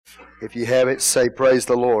If you have it, say praise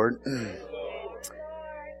the Lord. I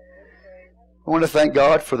want to thank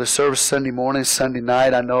God for the service Sunday morning, Sunday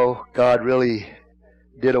night. I know God really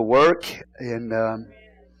did a work and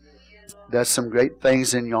does some great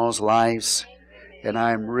things in y'all's lives. And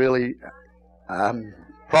I'm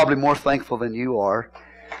probably more thankful than you are.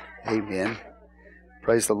 Amen.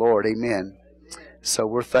 Praise the Lord. Amen. So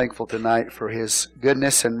we're thankful tonight for His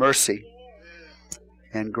goodness and mercy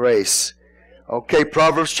and grace. Okay,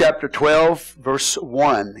 Proverbs chapter 12, verse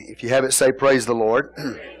 1. If you have it, say praise the Lord.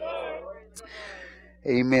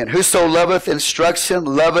 Amen. Whoso loveth instruction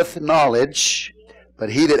loveth knowledge,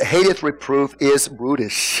 but he that hateth reproof is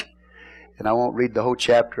brutish. And I won't read the whole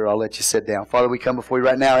chapter. I'll let you sit down. Father, we come before you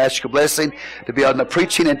right now. I ask your blessing to be on the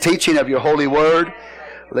preaching and teaching of your holy word.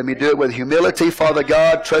 Let me do it with humility, Father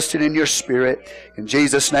God, trusting in your Spirit. In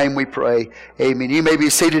Jesus' name we pray. Amen. You may be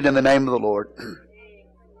seated in the name of the Lord.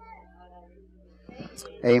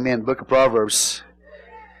 Amen. Book of Proverbs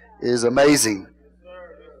is amazing.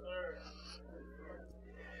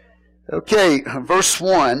 Okay, verse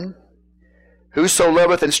 1. Whoso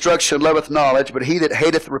loveth instruction loveth knowledge, but he that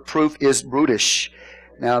hateth reproof is brutish.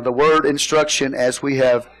 Now the word instruction, as we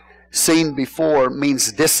have seen before,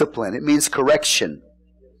 means discipline. It means correction.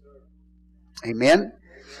 Amen?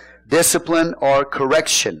 Discipline or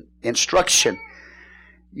correction. Instruction.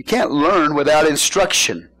 You can't learn without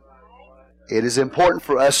instruction. It is important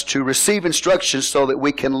for us to receive instruction so that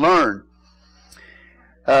we can learn.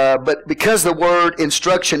 But because the word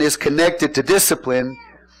instruction is connected to discipline,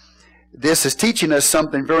 this is teaching us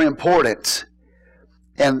something very important.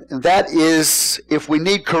 And that is, if we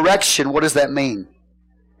need correction, what does that mean?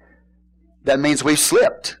 That means we've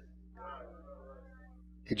slipped.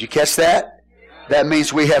 Did you catch that? That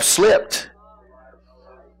means we have slipped.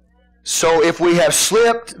 So if we have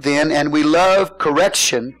slipped then and we love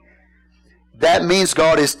correction, that means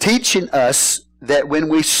God is teaching us that when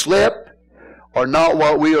we slip or not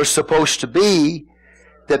what we are supposed to be,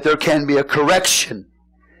 that there can be a correction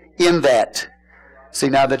in that. See,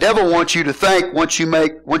 now the devil wants you to think once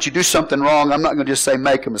you do something wrong, I'm not going to just say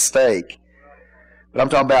make a mistake, but I'm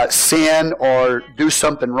talking about sin or do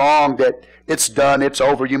something wrong that it's done, it's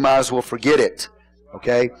over, you might as well forget it.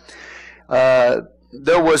 Okay?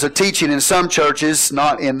 There was a teaching in some churches,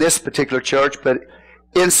 not in this particular church, but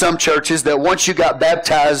in some churches, that once you got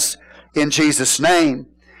baptized in Jesus' name,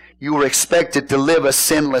 you were expected to live a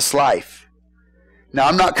sinless life. Now,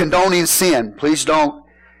 I'm not condoning sin. Please don't.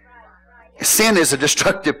 Sin is a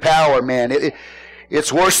destructive power, man.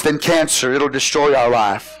 It's worse than cancer. It'll destroy our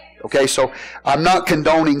life. Okay, so I'm not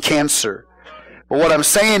condoning cancer. But what I'm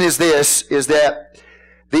saying is this, is that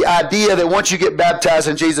the idea that once you get baptized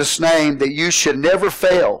in Jesus' name, that you should never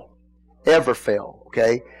fail. Ever fail.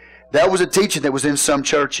 Okay? That was a teaching that was in some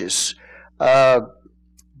churches.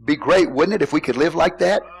 Be great, wouldn't it, if we could live like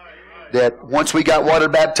that? That once we got water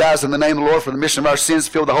baptized in the name of the Lord for the remission of our sins,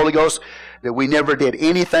 filled with the Holy Ghost, that we never did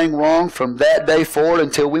anything wrong from that day forward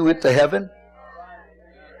until we went to heaven.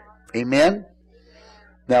 Amen?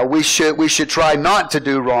 Now we should try not to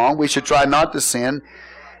do wrong. We should try not to sin.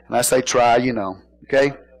 And I say try,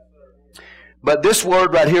 okay? But this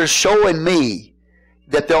word right here is showing me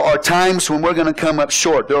that there are times when we're going to come up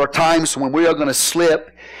short. There are times when we are going to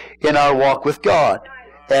slip in our walk with God.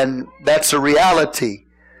 And that's a reality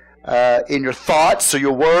in your thoughts or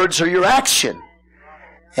your words or your action.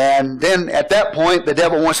 And then at that point, the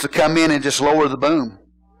devil wants to come in and just lower the boom.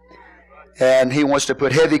 And he wants to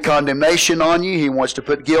put heavy condemnation on you. He wants to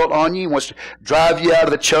put guilt on you. He wants to drive you out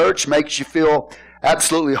of the church, makes you feel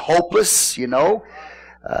absolutely hopeless,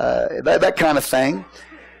 that kind of thing.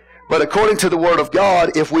 But according to the Word of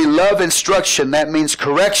God, if we love instruction, that means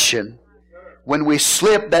correction. When we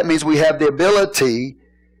slip, that means we have the ability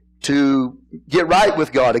to get right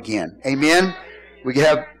with God again. Amen? We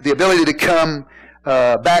have the ability to come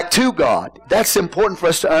back to God. That's important for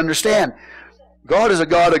us to understand. God is a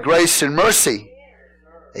God of grace and mercy.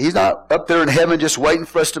 He's not up there in heaven just waiting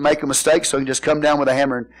for us to make a mistake so He can just come down with a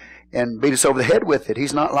hammer and beat us over the head with it.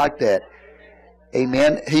 He's not like that.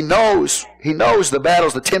 Amen. He knows the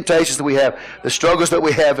battles, the temptations that we have, the struggles that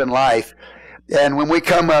we have in life. And when we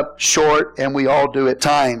come up short, and we all do at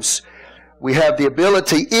times, we have the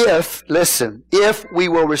ability, if we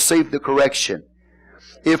will receive the correction,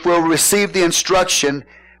 if we'll receive the instruction,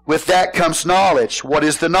 with that comes knowledge. What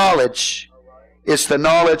is the knowledge? It's the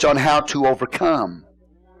knowledge on how to overcome.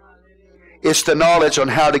 It's the knowledge on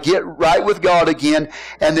how to get right with God again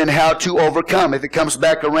and then how to overcome. If it comes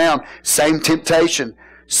back around, same temptation,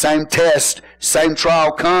 same test, same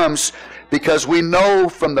trial comes, because we know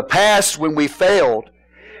from the past when we failed,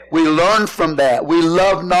 We learn from that. We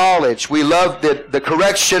love knowledge. We love the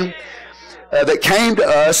correction that came to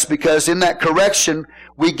us, because in that correction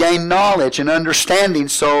we gain knowledge and understanding.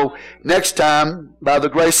 So next time, by the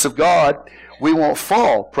grace of God, we won't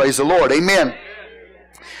fall. Praise the Lord. Amen.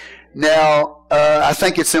 Now, I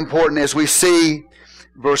think it's important as we see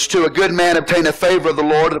verse 2, a good man obtaineth favor of the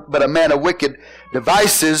Lord, but a man of wicked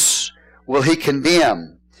devices will he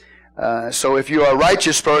condemn. So if you are a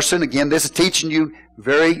righteous person, again, this is teaching you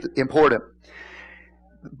very important.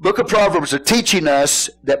 The book of Proverbs are teaching us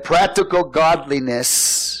that practical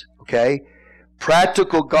godliness, okay,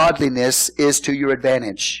 practical godliness is to your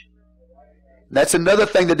advantage. That's another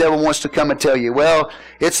thing the devil wants to come and tell you. Well,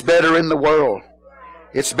 it's better in the world.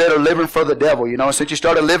 It's better living for the devil. You know, since you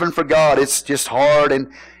started living for God, it's just hard,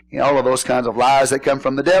 and all of those kinds of lies that come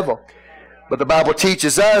from the devil. But the Bible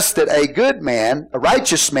teaches us that a good man, a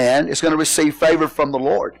righteous man, is going to receive favor from the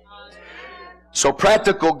Lord. So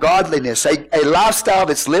practical godliness, a lifestyle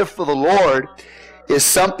that's lived for the Lord, is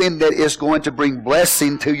something that is going to bring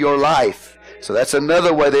blessing to your life. So that's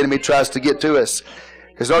another way the enemy tries to get to us.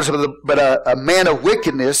 Because notice, but a man of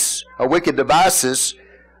wickedness, or wicked devices,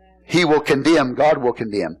 he will condemn. God will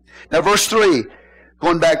condemn. Now verse 3,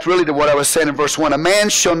 going back really to what I was saying in verse 1, a man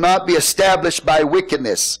shall not be established by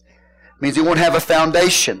wickedness. It means he won't have a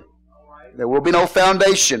foundation. There will be no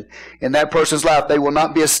foundation in that person's life. They will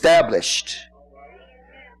not be established.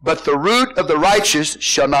 But the root of the righteous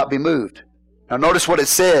shall not be moved. Now notice what it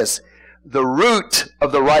says. The root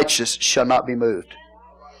of the righteous shall not be moved.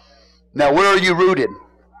 Now where are you rooted?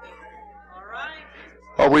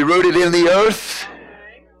 Are we rooted in the earth?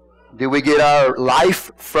 Do we get our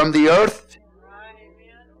life from the earth?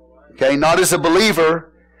 Okay, not as a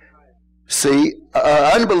believer. See,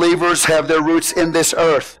 unbelievers have their roots in this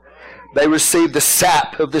earth. They receive the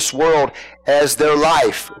sap of this world as their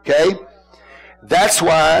life. Okay? That's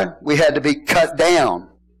why we had to be cut down,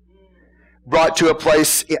 brought to a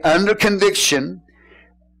place under conviction,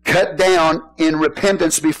 cut down in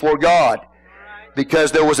repentance before God.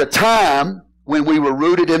 Because there was a time when we were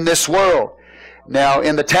rooted in this world. Now,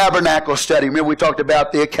 in the tabernacle study, remember we talked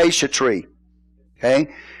about the acacia tree.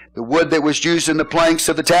 Okay? The wood that was used in the planks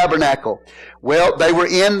of the tabernacle. Well, they were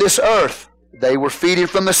in this earth. They were feeding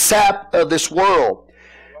from the sap of this world.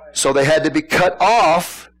 So they had to be cut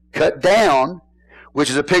off, cut down, which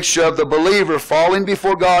is a picture of the believer falling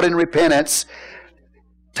before God in repentance,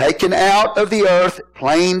 taken out of the earth,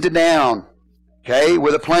 planed down. Okay?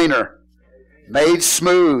 With a planer. Made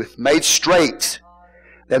smooth, made straight,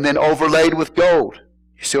 and then overlaid with gold.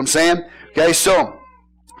 You see what I'm saying? Okay, so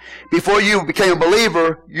before you became a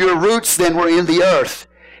believer, your roots then were in the earth,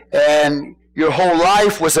 and your whole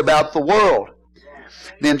life was about the world.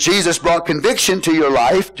 Then Jesus brought conviction to your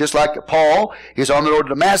life, just like Paul. He's on the road to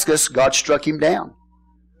Damascus. God struck him down.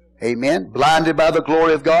 Amen. Blinded by the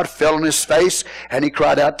glory of God, fell on his face, and he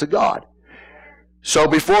cried out to God. So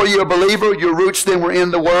before you're a believer, your roots then were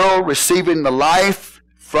in the world, receiving the life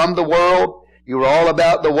from the world. You were all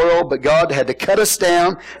about the world, but God had to cut us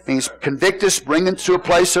down, means convict us, bring us to a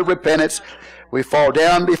place of repentance. We fall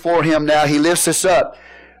down before Him now. He lifts us up.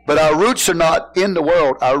 But our roots are not in the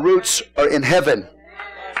world. Our roots are in heaven.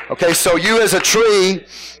 Okay, so you as a tree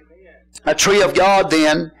of God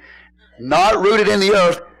then, not rooted in the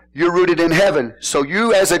earth, you're rooted in heaven. So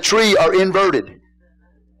you as a tree are inverted.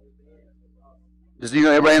 Does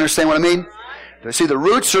everybody understand what I mean? See, the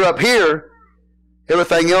roots are up here.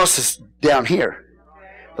 Everything else is down here.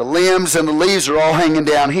 The limbs and the leaves are all hanging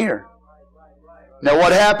down here. Now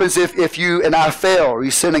what happens if you and I fail or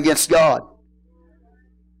you sin against God?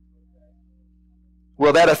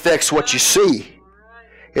 Well, that affects what you see.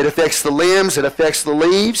 It affects the limbs, it affects the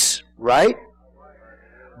leaves, right?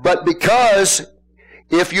 But because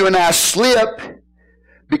if you and I slip,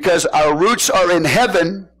 because our roots are in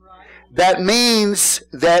heaven, that means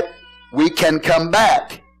that we can come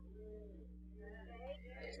back.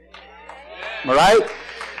 All right?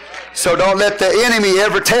 So don't let the enemy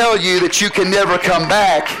ever tell you that you can never come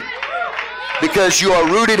back, because you are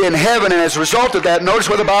rooted in heaven, and as a result of that, notice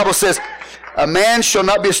what the Bible says, a man shall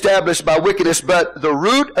not be established by wickedness, but the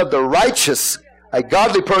root of the righteous, a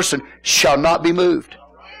godly person, shall not be moved.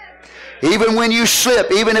 Even when you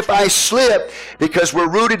slip, even if I slip, because we're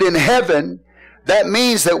rooted in heaven, that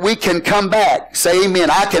means that we can come back. Say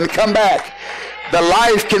amen. I can come back. The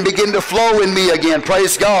life can begin to flow in me again.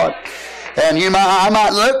 Praise God. And I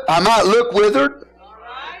might look withered.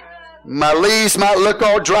 My leaves might look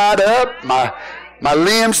all dried up. My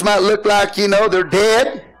limbs might look like, they're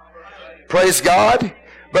dead. Praise God.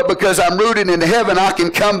 But because I'm rooted in heaven, I can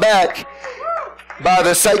come back for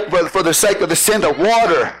the sake of the scent of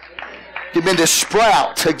water. begin to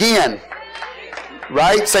sprout again.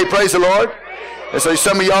 Right? Say praise the Lord. And so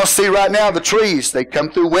some of y'all see right now the trees. They come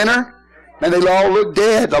through winter and they all look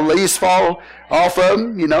dead. The leaves fall off of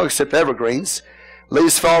them, except evergreens.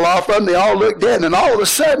 Leaves fall off of them. They all look dead. And all of a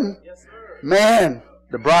sudden, man,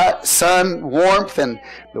 the bright sun warmth and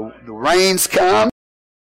the rains come.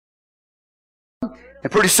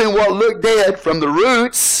 And pretty soon what looked dead from the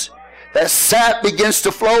roots, that sap begins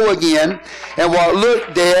to flow again. And what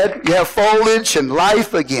looked dead, you have foliage and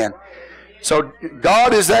life again. So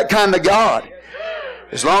God is that kind of God.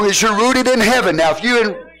 As long as you're rooted in heaven. Now if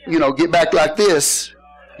you get back like this,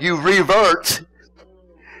 you revert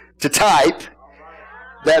to type.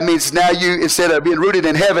 That means now you, instead of being rooted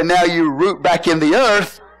in heaven, now you root back in the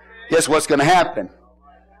earth. Guess what's going to happen?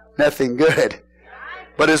 Nothing good.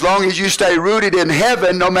 But as long as you stay rooted in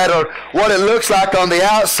heaven, no matter what it looks like on the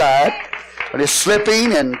outside, when it's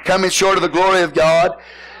slipping and coming short of the glory of God,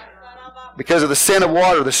 because of the sin of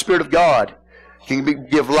water, the Spirit of God can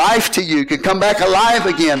give life to you, can come back alive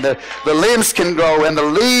again. The limbs can grow and the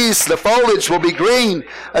leaves, the foliage will be green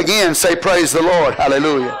again. Say praise the Lord.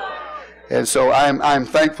 Hallelujah. And so I'm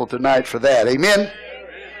thankful tonight for that. Amen.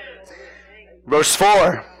 Verse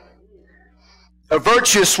 4. A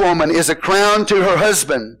virtuous woman is a crown to her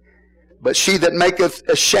husband, but she that maketh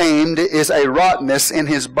ashamed is a rottenness in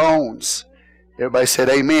his bones. Everybody said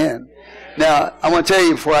amen. Now, I want to tell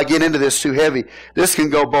you before I get into this too heavy, this can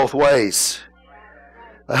go both ways.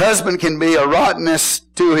 A husband can be a rottenness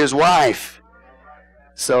to his wife.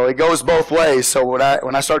 So it goes both ways. So when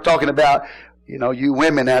I start talking about, you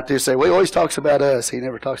women out there say, well, he always talks about us. He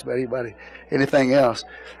never talks about anything else.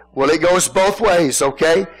 Well, it goes both ways,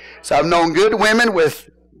 okay? So I've known good women with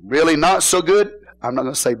really not so good, I'm not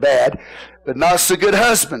going to say bad, but not so good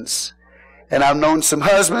husbands. And I've known some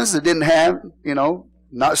husbands that didn't have,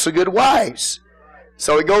 not so good wives.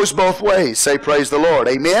 So it goes both ways. Say praise the Lord.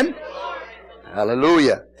 Amen?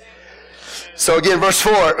 Hallelujah. So again, verse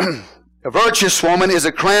 4. A virtuous woman is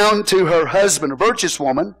a crown to her husband. A virtuous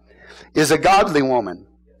woman is a godly woman.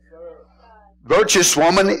 Virtuous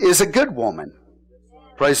woman is a good woman.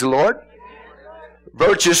 Praise the Lord.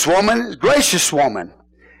 Virtuous woman is a gracious woman.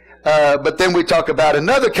 But then we talk about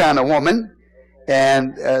another kind of woman.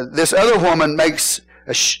 And this other woman makes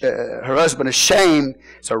her husband ashamed.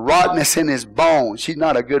 It's a rottenness in his bones. She's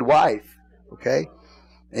not a good wife. Okay?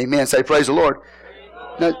 Amen. Say praise the Lord.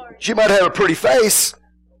 Now, she might have a pretty face,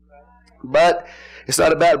 but it's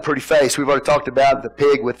not about a pretty face. We've already talked about the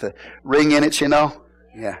pig with the ring in it,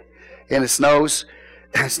 Yeah. In its nose.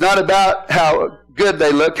 It's not about how good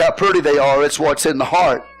they look, how pretty they are. It's what's in the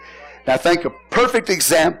heart. Now, I think a perfect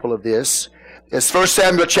example of this is 1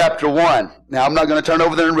 Samuel chapter 1. Now, I'm not going to turn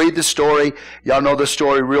over there and read the story. Y'all know the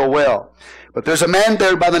story real well. But there's a man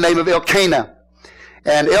there by the name of Elkanah.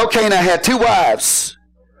 And Elkanah had two wives.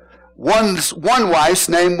 One wife's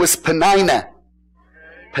name was Peninnah.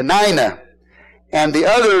 And the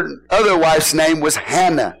other wife's name was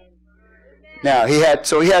Hannah. Now, he had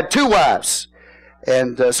two wives.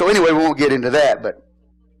 And so anyway, we won't get into that. But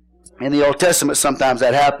in the Old Testament, sometimes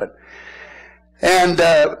that happened. And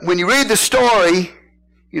when you read the story,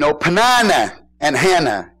 Peninnah and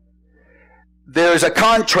Hannah, there's a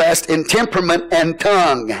contrast in temperament and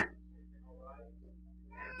tongue.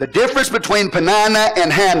 The difference between Peninnah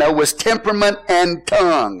and Hannah was temperament and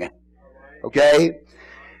tongue. Okay?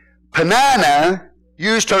 Peninnah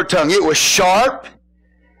used her tongue. It was sharp.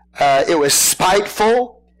 It was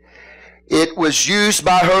spiteful. It was used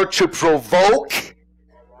by her to provoke.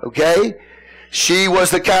 Okay? She was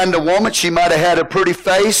the kind of woman, she might have had a pretty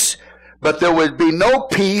face, but there would be no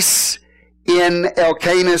peace in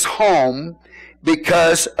Elkanah's home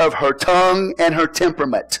because of her tongue and her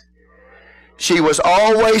temperament. She was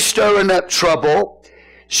always stirring up trouble.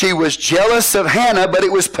 She was jealous of Hannah, but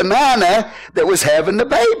it was Peninnah that was having the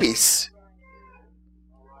babies.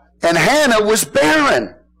 And Hannah was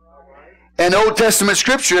barren. In Old Testament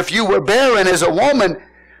scripture, if you were barren as a woman,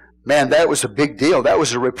 man, that was a big deal. That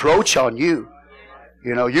was a reproach on you.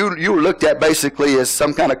 You were looked at basically as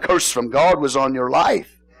some kind of curse from God was on your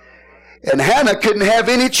life. And Hannah couldn't have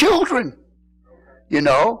any children,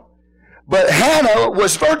 But Hannah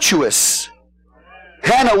was virtuous.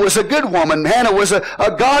 Hannah was a good woman. Hannah was a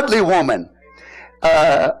godly woman.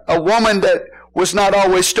 A woman that was not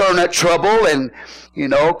always stirring up trouble and,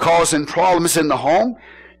 causing problems in the home.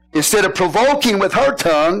 Instead of provoking with her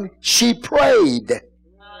tongue, she prayed.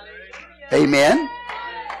 Amen.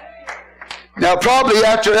 Now, probably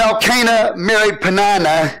after Elkanah married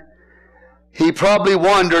Peninnah, he probably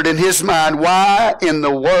wondered in his mind, why in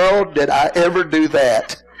the world did I ever do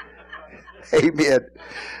that? Amen.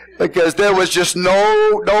 Because there was just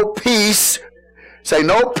no peace. Say,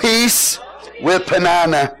 no peace with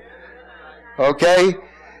Peninnah. Okay?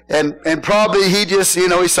 And probably he just,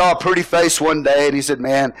 he saw a pretty face one day and he said,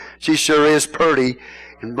 man, she sure is pretty.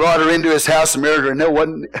 And brought her into his house and married her. And there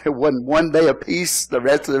wasn't one day of peace the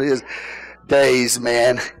rest of his days,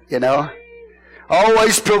 man.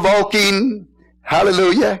 Always provoking.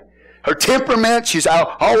 Hallelujah. Her temperament, she's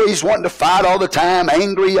always wanting to fight all the time,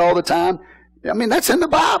 angry all the time. I mean, that's in the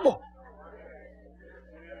Bible.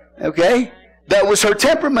 Okay? That was her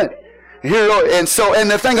temperament. And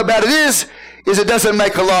the thing about it is it doesn't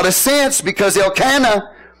make a lot of sense because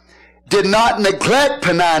Elkanah did not neglect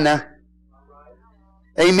Peninnah.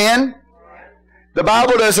 Amen? The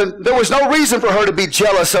Bible there was no reason for her to be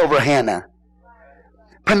jealous over Hannah.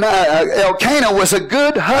 Elkanah was a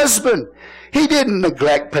good husband. He didn't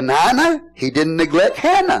neglect Peninnah. He didn't neglect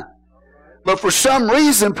Hannah. But for some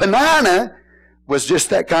reason, Peninnah was just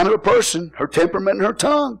that kind of a person. Her temperament and her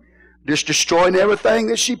tongue. Just destroying everything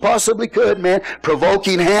that she possibly could, man.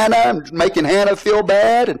 Provoking Hannah and making Hannah feel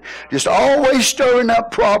bad. And just always stirring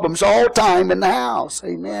up problems all the time in the house.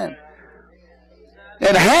 Amen.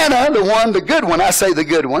 And Hannah, the good one, I say the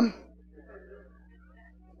good one.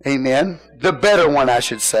 Amen. The better one, I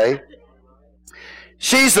should say.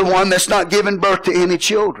 She's the one that's not giving birth to any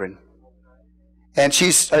children. And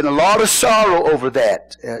she's in a lot of sorrow over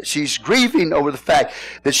that. She's grieving over the fact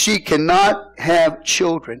that she cannot have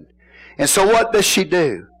children. And so what does she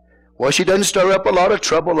do? Well, she doesn't stir up a lot of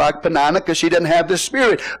trouble like Peninnah because she doesn't have the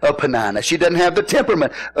spirit of Peninnah. She doesn't have the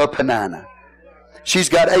temperament of Peninnah. She's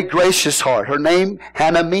got a gracious heart. Her name,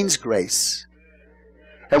 Hannah, means grace.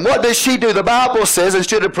 And what does she do? The Bible says,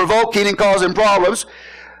 instead of provoking and causing problems,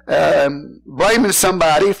 blaming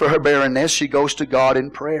somebody for her barrenness, she goes to God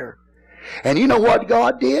in prayer. And you know what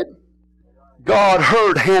God did? God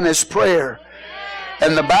heard Hannah's prayer.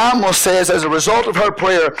 And the Bible says, as a result of her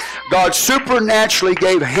prayer, God supernaturally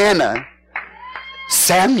gave Hannah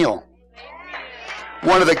Samuel.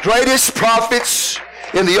 One of the greatest prophets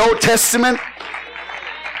in the Old Testament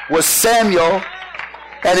was Samuel.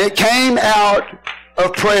 And it came out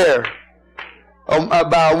of prayer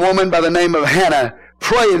by a woman by the name of Hannah.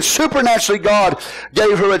 Praying. Supernaturally, God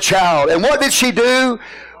gave her a child. And what did she do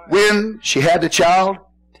when she had the child?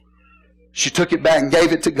 She took it back and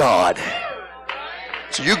gave it to God.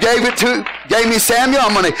 So you gave me Samuel,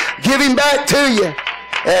 I'm going to give him back to you.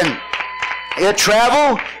 And it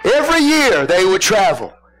traveled. Every year they would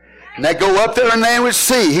travel. And they'd go up there and they would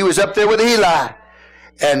see. He was up there with Eli.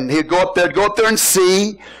 And he'd go up there and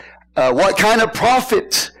see what kind of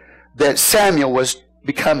prophet that Samuel was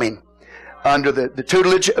becoming under the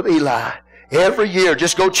tutelage of Eli. Every year,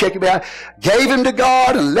 just go check him out. Gave him to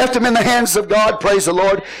God and left him in the hands of God. Praise the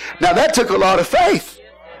Lord. Now that took a lot of faith.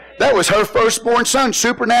 That was her firstborn son,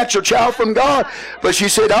 supernatural child from God. But she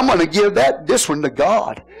said, I'm going to give this one to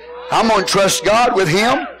God. I'm going to trust God with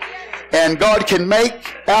him. And God can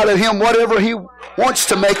make out of him whatever he wants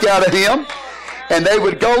to make out of him. And they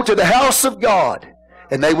would go to the house of God.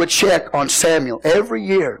 And they would check on Samuel every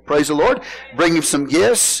year. Praise the Lord. Bring him some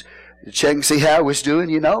gifts. Check and see how he was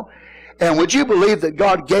doing, And would you believe that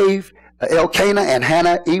God gave Elkanah and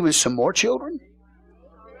Hannah even some more children?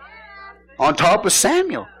 On top of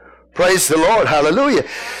Samuel. Praise the Lord. Hallelujah.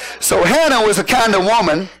 So Hannah was the kind of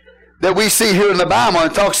woman that we see here in the Bible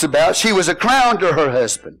and talks about. She was a crown to her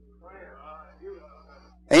husband.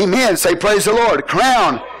 Amen. Say praise the Lord. A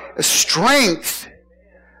crown. Strength.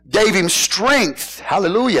 Gave him strength.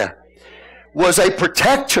 Hallelujah. Was a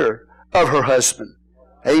protector of her husband.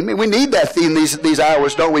 Amen. We need that in these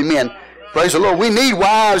hours, don't we, men? Praise the Lord. We need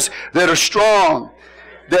wives that are strong,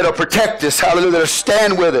 that'll protect us. Hallelujah. That'll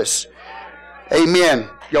stand with us. Amen.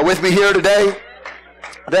 Y'all with me here today?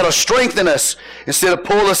 That'll strengthen us instead of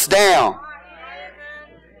pull us down.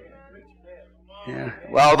 Yeah.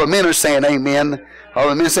 Well, all the men are saying amen. All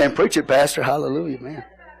the men are saying, preach it, Pastor. Hallelujah, man.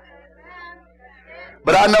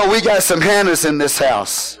 But I know we got some Hannahs in this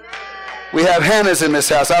house. We have Hannahs in this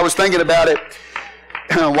house. I was thinking about it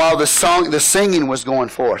while the singing was going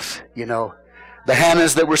forth. The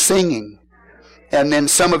Hannahs that were singing. And then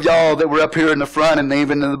some of y'all that were up here in the front and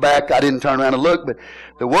even in the back, I didn't turn around and look, but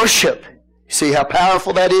the worship, you see how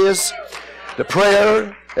powerful that is? The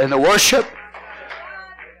prayer and the worship.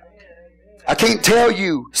 I can't tell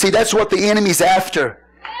you. See, that's what the enemy's after.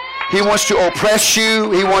 He wants to oppress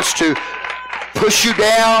you. He wants to push you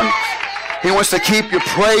down. He wants to keep your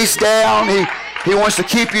praise down. He wants to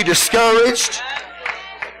keep you discouraged.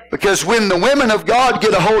 Because when the women of God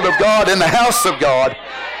get a hold of God in the house of God,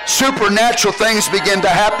 supernatural things begin to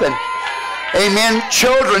happen. Amen.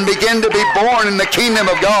 Children begin to be born in the kingdom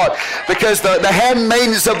of God because the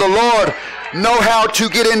handmaidens of the Lord know how to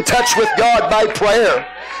get in touch with God by prayer.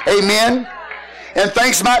 Amen. And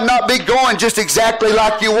things might not be going just exactly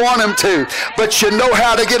like you want them to, but you know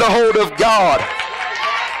how to get a hold of God.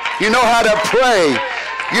 You know how to pray.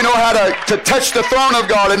 You know how to touch the throne of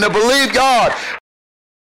God and to believe God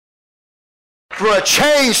for a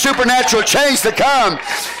change, supernatural change to come.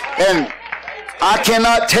 And I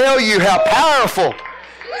cannot tell you how powerful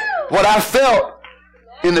what I felt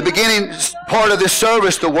in the beginning part of this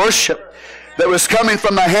service, the worship that was coming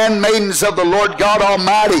from the handmaidens of the Lord God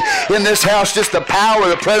Almighty in this house, just the power,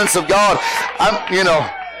 the presence of God.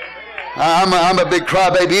 I'm a big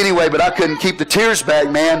crybaby anyway, but I couldn't keep the tears back,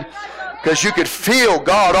 man, because you could feel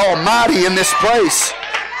God Almighty in this place.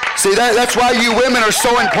 See, that's why you women are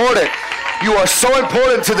so important. You are so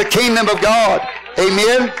important to the kingdom of God.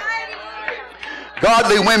 Amen.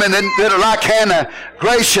 Godly women that are like Hannah,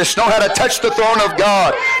 gracious, know how to touch the throne of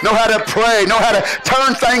God, know how to pray, know how to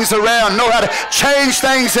turn things around, know how to change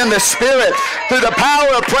things in the Spirit through the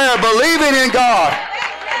power of prayer, believing in God.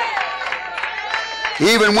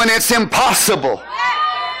 Even when it's impossible.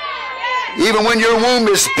 Even when your womb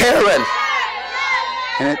is barren.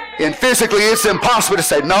 And physically it's impossible to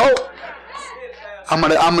say, no,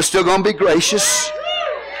 I'm still going to be gracious.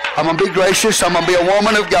 I'm going to be gracious. I'm going to be a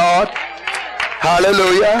woman of God.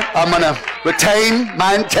 Hallelujah. I'm going to retain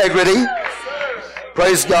my integrity.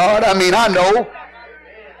 Praise God. I mean, I know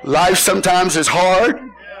life sometimes is hard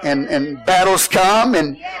and battles come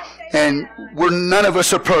and none of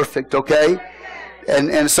us are perfect, okay?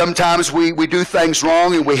 And sometimes we do things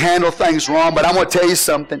wrong and we handle things wrong. But I'm going to tell you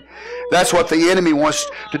something. That's what the enemy wants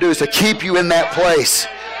to do, is to keep you in that place.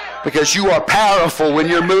 Because you are powerful when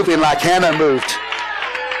you're moving like Hannah moved.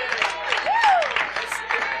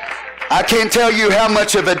 I can't tell you how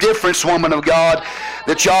much of a difference, woman of God,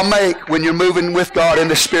 that y'all make when you're moving with God in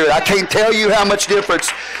the Spirit. I can't tell you how much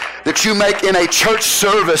difference that you make in a church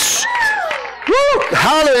service. Woo!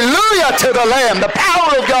 Hallelujah to the Lamb. The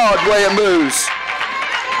power of God, the way it moves.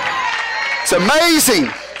 It's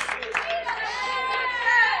amazing.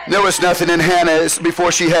 There was nothing in Hannah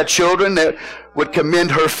before she had children that would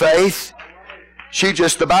commend her faith. She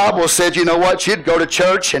just, the Bible said, you know what, she'd go to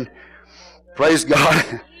church and praise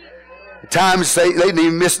God. At times they didn't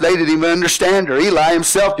even understand her. Eli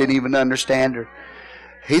himself didn't even understand her.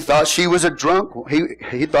 He thought she was a drunk.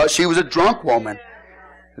 He thought she was a drunk woman.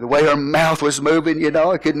 The way her mouth was moving,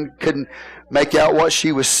 I couldn't make out what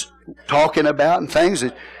she was talking about and things.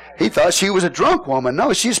 He thought she was a drunk woman.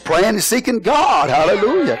 No, she's praying and seeking God.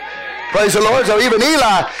 Hallelujah. Praise the Lord. So even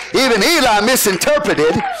Eli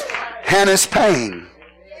misinterpreted Hannah's pain.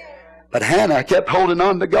 But Hannah kept holding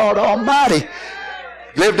on to God Almighty.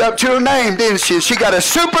 Lived up to her name, didn't she? She got a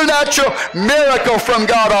supernatural miracle from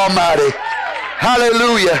God Almighty.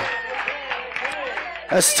 Hallelujah.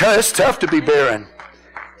 It's tough to be barren.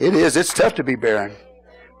 It is. It's tough to be barren.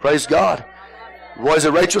 Praise God. Was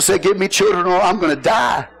it Rachel said, give me children or I'm going to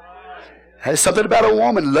die. There's something about a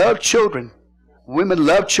woman. Love children. Women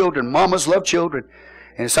love children. Mamas love children.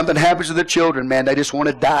 And if something happens to the children, man, they just want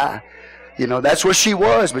to die. That's where she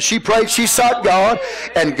was. But she prayed, she sought God,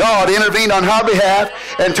 and God intervened on her behalf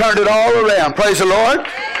and turned it all around. Praise the Lord.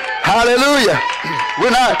 Hallelujah.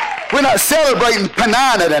 We're not celebrating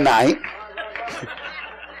Penina tonight.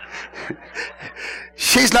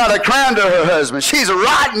 She's not a crown to her husband. She's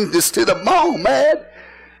riding this to the bone, man.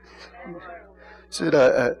 Said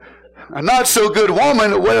a not so good woman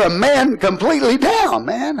to wear a man completely down,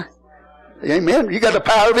 man. Amen. You got the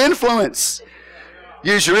power of influence.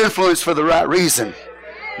 Use your influence for the right reason.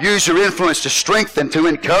 Use your influence to strengthen, to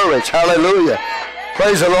encourage. Hallelujah.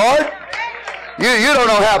 Praise the Lord. You don't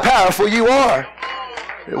know how powerful you are.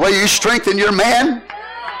 The way you strengthen your man,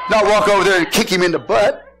 not walk over there and kick him in the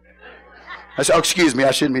butt. Oh, excuse me,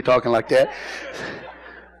 I shouldn't be talking like that.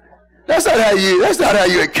 That's not how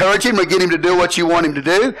you encourage him or get him to do what you want him to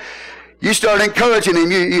do. You start encouraging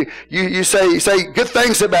him. You say good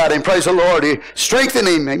things about him. Praise the Lord. You strengthen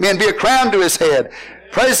him. Amen. Be a crown to his head.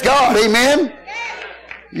 Praise God. Amen.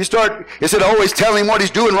 You start, instead of always telling him what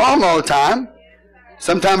he's doing wrong all the time,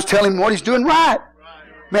 sometimes tell him what he's doing right.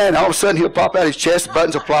 Man, all of a sudden he'll pop out his chest,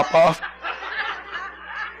 buttons will plop off.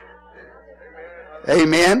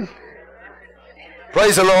 Amen.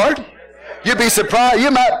 Praise the Lord. You'd be surprised.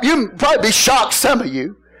 You'd probably be shocked, some of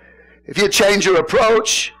you, if you change your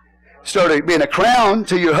approach. Started being a crown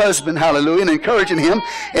to your husband, hallelujah, and encouraging him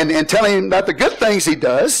and telling him about the good things he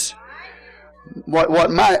does. What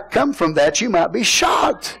might come from that, you might be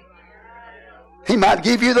shocked. He might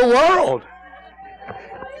give you the world.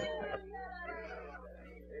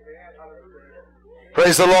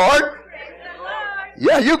 Praise the Lord.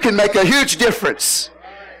 Yeah, you can make a huge difference.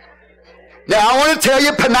 Now, I want to tell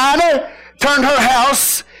you, Peninnah turned her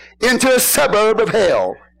house into a suburb of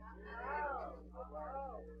hell.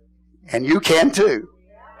 And you can too.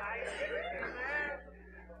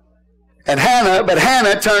 And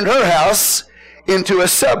Hannah turned her house into a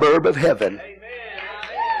suburb of heaven.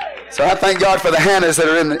 So I thank God for the Hannahs that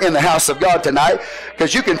are in the house of God tonight,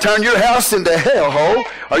 because you can turn your house into a hellhole,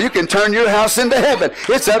 or you can turn your house into heaven.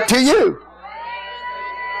 It's up to you.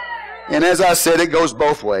 And as I said, it goes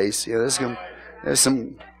both ways. You know, there's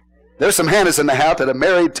some Hannahs in the house that are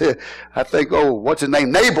married to, I think, what's his name?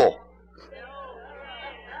 Nabal.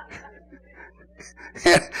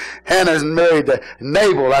 Hannah's married to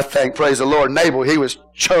Nabal, I think. Praise the Lord. Nabal, he was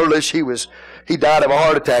churlish. He died of a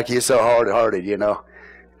heart attack. He was so hard-hearted, you know.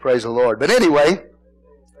 Praise the Lord. But anyway,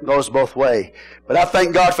 it goes both ways. But I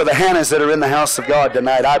thank God for the Hannahs that are in the house of God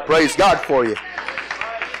tonight. I praise God for you.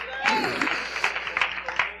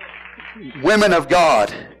 Women of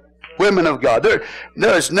God. Women of God.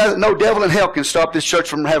 There's no devil in hell can stop this church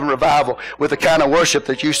from having revival with the kind of worship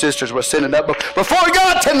that you sisters were sending up before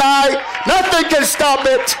God tonight. Nothing can stop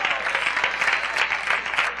it.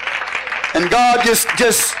 And God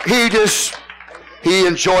He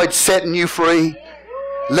enjoyed setting you free,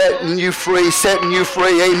 letting you free, setting you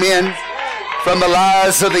free. Amen. From the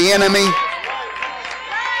lies of the enemy.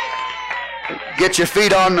 Get your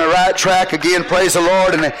feet on the right track again. Praise the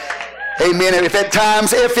Lord. And amen. If at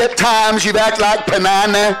times you act like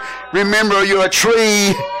Peninnah, remember you're a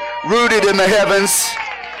tree rooted in the heavens.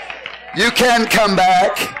 You can come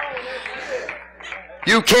back.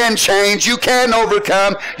 You can change. You can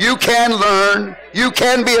overcome. You can learn. You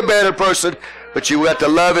can be a better person. But you have to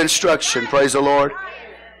love instruction. Praise the Lord.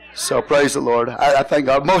 So praise the Lord. I thank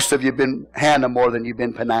God. Most of you have been Hannah more than you've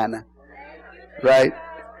been Peninnah. Right?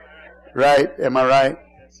 Right? Am I right?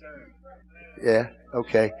 Yeah.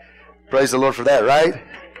 Okay. Praise the Lord for that, right?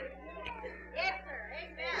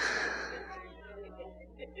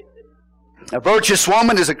 A virtuous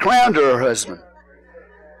woman is a crown to her husband.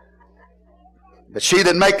 But she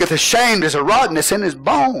that maketh ashamed is a rottenness in his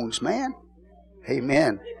bones, man.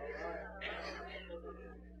 Amen.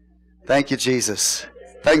 Thank you, Jesus.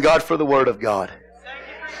 Thank God for the Word of God.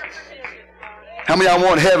 How many of y'all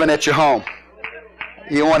want heaven at your home?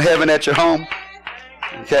 You want heaven at your home?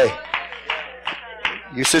 Okay.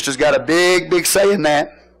 You sisters got a big say in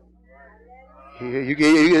that. You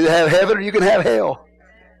can have heaven or you can have hell.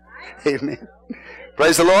 Amen.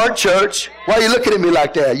 Praise the Lord, church. Why are you looking at me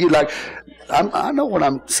like that? You like, I know what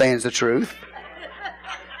I'm saying is the truth.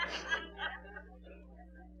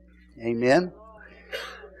 Amen.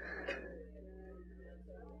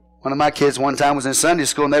 One of my kids one time was in Sunday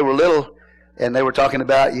school and they were little and they were talking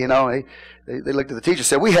about, you know, they looked at the teacher and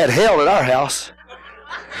said, we had hell at our house.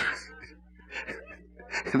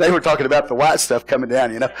 And they were talking about the white stuff coming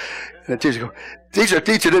down, you know. And the teacher goes,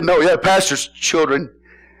 teacher didn't know. Yeah, pastor's children.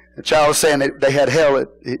 The child was saying that they had hell.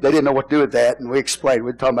 They didn't know what to do with that. And we explained.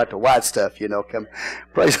 We were talking about the white stuff, you know.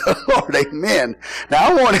 Praise the Lord. Amen. Now,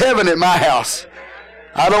 I want heaven at my house.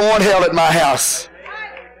 I don't want hell at my house.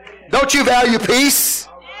 Don't you value peace?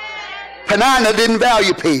 Peninnah didn't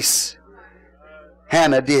value peace.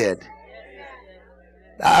 Hannah did.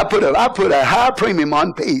 I put a high premium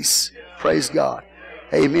on peace. Praise God.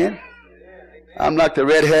 Amen. I'm like the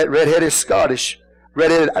redheaded Scottish,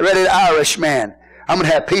 redheaded Irish man. I'm going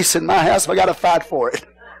to have peace in my house if I got to fight for it.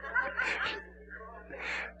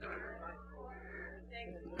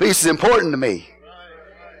 Peace is important to me.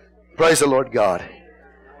 Praise the Lord God.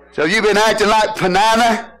 So you've been acting like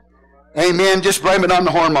Peninnah. Amen. Just blame it on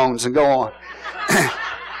the hormones and go on.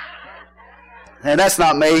 And that's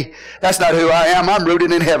not me. That's not who I am. I'm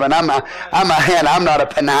rooted in heaven. I'm a Hannah. I'm not a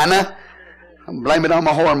Peninnah. I'm blaming it on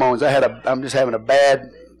my hormones. I'm just having a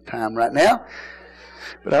bad time right now.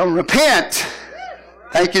 But I'll repent.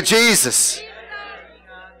 Thank you, Jesus.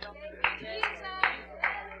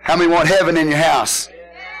 How many want heaven in your house?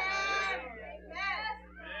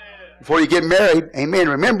 Before you get married, amen,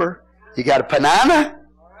 remember, you got a Peninnah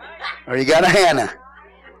or you got a Hannah.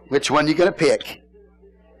 Which one you going to pick?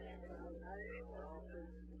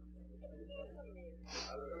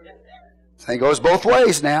 Thing goes both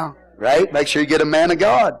ways now. Right? Make sure you get a man of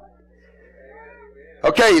God.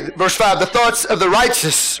 Okay, verse 5. The thoughts of the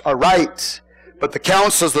righteous are right, but the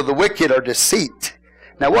counsels of the wicked are deceit.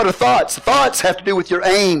 Now, what are thoughts? Thoughts have to do with your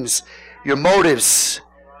aims, your motives,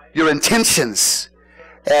 your intentions.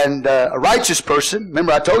 And a righteous person,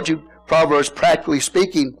 remember I told you, Proverbs, practically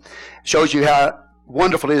speaking, shows you how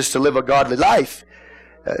wonderful it is to live a godly life.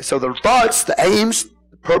 So the thoughts, the aims,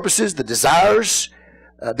 the purposes, the desires,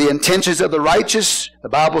 The intentions of the righteous, the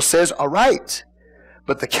Bible says, are right.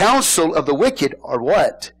 But the counsel of the wicked are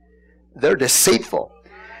what? They're deceitful.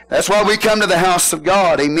 That's why we come to the house of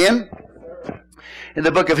God. Amen? In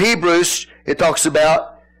the book of Hebrews, it talks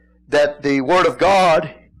about that the Word of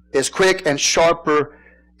God is quick and sharper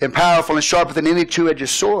and powerful and sharper than any two-edged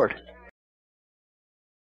sword.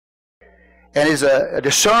 And is a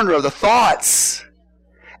discerner of the thoughts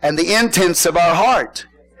and the intents of our heart.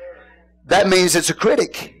 That means it's a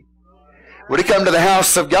critic. When we come to the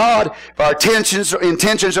house of God, if our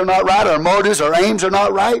intentions are not right, our motives, our aims are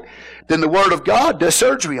not right, then the Word of God does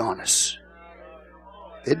surgery on us.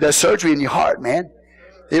 It does surgery in your heart, man.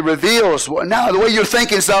 It reveals, now the way you're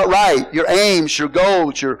thinking is not right. Your aims, your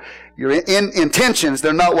goals, your intentions,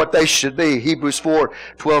 they're not what they should be. Hebrews 4,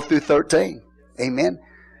 12 through 13. Amen.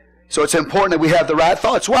 So it's important that we have the right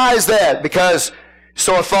thoughts. Why is that? Because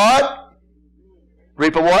sow a thought,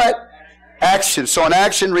 reap a what? Action. Sow an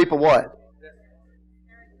action, reap a what?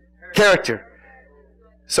 Character.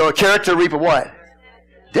 So a character, reap a what?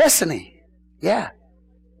 Destiny. Yeah.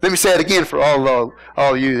 Let me say it again for all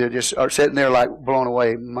of you that just are sitting there like blown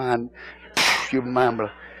away. Your mind blown.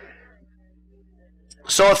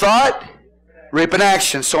 Sow a thought, reap an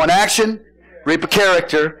action. Sow an action, reap a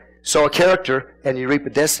character. Sow a character, and you reap a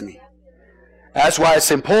destiny. That's why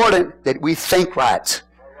it's important that we think right.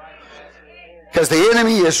 Because the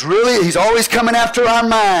enemy he's always coming after our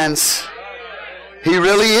minds. He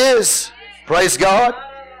really is. Praise God.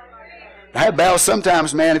 I have battles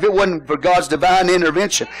sometimes, man. If it wasn't for God's divine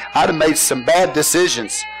intervention, I'd have made some bad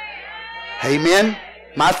decisions. Amen.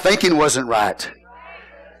 My thinking wasn't right.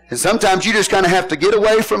 And sometimes you just kind of have to get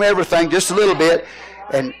away from everything just a little bit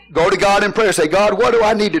and go to God in prayer. Say, God, what do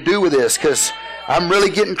I need to do with this? Because I'm really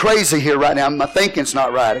getting crazy here right now. My thinking's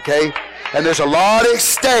not right, okay? And there's a lot at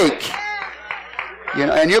stake. You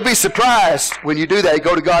know, and you'll be surprised when you do that. You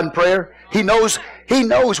go to God in prayer. He knows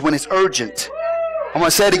when it's urgent. I'm going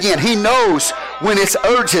to say it again. He knows when it's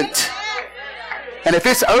urgent. And if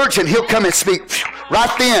it's urgent, He'll come and speak right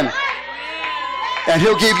then. And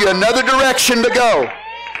He'll give you another direction to go.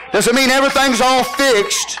 Doesn't mean everything's all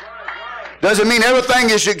fixed. Doesn't mean everything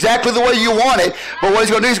is exactly the way you want it. But what He's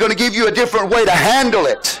going to do, He's going to give you a different way to handle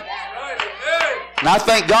it. And I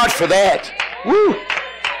thank God for that. Woo!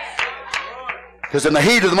 Because in the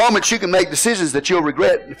heat of the moment, you can make decisions that you'll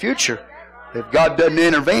regret in the future if God doesn't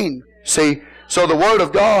intervene. See, so the Word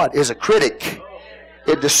of God is a critic.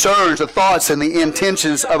 It discerns the thoughts and the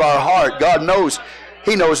intentions of our heart. God knows.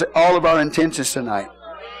 He knows all of our intentions tonight.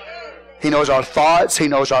 He knows our thoughts. He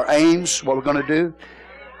knows our aims, what we're going to do.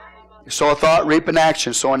 Sow a thought, reap an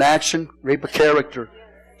action. Sow an action, reap a character.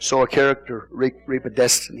 Sow a character, reap a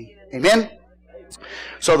destiny. Amen?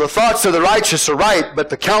 So the thoughts of the righteous are right, but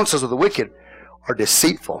the counsels of the wicked are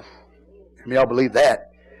deceitful. I mean, y'all believe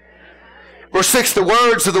that. Verse 6, the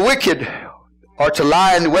words of the wicked are to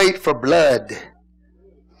lie in wait for blood,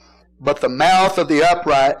 but the mouth of the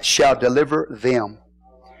upright shall deliver them.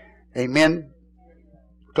 Amen.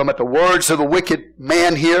 We're talking about the words of the wicked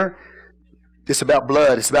man here. It's about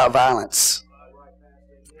blood. It's about violence.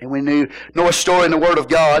 And we know a story in the Word of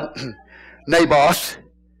God. Naboth,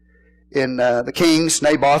 in the Kings,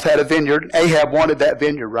 Naboth had a vineyard. Ahab wanted that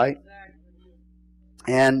vineyard, right?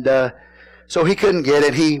 And so he couldn't get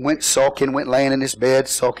it. He went sulking, went laying in his bed,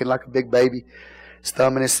 sulking like a big baby, his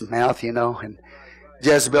thumb in his mouth, you know. And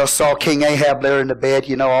Jezebel saw King Ahab there in the bed,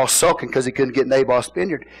 you know, all sulking because he couldn't get Naboth's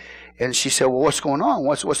vineyard. And she said, well, what's going on?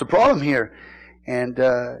 What's the problem here? And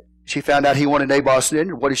she found out he wanted Naboth's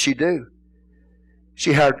vineyard. What did she do?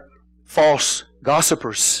 She hired false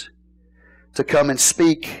gossipers to come and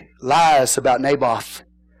speak lies about Naboth.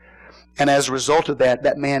 And as a result of that,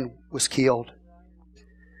 that man was killed.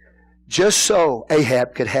 Just so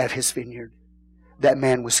Ahab could have his vineyard, that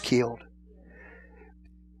man was killed.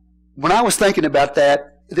 When I was thinking about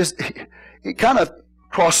that, it kind of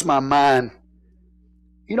crossed my mind.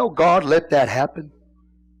 You know, God let that happen.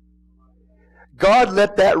 God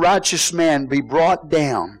let that righteous man be brought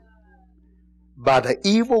down by the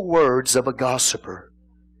evil words of a gossiper.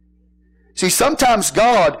 See, sometimes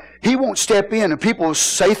God, He won't step in and people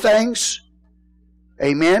say things,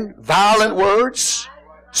 amen, violent words,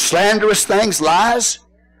 slanderous things, lies.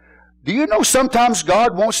 Do you know sometimes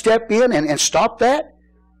God won't step in and stop that?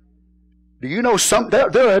 Do you know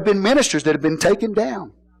there have been ministers that have been taken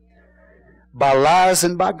down by lies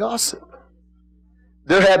and by gossip?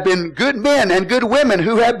 There have been good men and good women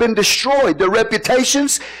who have been destroyed. Their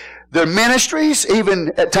reputations, their ministries,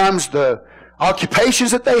 even at times the occupations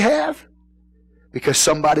that they have, because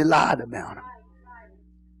somebody lied about them.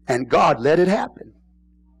 And God let it happen.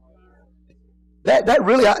 That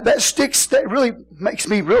really makes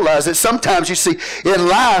me realize that sometimes, you see, in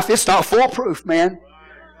life, it's not foolproof, man.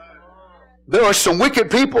 There are some wicked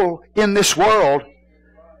people in this world.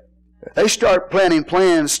 They start planning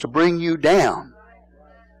plans to bring you down.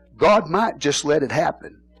 God might just let it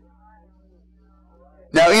happen.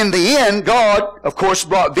 Now, in the end, God, of course,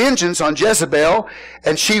 brought vengeance on Jezebel,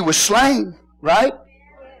 and she was slain, right?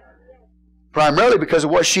 Primarily because of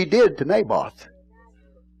what she did to Naboth.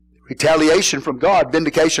 Retaliation from God,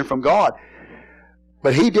 vindication from God.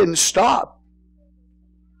 But he didn't stop.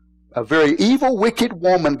 A very evil, wicked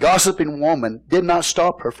woman, gossiping woman, did not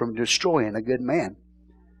stop her from destroying a good man.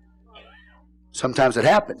 Sometimes it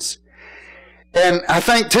happens. And I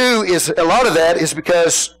think, too, is a lot of that is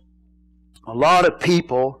because a lot of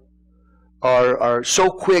people are so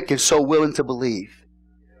quick and so willing to believe.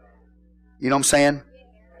 You know what I'm saying?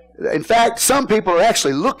 In fact, some people are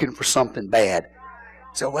actually looking for something bad.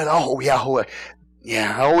 So, well, I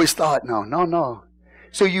always thought, no.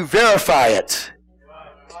 So you verify it.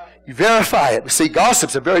 You verify it. But see,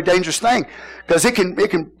 gossip's a very dangerous thing because it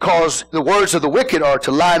can cause, the words of the wicked are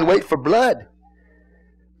to lie in wait for blood.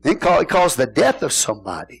 It cause the death of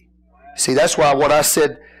somebody. See, that's why what I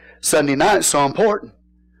said Sunday night is so important.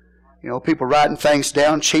 You know, people writing things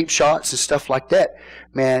down, cheap shots and stuff like that.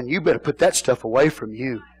 Man, you better put that stuff away from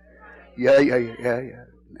you. Yeah.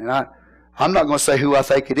 And I'm not going to say who I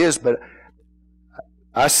think it is, but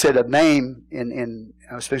I said a name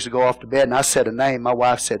I was supposed to go off to bed, and I said a name. My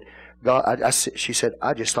wife said, she said,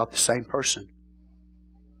 I just thought the same person.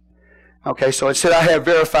 Okay, so it said I have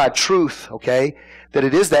verified truth, okay, that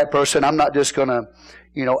it is that person. I'm not just going to,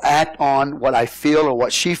 act on what I feel or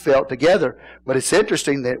what she felt together. But it's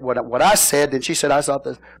interesting that what I said, then she said I thought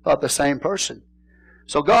the same person.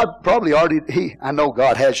 So God probably I know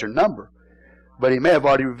God has your number, but He may have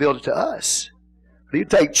already revealed it to us. But you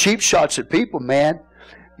take cheap shots at people, man,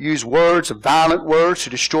 use violent words to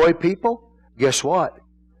destroy people, guess what?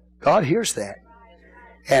 God hears that.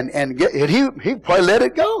 And He'll probably let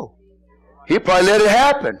it go. He'll probably let it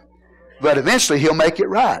happen. But eventually He'll make it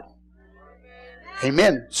right.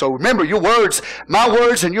 Amen. So remember, my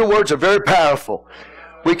words and your words are very powerful.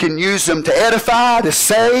 We can use them to edify, to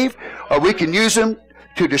save, or we can use them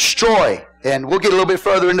to destroy. And we'll get a little bit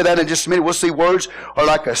further into that in just a minute. We'll see words are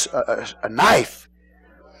like a knife.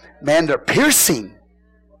 Man, they're piercing.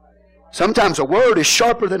 Sometimes a word is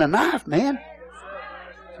sharper than a knife, man.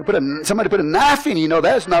 So somebody put a knife in you,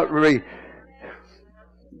 that's not really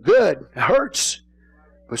good. It hurts.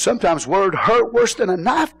 But sometimes words hurt worse than a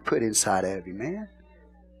knife put inside of you, man.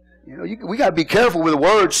 We got to be careful with the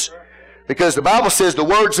words, because the Bible says the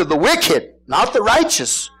words of the wicked, not the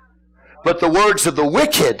righteous, but the words of the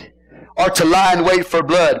wicked are to lie in wait for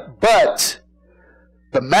blood. But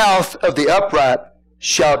the mouth of the upright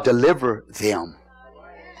shall deliver them.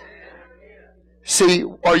 See,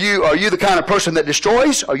 are you the kind of person that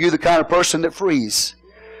destroys? Or are you the kind of person that frees?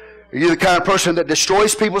 Are you the kind of person that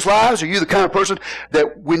destroys people's lives? Are you the kind of person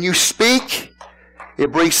that when you speak,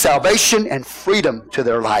 it brings salvation and freedom to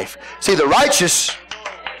their life? See, the righteous,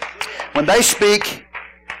 when they speak,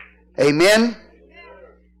 amen,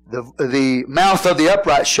 the mouth of the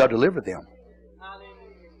upright shall deliver them.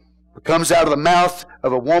 It comes out of the mouth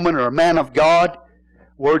of a woman or a man of God,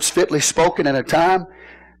 words fitly spoken in a time,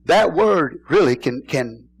 that word really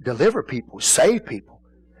can deliver people, save people.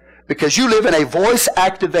 Because you live in a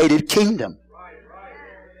voice-activated kingdom.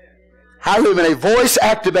 I live in a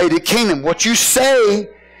voice-activated kingdom. What you say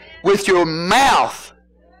with your mouth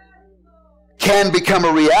can become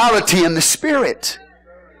a reality in the spirit.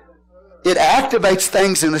 It activates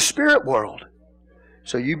things in the spirit world.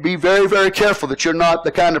 So you be very, very careful that you're not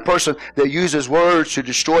the kind of person that uses words to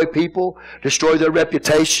destroy people, destroy their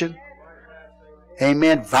reputation.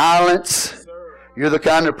 Amen. Violence. You're the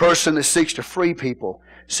kind of person that seeks to free people.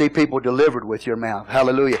 See people delivered with your mouth.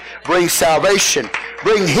 Hallelujah. Bring salvation.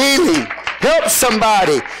 Bring healing. Help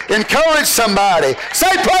somebody. Encourage somebody. Say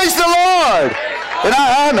praise the Lord. And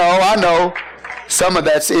I know some of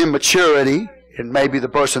that's immaturity. And maybe the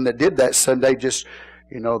person that did that Sunday just,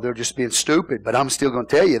 they're just being stupid. But I'm still going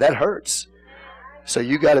to tell you, that hurts. So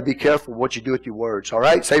you got to be careful what you do with your words. All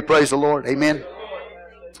right? Say praise the Lord. Amen.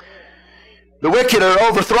 The wicked are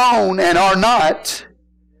overthrown and are not.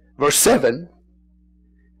 Verse 7.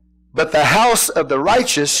 But the house of the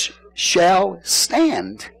righteous shall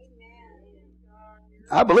stand.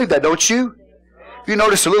 I believe that, don't you? If you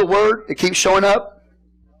notice a little word that keeps showing up,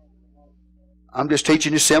 I'm just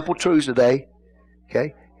teaching you simple truths today.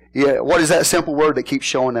 Okay? Yeah, what is that simple word that keeps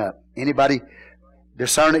showing up? Anybody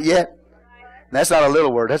discern it yet? That's not a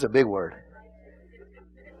little word, that's a big word.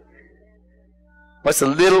 What's the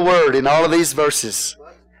little word in all of these verses?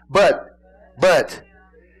 But,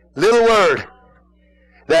 little word.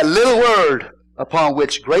 That little word upon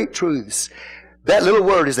which great truths, that little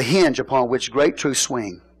word is the hinge upon which great truths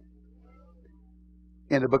swing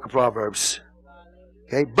in the book of Proverbs.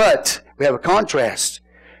 Okay, but we have a contrast.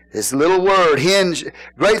 This little word, hinge,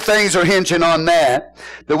 great things are hinging on that.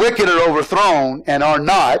 The wicked are overthrown and are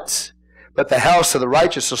not, but the house of the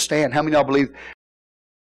righteous will stand. How many of y'all believe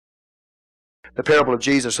the parable of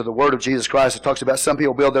Jesus or the word of Jesus Christ? It talks about some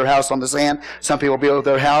people build their house on the sand, some people build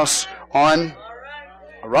their house on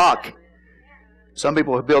a rock. Some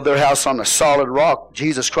people build their house on a solid rock,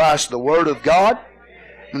 Jesus Christ, the Word of God.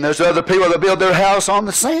 And there's other people that build their house on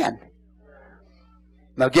the sand.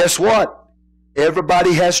 Now guess what?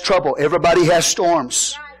 Everybody has trouble. Everybody has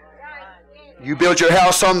storms. You build your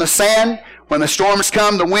house on the sand. When the storms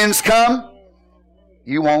come, the winds come,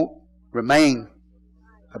 you won't remain.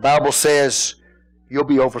 The Bible says you'll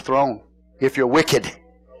be overthrown if you're wicked.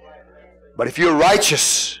 But if you're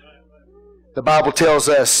righteous, the Bible tells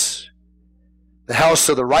us the house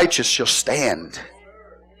of the righteous shall stand.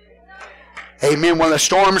 Amen. When the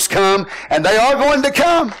storms come, and they are going to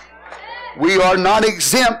come, we are not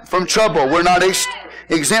exempt from trouble. We're not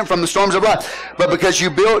exempt from the storms of life. But because you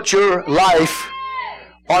built your life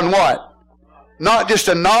on what? Not just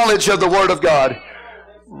a knowledge of the Word of God.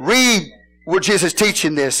 Read where Jesus is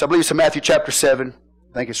teaching this. I believe it's in Matthew chapter 7.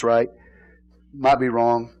 I think it's right. Might be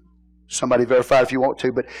wrong. Somebody verify if you want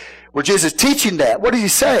to. But where Jesus is teaching that, what does He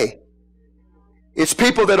say? It's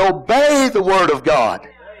people that obey the Word of God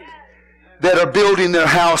that are building their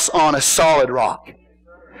house on a solid rock.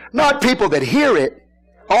 Not people that hear it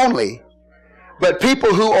only, but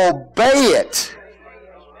people who obey it.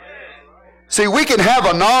 See, we can have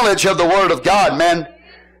a knowledge of the Word of God, man.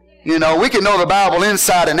 You know, we can know the Bible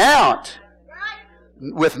inside and out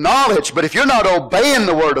with knowledge, but if you're not obeying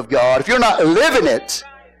the Word of God, if you're not living it,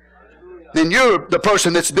 then you're the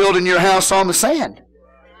person that's building your house on the sand.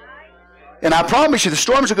 And I promise you, the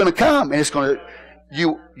storms are going to come, and it's going to,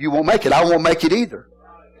 you won't make it. I won't make it either.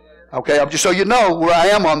 Okay, just so you know where I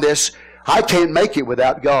am on this, I can't make it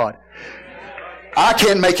without God. I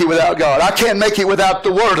can't make it without God. I can't make it without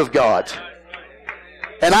the Word of God.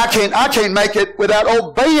 And I can't make it without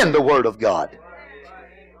obeying the Word of God.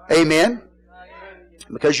 Amen.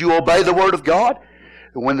 Because you obey the Word of God,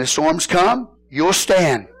 and when the storms come, you'll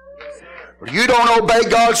stand. If you don't obey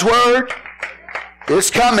God's Word, it's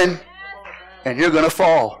coming, and you're going to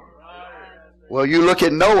fall. Well, you look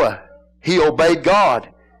at Noah. He obeyed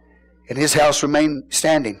God, and his house remained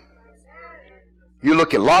standing. You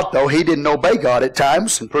look at Lot, though. He didn't obey God at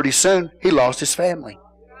times, and pretty soon he lost his family.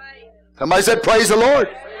 Somebody said, praise the Lord.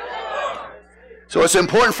 So it's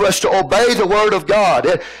important for us to obey the Word of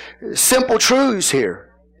God. Simple truths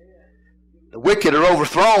here. The wicked are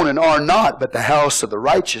overthrown and are not, but the house of the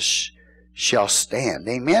righteous shall stand.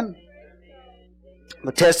 Amen?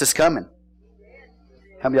 The test is coming.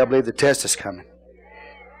 How many of y'all believe the test is coming?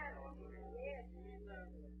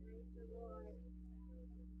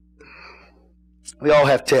 We all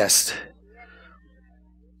have tests.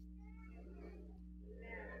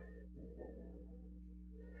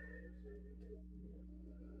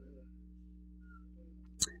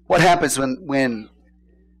 What happens when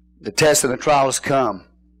the tests and the trials come?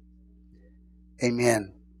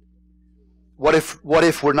 Amen. What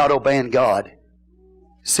if we're not obeying God?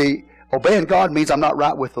 See, obeying God means I'm not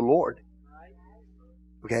right with the Lord.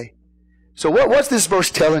 Okay? So what's this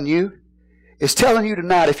verse telling you? It's telling you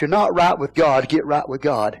tonight, if you're not right with God, get right with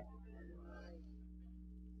God.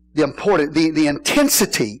 The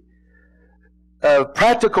intensity of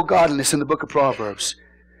practical godliness in the book of Proverbs.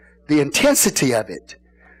 The intensity of it.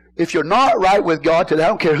 If you're not right with God today, I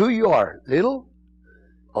don't care who you are, little,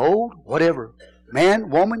 old, whatever, man,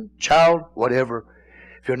 woman, child, whatever.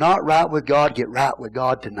 If you're not right with God, get right with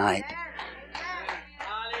God tonight.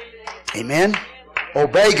 Amen?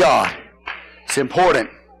 Obey God. It's important.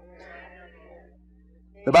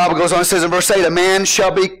 The Bible goes on and says in verse 8, a man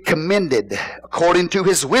shall be commended according to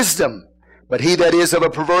his wisdom, but he that is of a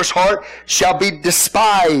perverse heart shall be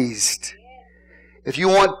despised. If you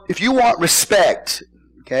want respect,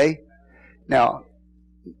 okay? Now,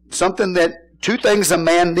 two things a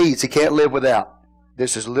man needs he can't live without.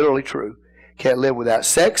 This is literally true. He can't live without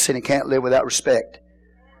sex, and he can't live without respect.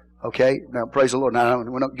 Okay? Now, praise the Lord. Now,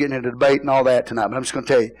 we're not getting into debate and all that tonight, but I'm just going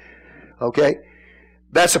to tell you. Okay?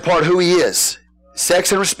 That's a part of who he is.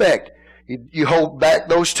 Sex and respect. You hold back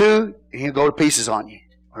those two, and he'll go to pieces on you.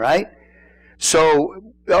 All right?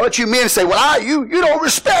 So, I'll let you men say, well, you don't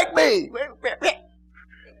respect me.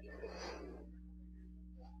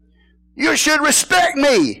 You should respect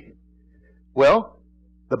me. Well,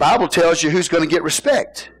 The Bible tells you who's going to get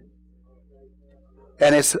respect.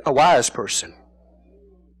 And it's a wise person.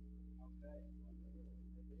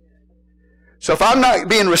 So if I'm not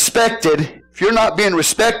being respected, if you're not being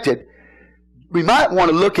respected, we might want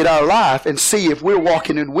to look at our life and see if we're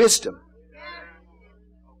walking in wisdom.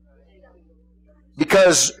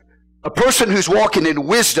 Because a person who's walking in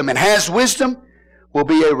wisdom and has wisdom will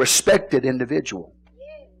be a respected individual.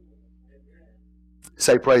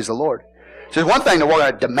 Say praise the Lord. So it's one thing to walk out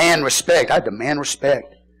and demand respect. I demand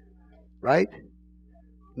respect. Right?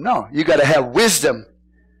 No, you got to have wisdom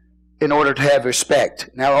in order to have respect.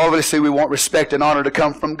 Now, obviously, we want respect and honor to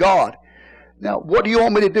come from God. Now, what do you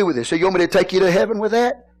want me to do with this? So you want me to take you to heaven with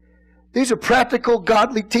that? These are practical,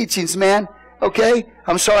 godly teachings, man. Okay?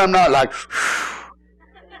 I'm sorry I'm not like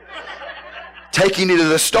taking you to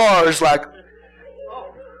the stars like...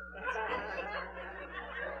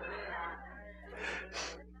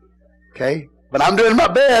 Okay? But I'm doing my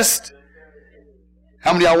best.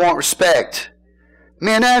 How many of y'all want respect?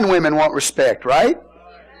 Men and women want respect, right?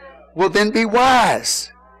 Well, then be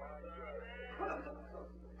wise.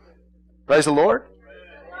 Praise the Lord.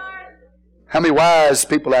 How many wise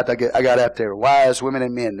people out there I got out there? Wise women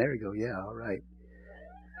and men. There you go. Yeah, all right.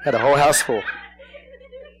 Had a whole house full.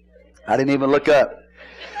 I didn't even look up.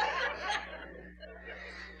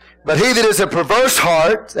 But he that is a perverse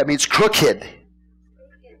heart, that means crooked.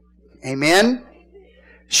 Amen.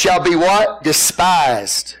 Shall be what?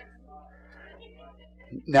 Despised.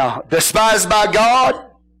 Now, despised by God.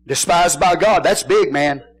 Despised by God. That's big,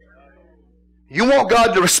 man. You want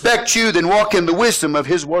God to respect you, then walk in the wisdom of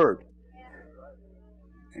His Word.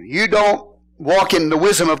 If you don't walk in the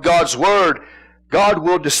wisdom of God's Word, God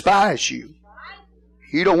will despise you.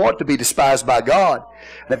 You don't want to be despised by God.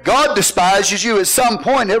 And if God despises you, at some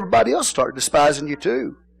point, everybody else start despising you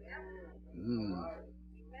too.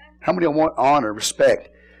 How many want honor, respect?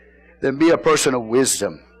 Then be a person of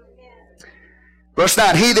wisdom. Verse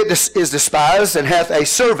 9, he that is despised and hath a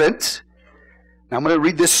servant. Now I'm going to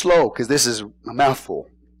read this slow because this is a mouthful.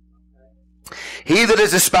 He that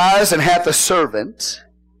is despised and hath a servant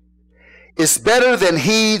is better than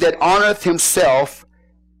he that honoreth himself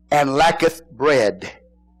and lacketh bread.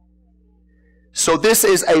 So this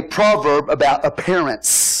is a proverb about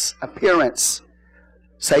appearance. Appearance.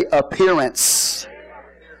 Say appearance.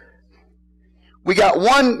 We got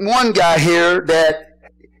one guy here that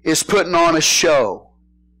is putting on a show.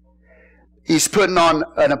 He's putting on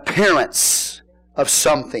an appearance of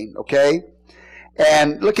something, okay?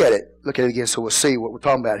 And look at it. Look at it again so we'll see what we're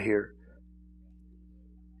talking about here.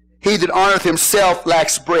 He that honoreth himself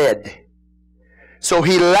lacks bread. So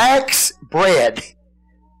he lacks bread,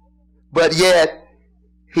 but yet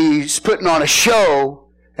he's putting on a show,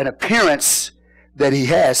 an appearance that he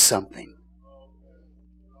has something.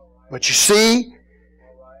 But you see,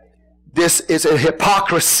 this is a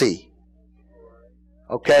hypocrisy.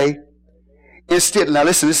 Okay? Now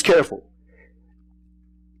listen, this is careful.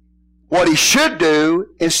 What he should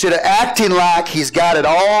do, instead of acting like he's got it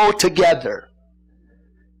all together,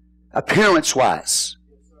 appearance-wise,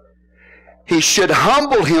 he should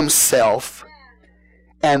humble himself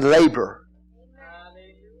and labor.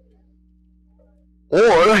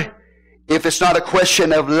 Or, if it's not a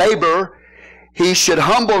question of labor, he should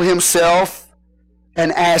humble himself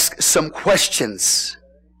and ask some questions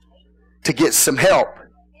to get some help.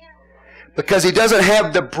 Because he doesn't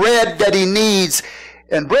have the bread that he needs.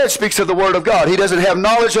 And bread speaks of the Word of God. He doesn't have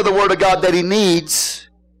knowledge of the Word of God that he needs.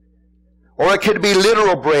 Or it could be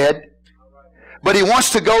literal bread. But he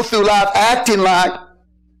wants to go through life acting like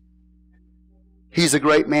he's a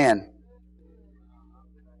great man.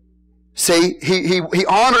 See, he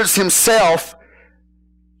honors himself,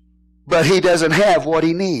 but he doesn't have what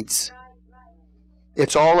he needs.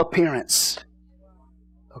 It's all appearance.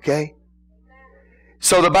 Okay?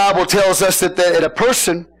 So the Bible tells us that a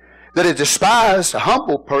person that is despised, a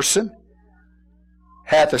humble person,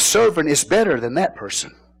 hath a servant is better than that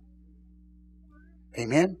person.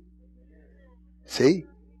 Amen? See?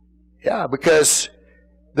 Yeah, because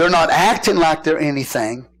they're not acting like they're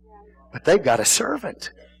anything, but they've got a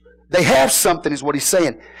servant. They have something is what he's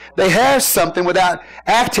saying. They have something without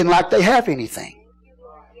acting like they have anything.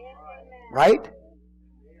 Right?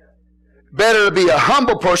 Better to be a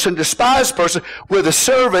humble person, despised person, with a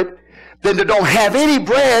servant than to don't have any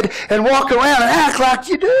bread and walk around and act like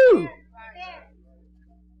you do.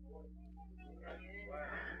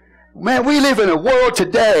 Man, we live in a world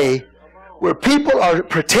today where people are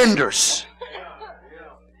pretenders.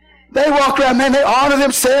 They walk around, man, they honor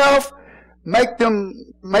themselves, make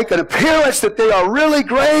an appearance that they are really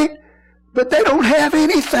great, but they don't have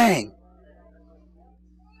anything.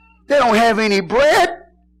 They don't have any bread.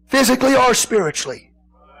 physically or spiritually.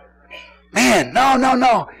 Man,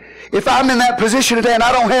 no. If I'm in that position today and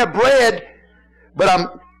I don't have bread, but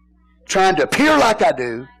I'm trying to appear like I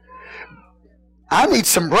do, I need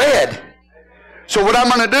some bread. So what I'm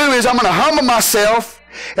going to do is I'm going to humble myself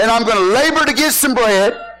and I'm going to labor to get some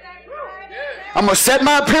bread. I'm going to set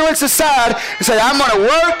my appearance aside and say, I'm going to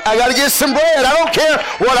work. I got to get some bread. I don't care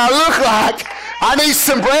what I look like. I need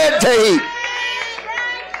some bread to eat.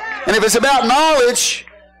 And if it's about knowledge,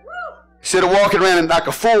 instead of walking around like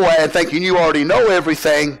a fool and thinking you already know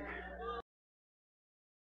everything,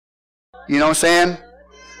 you know what I'm saying?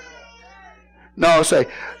 No, say,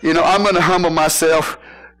 I'm going to humble myself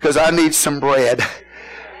because I need some bread.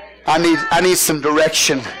 I need some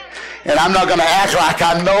direction. And I'm not going to act like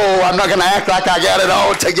I know. I'm not going to act like I got it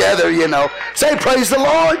all together, Say, praise the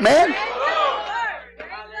Lord, man.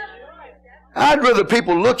 I'd rather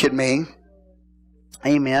people look at me,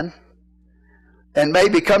 amen, and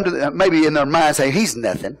maybe maybe in their mind say, he's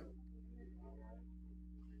nothing,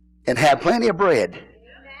 and have plenty of bread.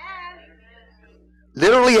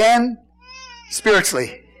 Literally and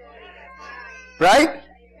spiritually. Right?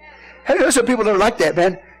 Hey, there's some people that are like that,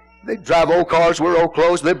 man. They drive old cars, wear old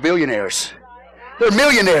clothes, they're billionaires. They're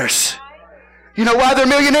millionaires. You know why they're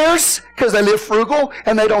millionaires? Because they live frugal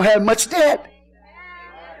and they don't have much debt.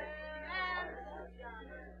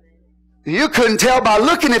 You couldn't tell by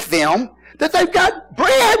looking at them that they've got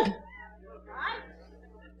bread.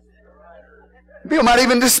 People might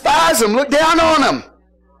even despise them, look down on them.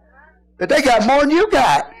 But they got more than you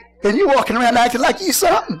got. And you walking around acting like you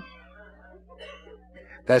something.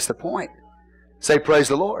 That's the point. Say, praise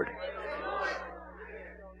the Lord.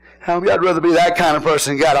 I'd rather be that kind of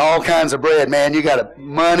person. You got all kinds of bread, man. You got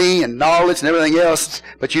money and knowledge and everything else,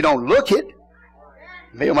 but you don't look it.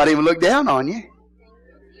 People might even look down on you.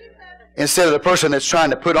 Instead of the person that's trying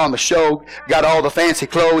to put on the show, got all the fancy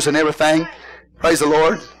clothes and everything. Praise the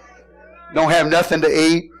Lord. Don't have nothing to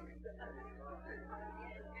eat.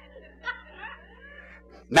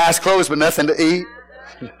 Nice clothes, but nothing to eat.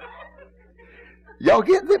 Y'all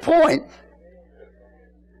get the point.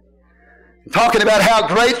 Talking about how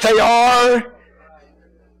great they are.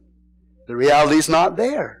 The reality's not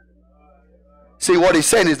there. See, what he's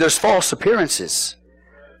saying is there's false appearances.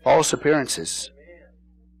 False appearances.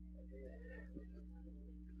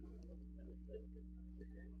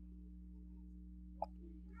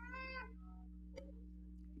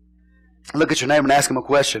 Look at your neighbor and ask him a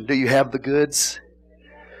question. Do you have the goods?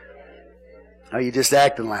 Or are you just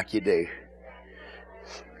acting like you do?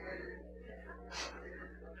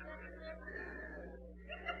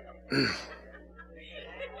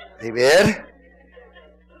 Amen.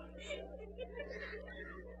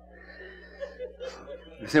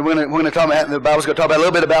 See, we're going to talk about, the Bible's going to talk about a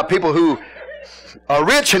little bit about people who are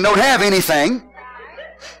rich and don't have anything.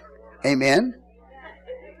 Amen.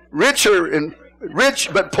 Rich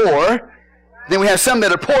but poor. Then we have some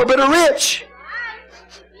that are poor but are rich.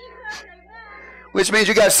 Which means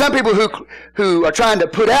you got some people who are trying to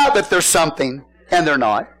put out that there's something and they're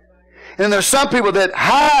not. And then there's some people that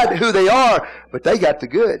hide who they are, but they got the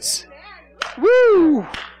goods. Woo!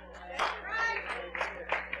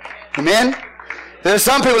 Amen? There's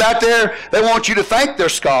some people out there, they want you to think they're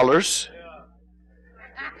scholars.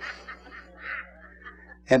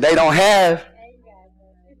 And they don't have.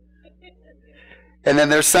 And then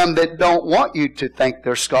there's some that don't want you to think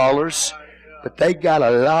they're scholars, but they got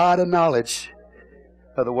a lot of knowledge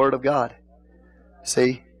of the Word of God.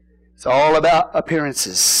 See? It's all about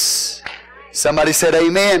appearances. Somebody said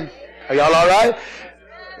amen. Are y'all all right?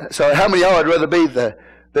 So how many of y'all would rather be the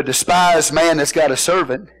despised man that's got a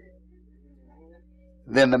servant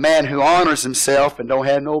than the man who honors himself and don't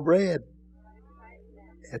have no bread?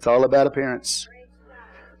 It's all about appearance.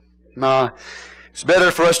 No, it's better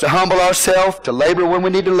for us to humble ourselves, to labor when we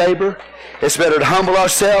need to labor. It's better to humble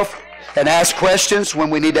ourselves and ask questions when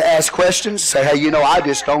we need to ask questions. Say, hey, I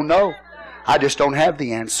just don't know. I just don't have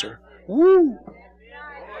the answer. Woo!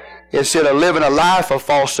 Instead of living a life of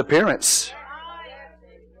false appearance.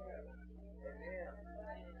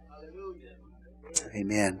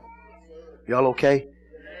 Amen. Y'all okay?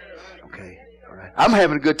 Okay. All right. I'm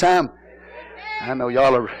having a good time. I know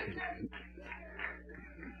y'all are.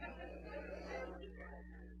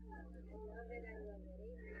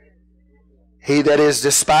 He that is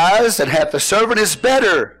despised and hath a servant is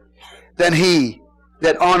better than he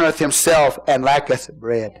that honoreth himself and lacketh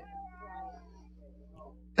bread.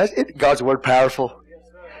 Isn't God's word powerful?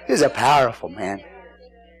 He's a powerful man.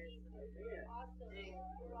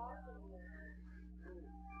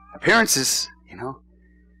 Appearances,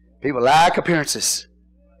 People like appearances.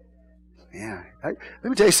 Yeah. Let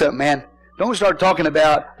me tell you something, man. Don't start talking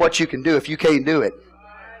about what you can do if you can't do it.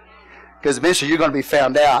 Because eventually you're going to be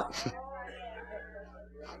found out.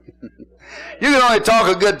 You can only talk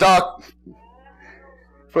a good talk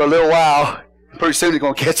for a little while. Pretty soon he's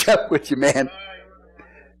going to catch up with you, man.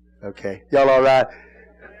 Okay. Y'all all right?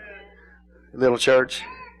 Little church.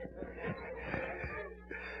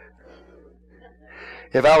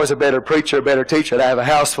 If I was a better preacher, a better teacher, I'd have a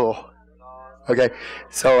house full. Okay.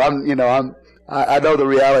 So I know the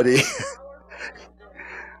reality.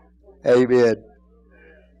 Amen.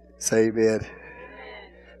 Say amen.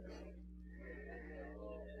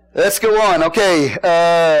 Let's go on. Okay.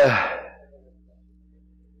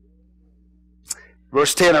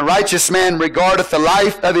 Verse 10, a righteous man regardeth the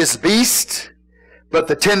life of his beast, but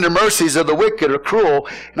the tender mercies of the wicked are cruel.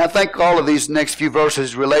 And I think all of these next few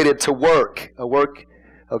verses related to work. A work,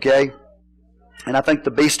 okay? And I think the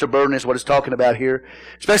beast of burden is what it's talking about here,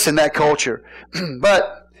 especially in that culture.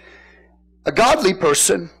 But a godly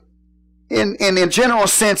person, in general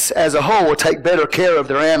sense as a whole, will take better care of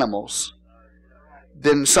their animals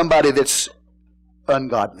than somebody that's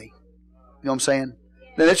ungodly. You know what I'm saying?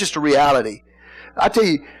 That's just a reality. I tell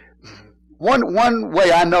you, one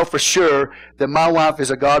way I know for sure that my wife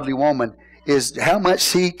is a godly woman is how much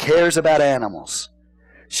she cares about animals.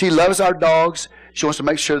 She loves our dogs. She wants to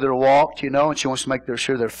make sure they're walked, and she wants to make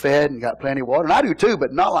sure they're fed and got plenty of water. And I do too,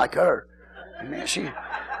 but not like her. Man,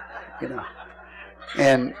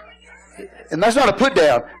 and that's not a put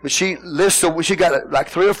down, but she got like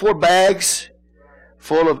 3 or 4 bags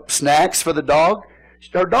full of snacks for the dog.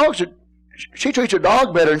 She treats her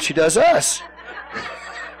dog better than she does us.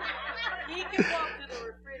 He can walk to the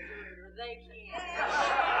refrigerator. They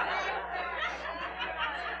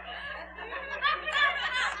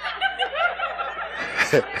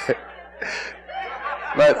can't.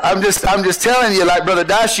 But I'm just telling you, like Brother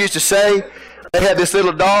Dash used to say, they had this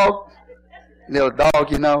little dog,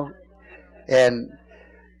 and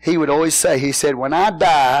he would always say, he said, when I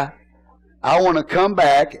die, I want to come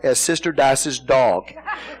back as Sister Dice's dog.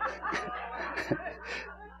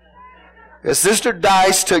 Sister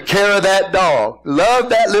Dice took care of that dog. Loved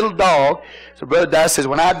that little dog. So Brother Dice says,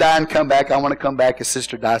 when I die and come back, I want to come back as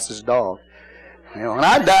Sister Dice's dog. When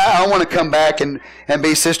I die, I want to come back and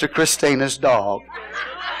be Sister Christina's dog.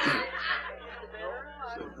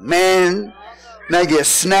 Man, they get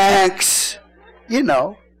snacks,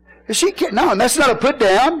 She can't, no, that's not a put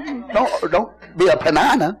down. Don't be a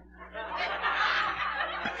panana.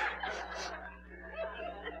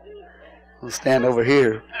 I'll stand over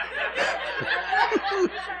here.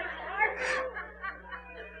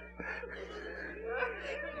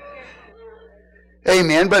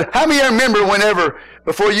 Amen. But how many of you remember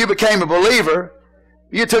before you became a believer,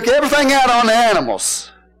 you took everything out on the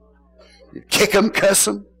animals? You kick them, cuss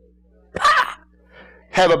them.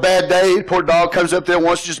 Have a bad day, the poor dog comes up there and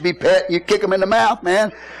wants to just be pet, and you kick him in the mouth,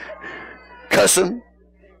 man. Cuss him.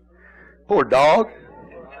 Poor dog.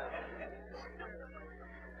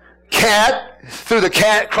 Cat, threw the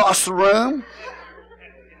cat across the room.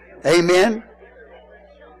 Amen.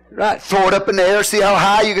 Right, throw it up in the air, see how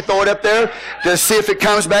high you can throw it up there, just see if it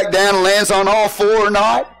comes back down and lands on all 4 or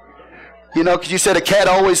not. Because you said a cat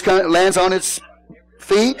always lands on its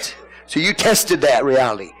feet. So you tested that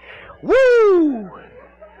reality. Woo!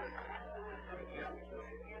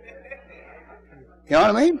 You know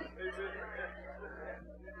what I mean?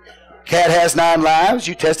 Cat has 9 lives.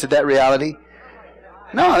 You tested that reality.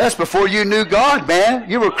 No, that's before you knew God, man.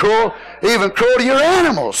 You were cruel, even cruel to your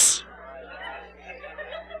animals.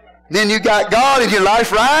 Then you got God in your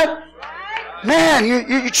life, right? Man,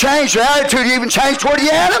 you changed your attitude. You even changed toward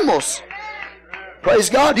the animals. Praise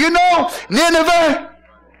God. You know Nineveh?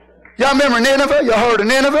 Y'all remember Nineveh? Y'all heard of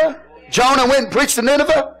Nineveh? Jonah went and preached to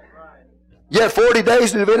Nineveh. Yet 40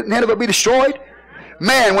 days and Nineveh be destroyed.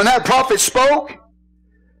 Man, when that prophet spoke,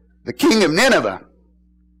 the king of Nineveh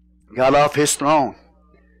got off his throne.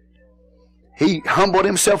 He humbled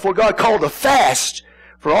himself before God, called a fast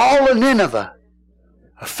for all of Nineveh.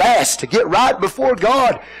 A fast to get right before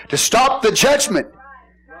God, to stop the judgment.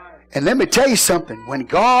 And let me tell you something. When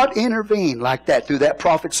God intervened like that through that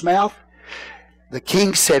prophet's mouth, the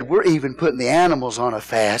king said, we're even putting the animals on a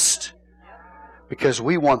fast because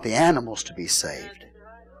we want the animals to be saved.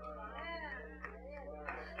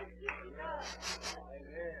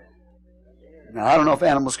 Now, I don't know if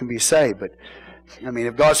animals can be saved, but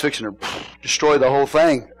if God's fixing to destroy the whole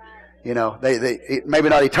thing, they maybe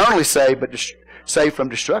not eternally saved, but saved from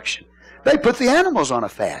destruction. They put the animals on a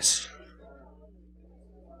fast.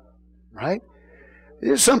 Right?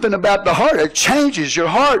 There's something about the heart. It changes your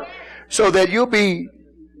heart so that you'll be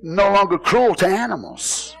no longer cruel to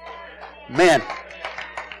animals. Man,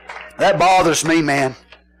 That bothers me, man.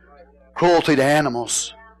 Cruelty to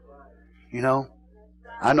animals. You know.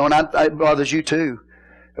 I know, and it bothers you too.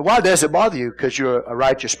 And why does it bother you? Because you're a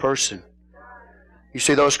righteous person. You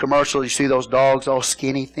see those commercials, you see those dogs all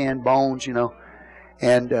skinny, thin, bones, you know.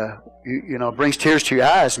 And, you know, it brings tears to your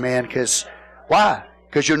eyes, man. Because, why?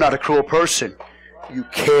 Because you're not a cruel person. You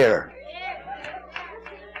care.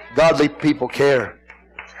 Godly people care.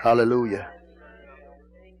 Hallelujah.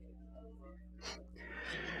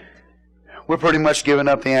 We're pretty much giving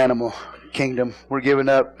up the animal kingdom. We're giving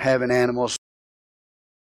up having animals.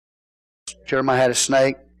 Jeremiah had a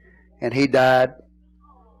snake, and he died.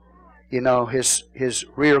 You know, his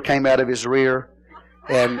rear came out of his rear,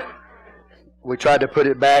 and we tried to put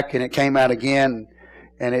it back, and it came out again,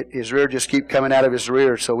 and his rear just kept coming out of his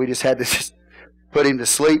rear, so we just had to just put him to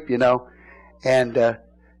sleep, you know. And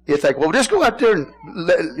you think, well, just go out there and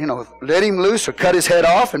let him loose or cut his head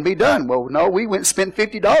off and be done. Well, no, we went and spent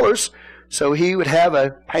 $50 so he would have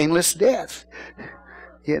a painless death,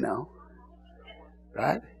 you know,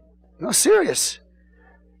 right? No, serious.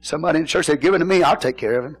 Somebody in the church said, give him to me, I'll take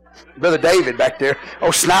care of him. Brother David back there.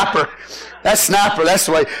 Oh, Sniper. That's Sniper. That's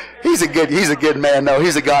the way. He's a good man, though.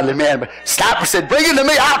 He's a godly man. But Sniper said, bring him to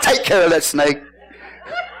me, I'll take care of that snake.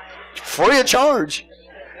 Free of charge.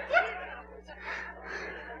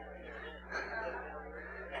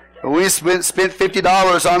 We spent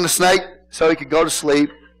 $50 on the snake so he could go to sleep.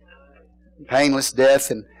 Painless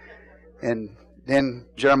death. And then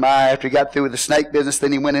Jeremiah, after he got through with the snake business,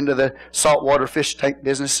 then he went into the saltwater fish tank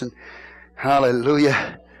business. And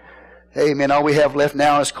hallelujah. Amen. All we have left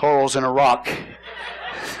now is corals and a rock.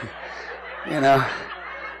 You know.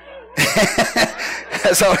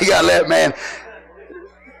 That's all we got left, man.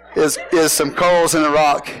 Is some corals and a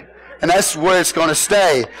rock. And that's where it's going to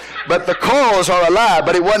stay. But the corals are alive,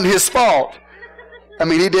 but it wasn't his fault. I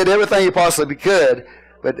mean, he did everything he possibly could.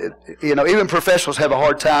 But, even professionals have a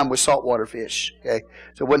hard time with saltwater fish. Okay?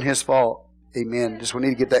 So it wasn't his fault. Amen. Just we need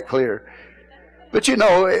to get that clear. But,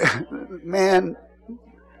 man,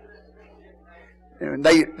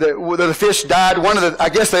 the fish died. I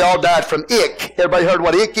guess they all died from ick. Everybody heard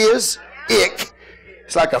what ick is? Ick.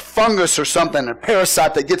 It's like a fungus or something, a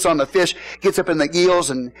parasite that gets on the fish, gets up in the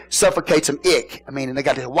gills and suffocates them. Ick. I mean, and they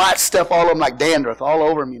got this white stuff all over them like dandruff all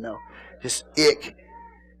over them, Just ick.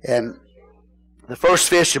 And the first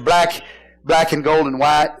fish are black and gold and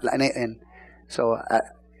white. And so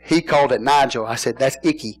he called it Nigel. I said, that's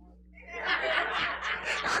Icky.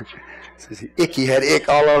 Icky had ick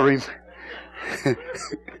all over him.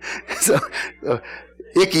 so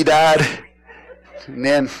Icky died. And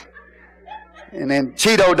then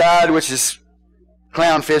Cheeto died, which is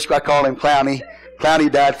clownfish. I call him Clowny.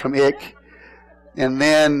 Clowny died from ick. And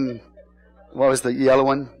then, what was the yellow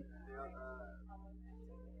one?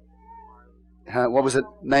 What was the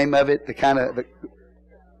name of it? The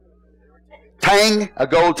tang, a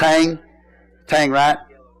gold tang. Tang, right?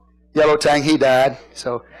 Yellow tang, he died.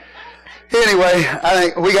 So, anyway, I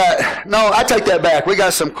think I take that back. We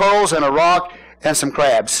got some corals and a rock and some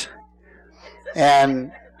crabs.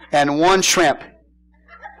 And one shrimp.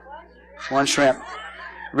 One shrimp.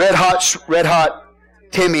 Red Hot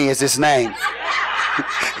Timmy is his name.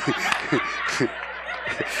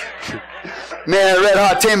 Man, Red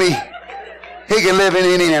Hot Timmy, he can live in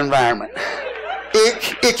any environment.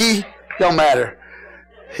 Icky, don't matter.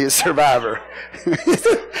 He's a survivor.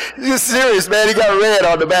 He's serious, man. He got red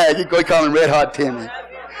on the back. You can call him Red Hot Timmy.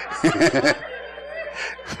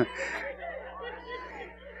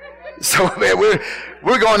 So, man,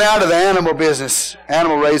 we're going out of the animal business,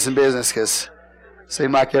 animal raising business, because it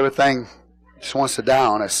seems like everything just wants to die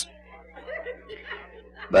on us.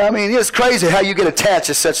 But, I mean, it's crazy how you get attached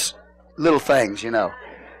to such little things, You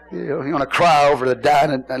want to cry over the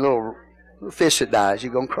dying, a little fish that dies.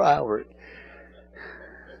 You're going to cry over it.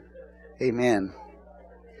 Amen.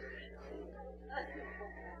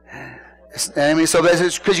 I mean, so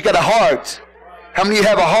that's because you got a heart. How many of you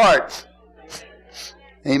have a heart?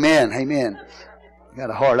 Amen. Amen. You got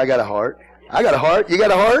a heart. I got a heart. I got a heart. You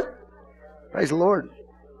got a heart? Praise the Lord.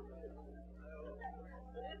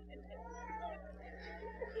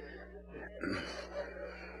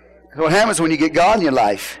 So what happens when you get God in your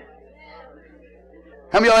life?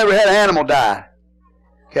 How many of y'all ever had an animal die?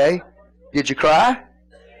 Okay. Did you cry?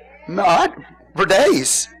 No, for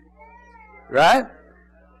days. Right?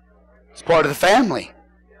 It's part of the family.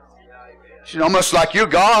 It's almost like you're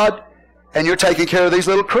God and you're taking care of these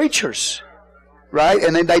little creatures. Right?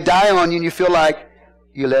 And then they die on you and you feel like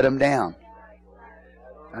you let them down.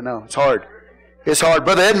 I know, it's hard. It's hard.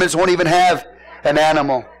 Brother Edmonds won't even have an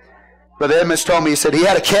animal. Brother Edmonds told me, he said he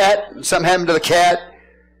had a cat, and something happened to the cat,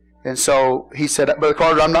 And so he said, Brother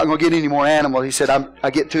Carter, I'm not going to get any more animals. He said, I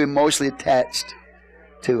get too emotionally attached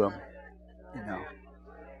to them. You know.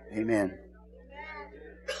 Amen.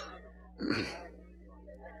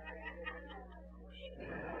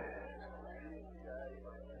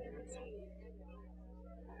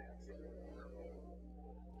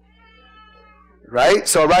 Right?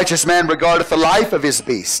 So a righteous man regardeth the life of his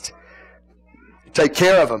beast. Take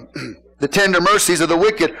care of him. The tender mercies of the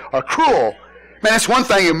wicked are cruel. Man, it's one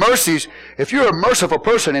thing in mercies. If you're a merciful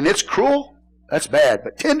person and it's cruel, that's bad.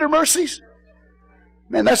 But tender mercies?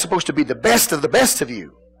 Man, that's supposed to be the best of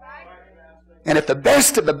you. And if the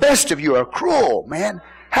best of the best of you are cruel, man,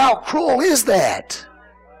 how cruel is that?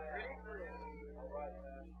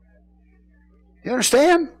 You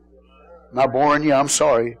understand? Am I boring you? I'm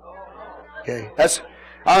sorry. Okay,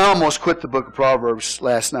 I almost quit the book of Proverbs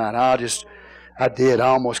last night. I did. I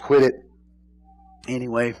almost quit it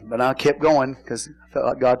anyway, but I kept going because I felt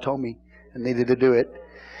like God told me I needed to do it.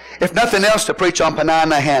 If nothing else, to preach on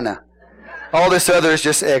Panana Hannah. All this other is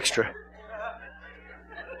just extra.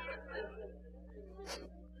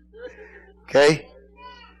 Okay?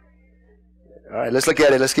 All right, let's look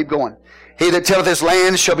at it. Let's keep going. He that tilleth his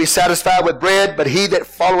land shall be satisfied with bread, but he that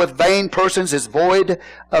followeth vain persons is void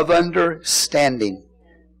of understanding.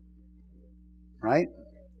 Right?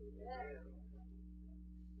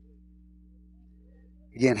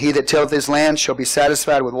 Again, he that tilleth his land shall be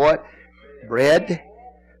satisfied with what? Bread.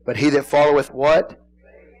 But he that followeth what?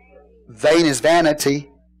 Vain is vanity.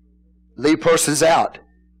 Leave persons out,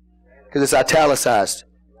 because it's italicized.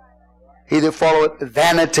 He that followeth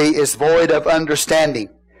vanity is void of understanding.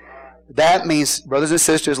 That means, brothers and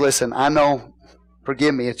sisters, listen, I know,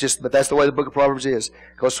 forgive me, but that's the way the book of Proverbs is.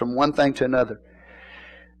 It goes from one thing to another.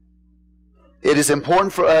 It is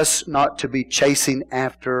important for us not to be chasing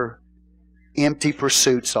after empty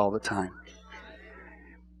pursuits all the time.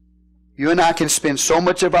 You and I can spend so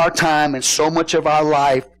much of our time and so much of our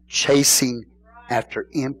life chasing after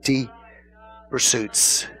empty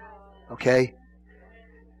pursuits. Okay?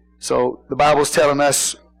 So the Bible's telling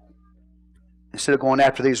us, instead of going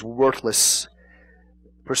after these worthless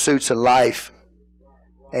pursuits of life,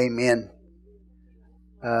 amen,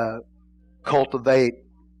 cultivate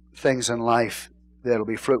things in life that'll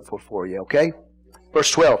be fruitful for you, okay?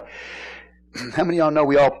 Verse 12. How many of y'all know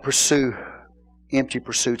we all pursue empty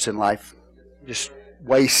pursuits in life? Just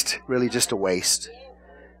waste, really just a waste.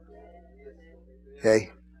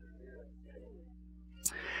 Okay?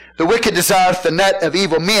 The wicked desireth the net of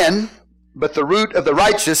evil men, but the root of the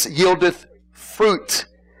righteous yieldeth fruit.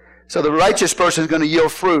 So the righteous person is going to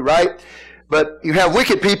yield fruit, right? But you have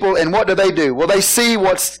wicked people, and what do? Well, they see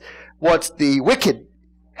what's the wicked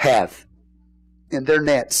have in their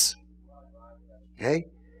nets. Okay?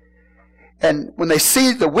 And when they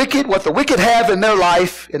see what the wicked have in their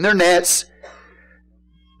life, in their nets,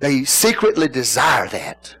 they secretly desire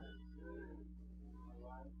that.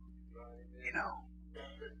 You know,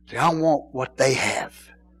 I want what they have.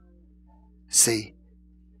 See,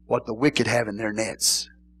 what the wicked have in their nets.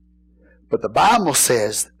 But the Bible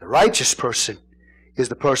says the righteous person is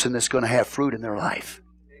the person that's going to have fruit in their life.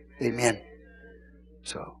 Amen.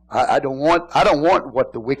 So I don't want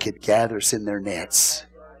what the wicked gathers in their nets.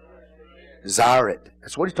 Desire it.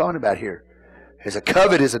 That's what he's talking about here. As a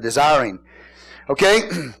covet is a desiring. Okay?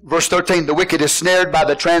 Verse 13. The wicked is snared by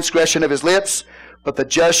the transgression of his lips, but the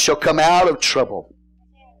just shall come out of trouble.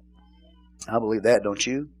 I believe that, don't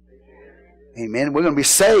you? Amen. We're going to be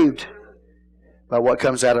saved by what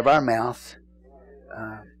comes out of our mouth.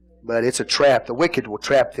 But it's a trap. The wicked will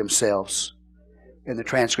trap themselves in the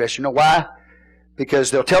transgression. You know why? Because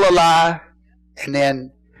they'll tell a lie, and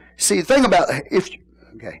then, see, the thing about,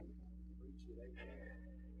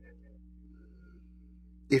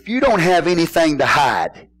 if you don't have anything to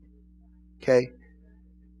hide, okay,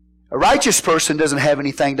 a righteous person doesn't have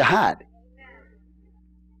anything to hide.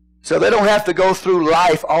 So they don't have to go through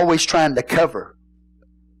life always trying to cover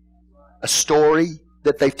a story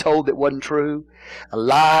that they've told that wasn't true, a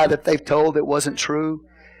lie that they've told that wasn't true.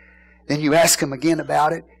 Then you ask them again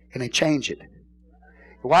about it, and they change it.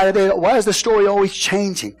 Why is the story always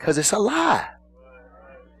changing? Because it's a lie.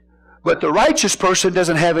 But the righteous person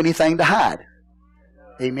doesn't have anything to hide.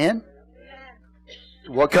 Amen?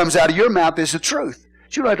 What comes out of your mouth is the truth.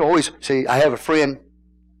 So you don't have to always... See, I have a friend,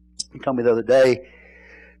 he told me the other day,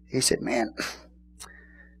 he said, man,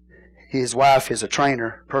 his wife is a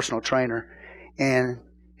trainer, personal trainer, and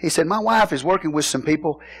he said, my wife is working with some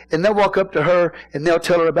people, and they'll walk up to her, and they'll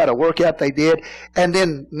tell her about a workout they did, and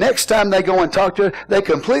then next time they go and talk to her, they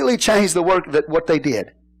completely change what they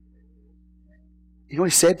did. You know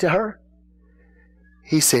what he said to her?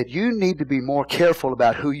 He said, you need to be more careful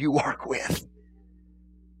about who you work with.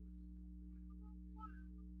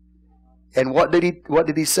 And what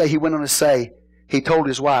did he say? He went on to say, he told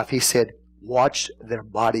his wife, he said, watch their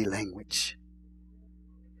body language.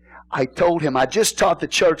 I told him, I just taught the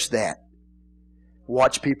church that.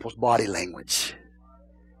 Watch people's body language.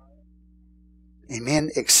 Amen.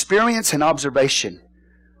 Experience and observation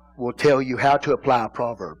will tell you how to apply a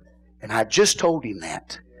proverb. And I just told him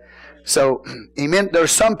that. So, amen.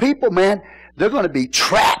 There's some people, man, they're going to be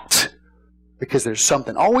trapped because there's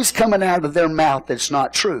something always coming out of their mouth that's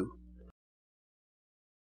not true.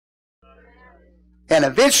 And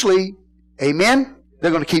eventually, amen,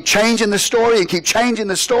 they're going to keep changing the story and keep changing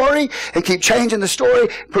the story and keep changing the story.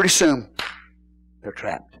 Pretty soon, they're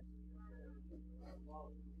trapped.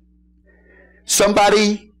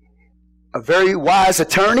 Somebody, a very wise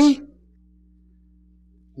attorney,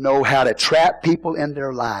 know how to trap people in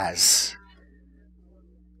their lies.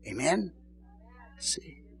 Amen?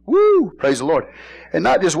 See. Woo! Praise the Lord. And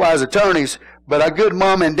not just wise attorneys, but a good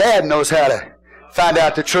mom and dad knows how to find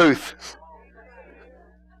out the truth.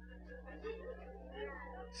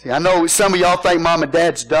 See, I know some of y'all think mom and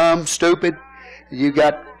dad's dumb, stupid. You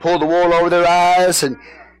got pull the wool over their eyes, and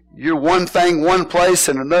you're one thing one place,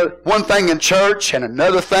 and another one thing in church, and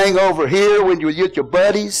another thing over here when you're with your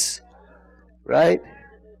buddies. Right?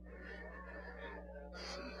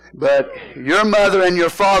 But your mother and your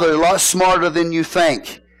father are a lot smarter than you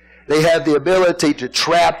think. They have the ability to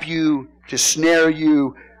trap you, to snare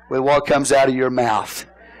you with what comes out of your mouth.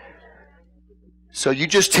 So you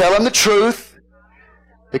just tell them the truth,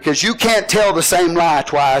 because you can't tell the same lie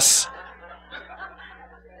twice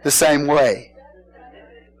the same way.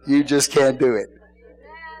 You just can't do it.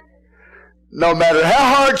 No matter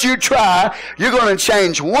how hard you try, you're going to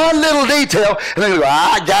change one little detail, and they're going to go,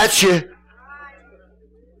 I got you.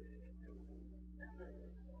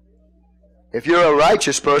 If you're a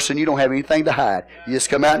righteous person, you don't have anything to hide. You just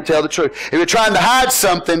come out and tell the truth. If you're trying to hide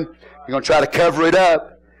something, you're going to try to cover it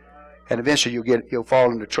up, and eventually you'll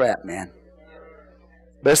fall into a trap, man.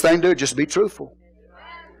 Best thing to do is just be truthful.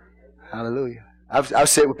 Hallelujah. I've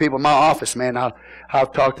sat with people in my office, man.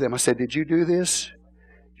 I've talked to them. I said, did you do this?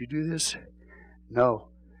 Did you do this? No.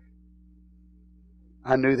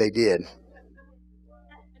 I knew they did.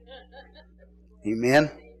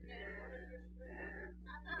 Amen.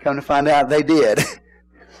 Come to find out they did.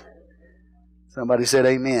 Somebody said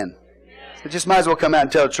amen. So just might as well come out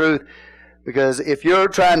and tell the truth. Because if you're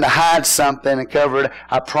trying to hide something and cover it,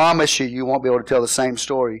 I promise you won't be able to tell the same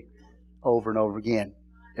story over and over again.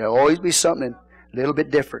 There'll always be something a little bit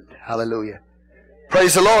different. Hallelujah.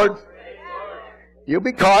 Praise the Lord. You'll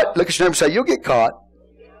be caught. Look at your neighbor and say, you'll get caught.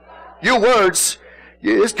 Your words,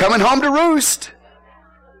 it's coming home to roost.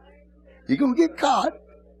 You're going to get caught.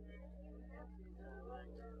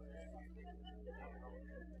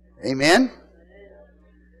 Amen.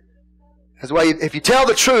 That's why if you tell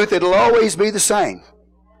the truth, it'll always be the same.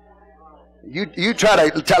 You try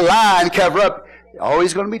to lie and cover up, you're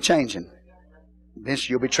always going to be changing.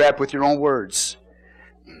 Eventually you'll be trapped with your own words.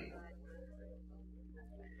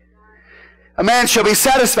 A man shall be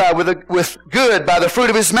satisfied with good by the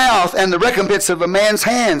fruit of his mouth, and the recompense of a man's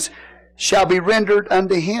hands shall be rendered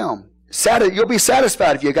unto him. You'll be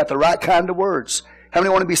satisfied if you got the right kind of words. How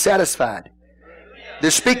many want to be satisfied?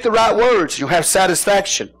 Just speak the right words, and you'll have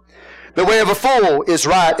satisfaction. The way of a fool is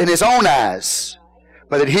right in his own eyes,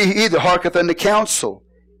 but that he either hearketh unto counsel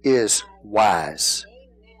is wise.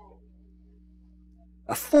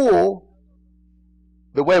 A fool,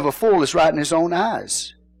 the way of a fool is right in his own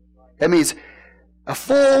eyes. That means a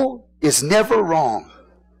fool is never wrong.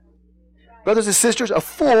 Brothers and sisters, a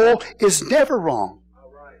fool is never wrong.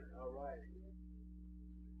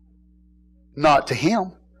 Not to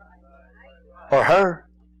him or her.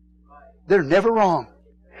 They're never wrong.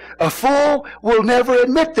 A fool will never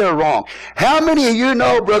admit they're wrong. How many of you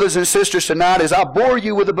know, brothers and sisters, tonight, as I bore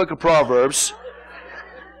you with the book of Proverbs,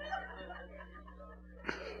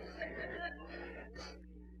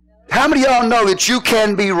 how many of y'all know that you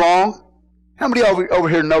can be wrong? How many of you over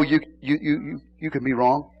here know you can be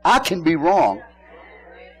wrong? I can be wrong.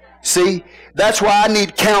 See, that's why I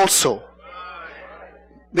need counsel.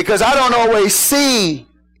 Because I don't always see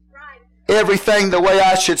everything the way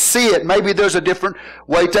I should see it. Maybe there's a different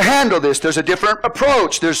way to handle this. There's a different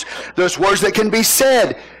approach. There's words that can be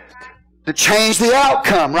said to change the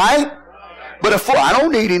outcome, right? But I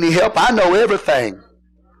don't need any help. I know everything.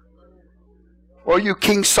 Or are you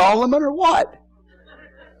King Solomon or what?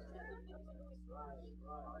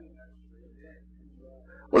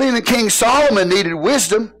 Well, even King Solomon needed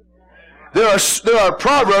wisdom. There are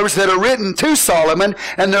proverbs that are written to Solomon,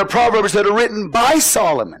 and there are proverbs that are written by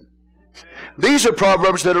Solomon. These are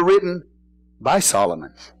proverbs that are written by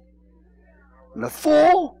Solomon. And the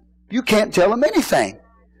fool, you can't tell them anything.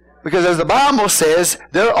 Because as the Bible says,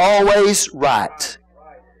 they're always right.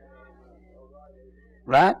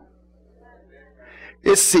 Right?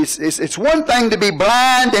 It's one thing to be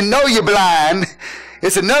blind and know you're blind.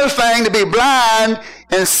 It's another thing to be blind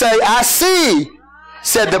and say, I see,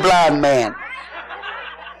 said the blind man.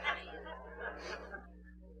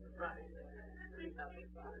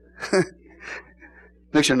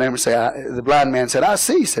 Look at your neighbor and say, the blind man said, I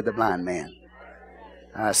see, said the blind man.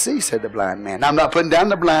 I see, said the blind man. Now, I'm not putting down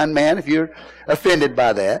the blind man if you're offended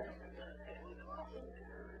by that.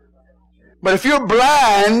 But if you're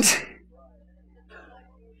blind,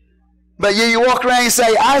 but you walk around and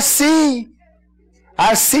say, I see,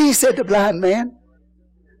 said the blind man.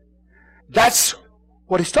 That's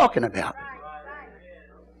what he's talking about.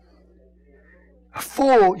 A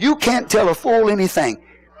fool, you can't tell a fool anything.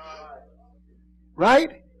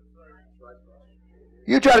 Right?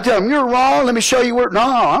 You try to tell them, you're wrong, let me show you where. No,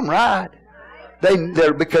 I'm right.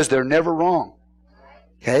 Because they're never wrong.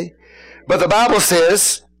 Okay? But the Bible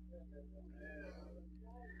says,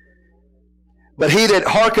 but he that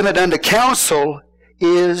hearkeneth unto counsel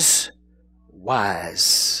is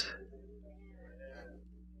wise.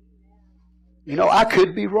 You know, I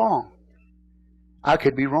could be wrong. I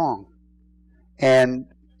could be wrong. And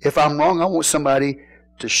if I'm wrong, I want somebody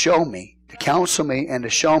to show me, to counsel me and to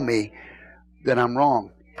show me that I'm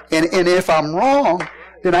wrong. And if I'm wrong,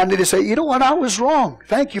 then I need to say, you know what, I was wrong.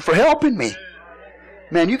 Thank you for helping me.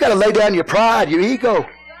 Man, you got to lay down your pride, your ego.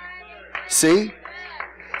 See?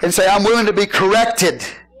 And say, I'm willing to be corrected.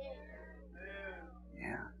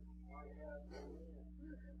 Yeah.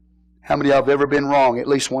 How many of you have ever been wrong at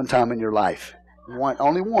least one time in your life?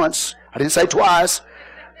 Only once. I didn't say twice.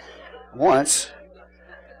 Once.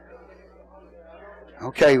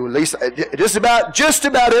 Okay, well, at least just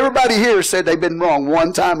about everybody here said they've been wrong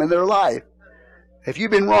one time in their life. If you've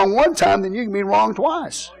been wrong one time, then you can be wrong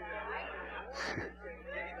twice.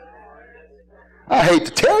 I hate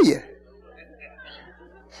to tell you.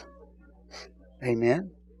 Amen.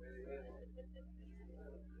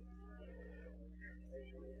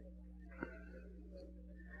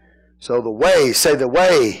 So the way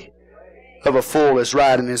of a fool is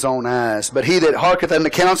right in his own eyes, but he that hearketh unto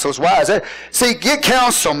counsel is wise. See, get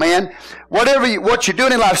counsel, man. What you're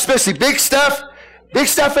doing in life, especially big stuff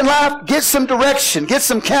in life, get some direction, get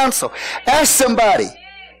some counsel. Ask somebody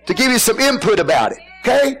to give you some input about it.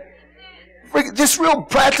 Okay? Just real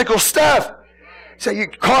practical stuff. Say your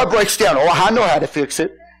car breaks down. Oh, I know how to fix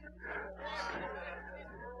it.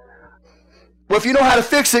 Well, if you know how to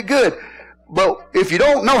fix it, good. But if you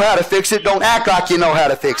don't know how to fix it, don't act like you know how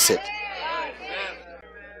to fix it.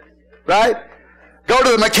 Right? Go to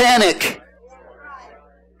the mechanic.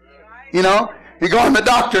 You know, you go in the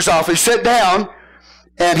doctor's office, sit down,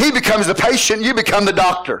 and he becomes the patient, you become the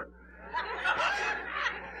doctor.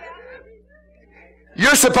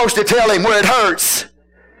 You're supposed to tell him where it hurts.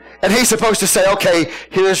 And he's supposed to say, okay,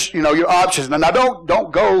 here's, your options. Now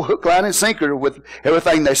don't go hook, line, and sinker with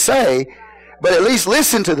everything they say, but at least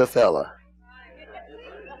listen to the fella.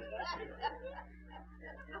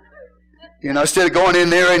 Instead of going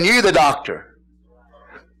in there and you the doctor.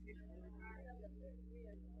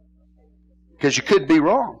 Because you could be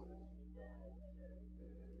wrong.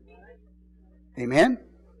 Amen?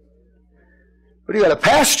 But you got a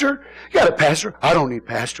pastor? You got a pastor? I don't need a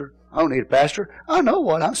pastor. I don't need a pastor. I know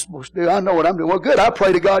what I'm supposed to do. I know what I'm doing. Well, good. I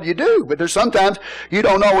pray to God you do. But there's sometimes you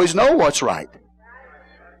don't always know what's right.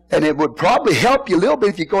 And it would probably help you a little bit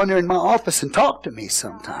if you go in there in my office and talk to me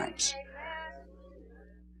sometimes.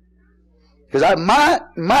 Because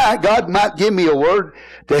God might give me a word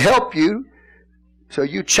to help you so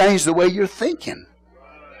you change the way you're thinking.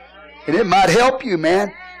 And it might help you,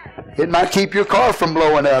 man. It might keep your car from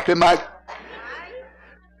blowing up. It might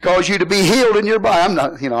cause you to be healed in your body.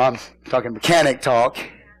 I'm talking mechanic talk.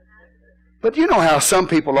 But you know how some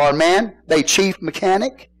people are, man. They chief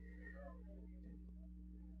mechanic.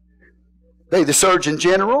 They the surgeon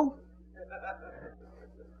general.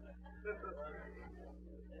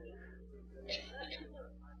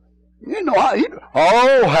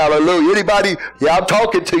 Oh, hallelujah. Anybody? Yeah, I'm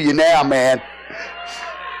talking to you now, man.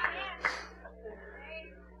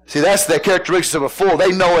 See, that's the characteristics of a fool.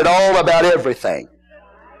 They know it all about everything.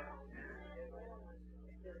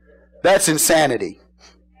 That's insanity.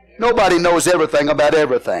 Nobody knows everything about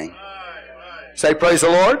everything. Say, praise the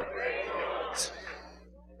Lord.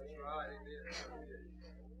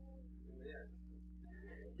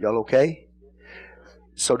 Y'all okay?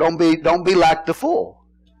 So don't be like the fool.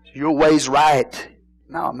 Your way's right.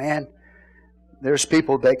 No, man. There's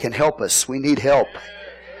people that can help us. We need help.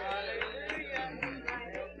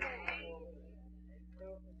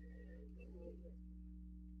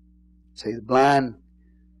 See, the blind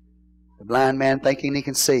man thinking he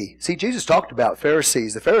can see. See, Jesus talked about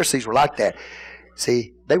Pharisees. The Pharisees were like that.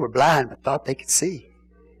 See, they were blind but thought they could see.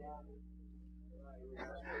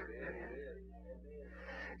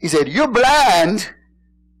 He said, you're blind,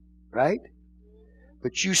 right?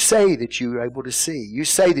 But you say that you're able to see. You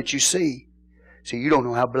say that you see. See, you don't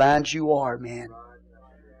know how blind you are, man.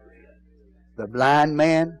 The blind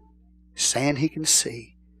man saying he can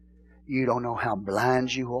see. You don't know how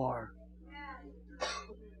blind you are.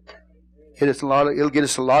 It'll get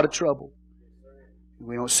us a lot of trouble if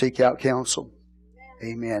we don't seek out counsel.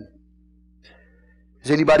 Amen. Has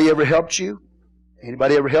anybody ever helped you?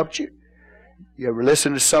 Anybody ever helped you? You ever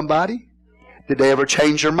listen to somebody? Did they ever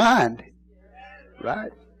change your mind?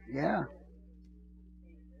 Right? Yeah.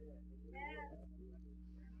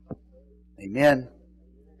 Amen.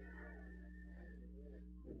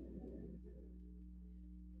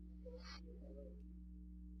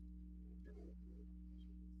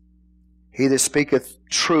 He that speaketh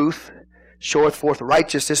truth showeth forth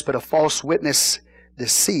righteousness, but a false witness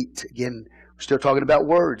deceit. Again, we're still talking about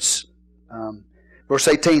words. Verse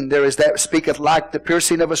 18, there is that speaketh like the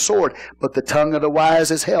piercing of a sword, but the tongue of the wise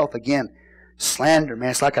is health. Again, slander,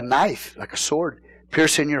 man, it's like a knife, like a sword,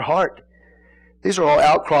 piercing your heart. These are all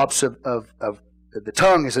outcrops of the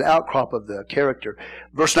tongue is an outcrop of the character.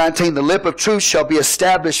 Verse 19, the lip of truth shall be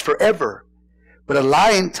established forever, but a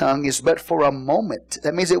lying tongue is but for a moment.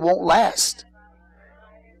 That means it won't last.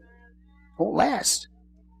 Won't last.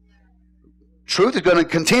 Truth is going to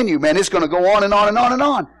continue, man. It's going to go on and on and on and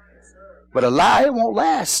on. But a lie, it won't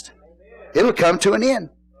last. It'll come to an end.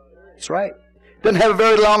 That's right. Doesn't have a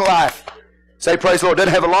very long life. Say, praise the Lord.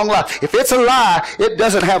 Doesn't have a long life. If it's a lie, it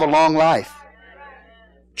doesn't have a long life.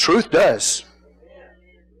 Truth does.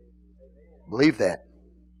 Believe that.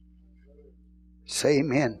 Say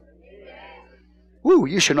amen. Woo,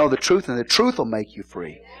 you should know the truth, and the truth will make you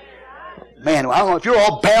free. Man, I don't know if you're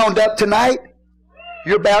all bound up tonight.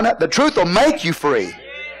 You're bound up. The truth will make you free.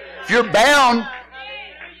 If you're bound,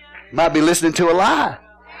 you might be listening to a lie.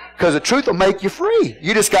 Because the truth will make you free.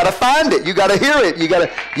 You just got to find it. You got to hear it. You got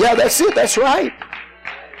to, yeah, that's it. That's right.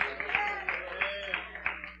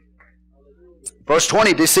 Verse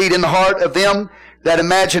 20, deceit in the heart of them that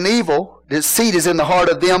imagine evil. Deceit is in the heart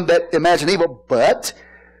of them that imagine evil, but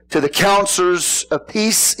to the counselors of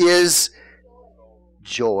peace is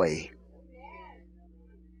joy.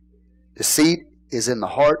 Deceit is in the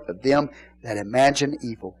heart of them that imagine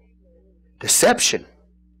evil. Deception.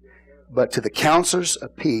 But to the counselors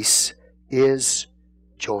of peace is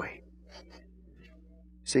joy.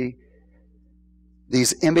 See,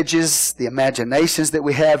 these images, the imaginations that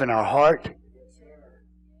we have in our heart,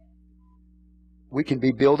 we can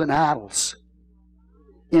be building idols.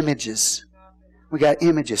 Images. We got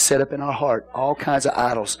images set up in our heart. All kinds of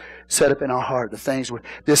idols set up in our heart. The things with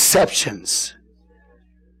deceptions.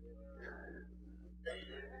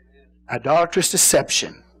 Idolatrous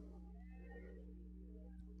deception.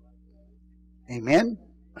 Amen.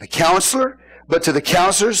 A counselor. But to the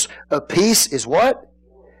counselors of peace is what?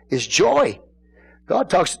 Is joy.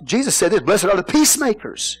 Jesus said this, blessed are the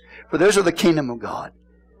peacemakers, for theirs are the kingdom of God.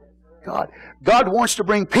 God wants to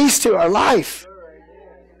bring peace to our life.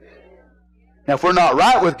 Now, if we're not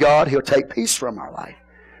right with God, He'll take peace from our life.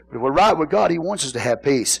 But if we're right with God, He wants us to have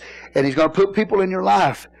peace. And He's going to put people in your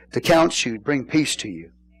life to counsel you, bring peace to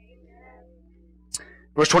you.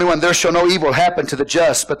 Verse 21, there shall no evil happen to the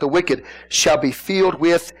just, but the wicked shall be filled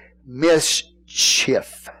with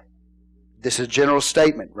mischief. This is a general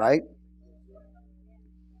statement, right?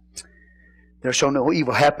 There shall no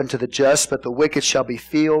evil happen to the just, but the wicked shall be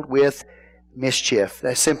filled with mischief.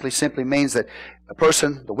 That simply means that a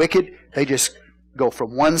person, the wicked, they just go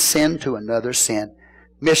from one sin to another sin.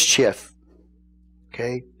 Mischief.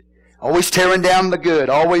 Okay? Always tearing down the good.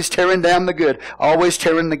 Always tearing down the good. Always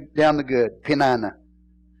tearing down the good. Pinana.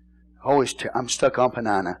 I'm stuck on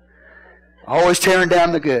Pinana. Always tearing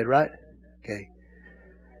down the good, right? Okay.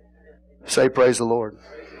 Say praise the Lord.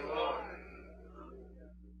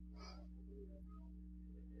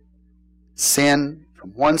 Sin,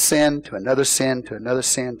 from one sin to another sin to another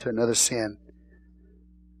sin to another sin.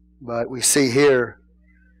 But we see here,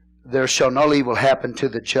 there shall no evil happen to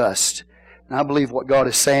the just. And I believe what God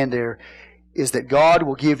is saying there is that God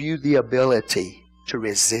will give you the ability to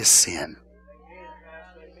resist sin.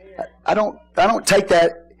 I don't take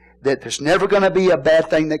that there's never going to be a bad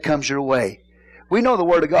thing that comes your way. We know the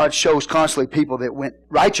Word of God shows constantly people that went,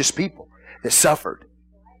 righteous people that suffered.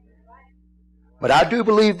 But I do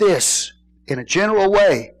believe this, in a general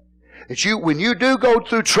way, that when you do go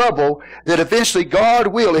through trouble, that eventually God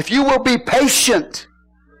will, if you will be patient,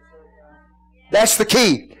 that's the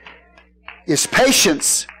key, is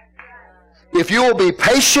patience. If you will be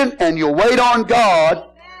patient and you'll wait on God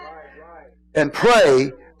and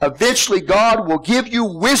pray, eventually God will give you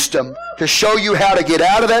wisdom to show you how to get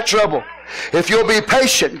out of that trouble. If you'll be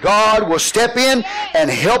patient, God will step in and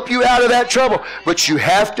help you out of that trouble. But you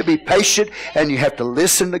have to be patient, and you have to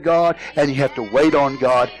listen to God, and you have to wait on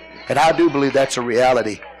God. And I do believe that's a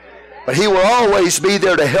reality. But He will always be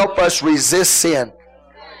there to help us resist sin.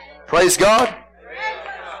 Praise God.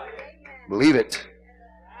 Believe it.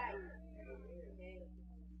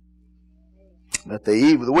 But the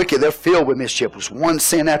evil, the wicked, they're filled with mischief. It's one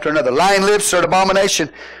sin after another. Lying lips are an abomination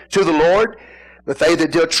to the Lord, but they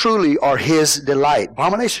that deal truly are His delight.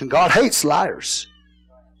 Abomination. God hates liars.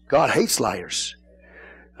 God hates liars.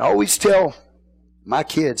 I always tell my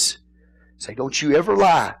kids, say, don't you ever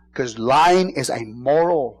lie, because lying is a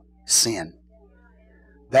moral sin.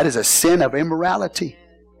 That is a sin of immorality.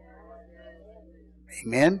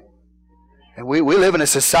 Amen. And we live in a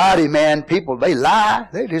society, man, people, they lie.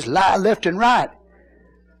 They just lie left and right.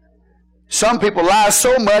 Some people lie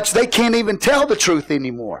so much they can't even tell the truth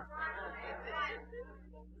anymore.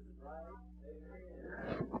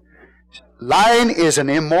 Lying is an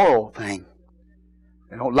immoral thing.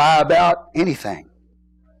 They don't lie about anything.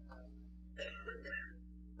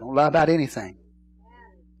 Don't lie about anything.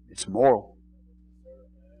 It's moral.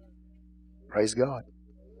 Praise God.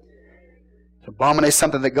 Abomination is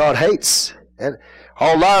something that God hates.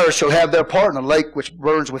 All liars shall have their part in the lake which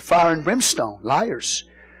burns with fire and brimstone. Liars.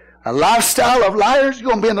 A lifestyle of liars, you're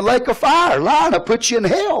going to be in the lake of fire. Lying will put you in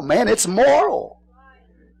hell, man. It's moral.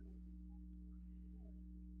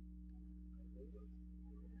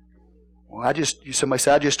 Well, somebody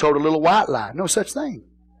said, I just told a little white lie. No such thing.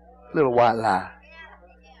 Little white lie.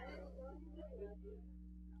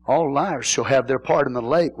 All liars shall have their part in the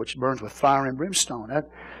lake which burns with fire and brimstone.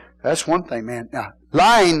 That's one thing, man. Now,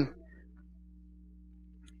 lying,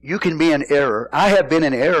 you can be in error. I have been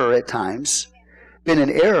in error at times. Been in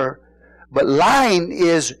error. But lying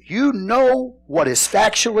is you know what is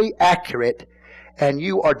factually accurate, and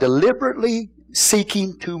you are deliberately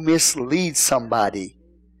seeking to mislead somebody.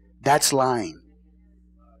 That's lying.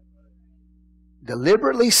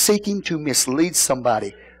 Deliberately seeking to mislead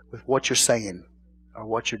somebody with what you're saying or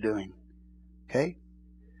what you're doing. Okay?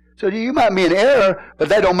 So you might be in error, but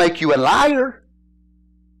that don't make you a liar.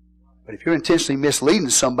 But if you're intentionally misleading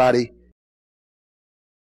somebody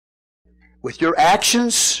with your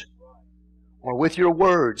actions or with your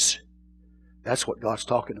words, that's what God's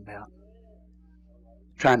talking about.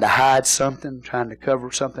 Trying to hide something, trying to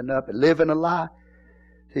cover something up and live in a lie.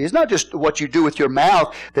 See, it's not just what you do with your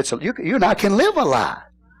mouth. You and I can live a lie.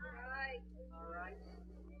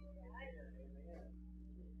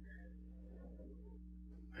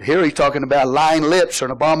 Here he's talking about lying lips are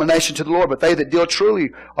an abomination to the Lord, but they that deal truly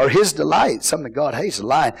are His delight. Something that God hates is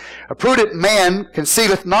lying. A prudent man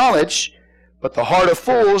concealeth knowledge, but the heart of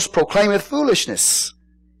fools proclaimeth foolishness.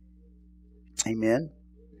 Amen.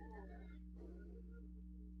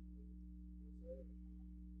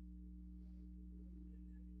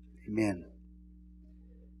 Amen.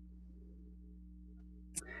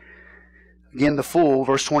 Again, the fool,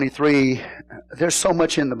 verse 23, there's so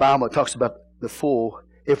much in the Bible that talks about the fool.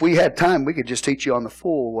 If we had time, we could just teach you on the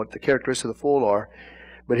fool, what the characteristics of the fool are.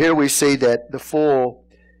 But here we see that the fool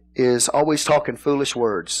is always talking foolish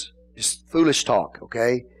words. Just foolish talk,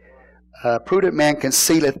 okay? Prudent man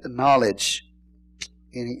concealeth knowledge.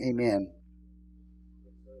 Amen.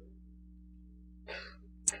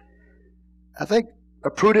 I think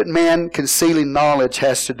a prudent man concealing knowledge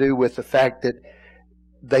has to do with the fact that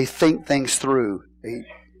they think things through.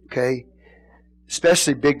 Okay?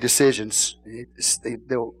 Especially big decisions.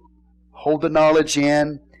 They'll hold the knowledge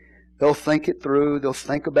in. They'll think it through. They'll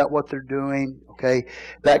think about what they're doing. Okay?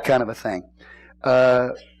 That kind of a thing.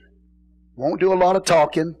 Won't do a lot of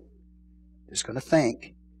talking. Just going to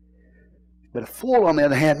think. But a fool, on the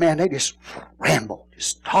other hand, man, they just ramble.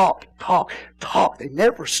 Just talk. They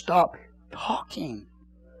never stop talking.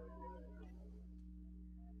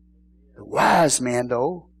 The wise man,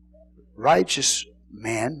 though, righteous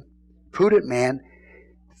man, prudent man,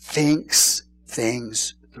 thinks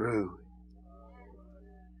things through.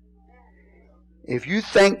 If you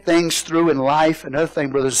think things through in life, another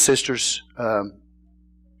thing, brothers and sisters,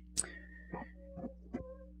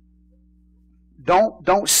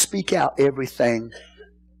 don't speak out everything.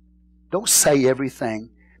 Don't say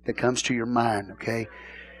everything that comes to your mind, okay?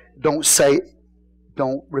 Don't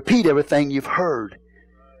repeat everything you've heard.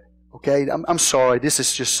 Okay? I'm sorry. This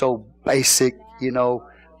is just so basic,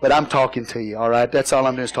 but I'm talking to you, all right? That's all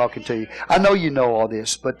I'm doing is talking to you. I know you know all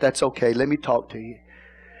this, but that's okay. Let me talk to you.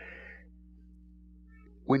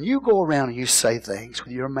 When you go around and you say things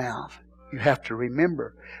with your mouth, you have to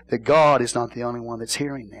remember that God is not the only one that's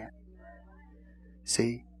hearing that.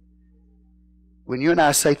 See? When you and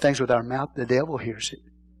I say things with our mouth, the devil hears it.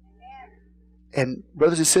 And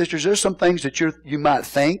brothers and sisters, there's some things that you might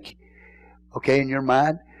think, okay, in your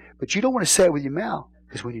mind, but you don't want to say it with your mouth,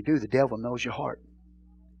 because when you do, the devil knows your heart.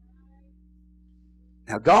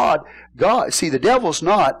 Now God, see, the devil's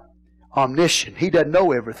not omniscient. He doesn't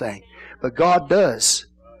know everything, but God does.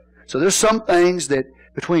 So there's some things that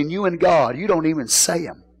between you and God, you don't even say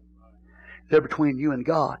them. They're between you and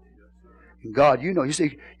God. And God, you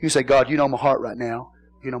say, God, you know my heart right now.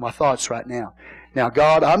 You know my thoughts right now. Now,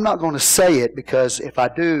 God, I'm not going to say it, because if I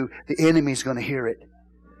do, the enemy's going to hear it.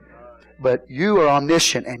 But you are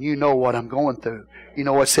omniscient and you know what I'm going through. You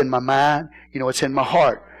know what's in my mind. You know what's in my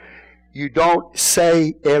heart. You don't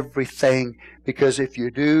say everything, because if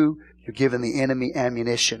you do, you're giving the enemy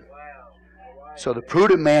ammunition. So the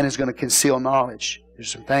prudent man is going to conceal knowledge.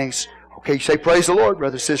 There's some things. Okay, you say, praise the Lord,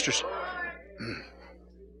 brothers and sisters.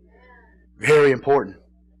 Very important.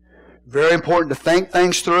 Very important to think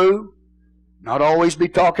things through. Not always be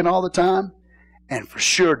talking all the time. And for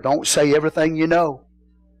sure, don't say everything you know.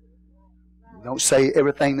 Don't say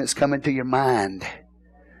everything that's coming to your mind.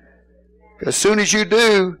 As soon as you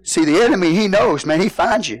do, see, the enemy, he knows, man. He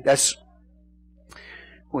finds you.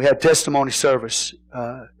 We had testimony service.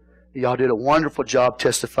 Y'all did a wonderful job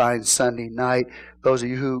testifying Sunday night. Those of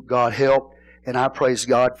you who God helped, and I praise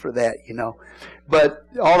God for that, But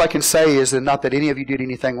all I can say is, and not that any of you did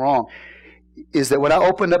anything wrong, is that when I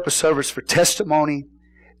opened up a service for testimony,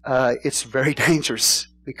 it's very dangerous,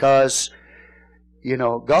 because,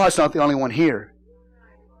 God's not the only one here.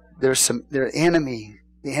 The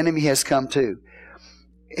enemy has come too.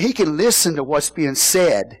 He can listen to what's being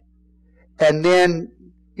said, and then,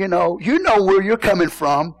 you know where you're coming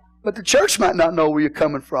from, but the church might not know where you're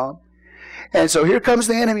coming from. And so here comes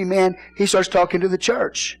the enemy, man. He starts talking to the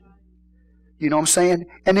church. You know what I'm saying?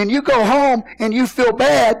 And then you go home and you feel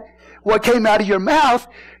bad. What came out of your mouth,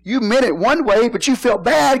 you meant it one way, but you felt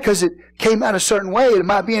bad because it came out a certain way. It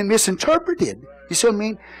might be misinterpreted. You see what I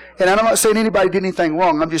mean? And I'm not saying anybody did anything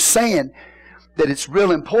wrong. I'm just saying that it's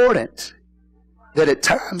real important that at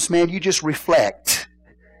times, man, you just reflect.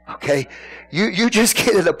 Okay? You just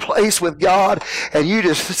get in a place with God and you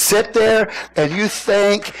just sit there and you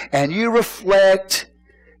think and you reflect.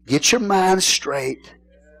 Get your mind straight.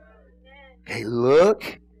 Okay,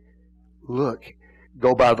 look.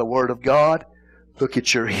 Go by the Word of God. Look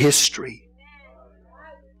at your history.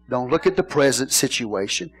 Don't look at the present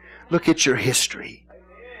situation. Look at your history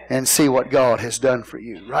and see what God has done for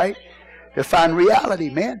you, right? To find reality,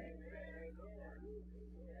 man.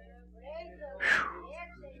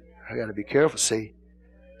 I got to be careful, see.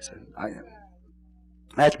 So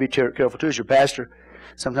I have to be careful too as your pastor.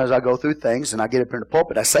 Sometimes I go through things and I get up in the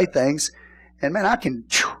pulpit, I say things, and man, I can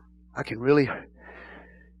really,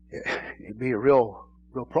 it'd be a real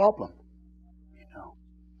problem.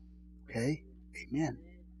 Okay? Amen.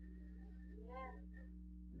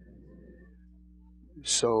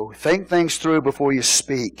 So think things through before you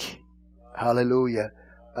speak. Hallelujah.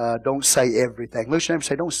 Don't say everything. Look at your neighbor and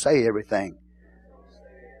say, don't say everything.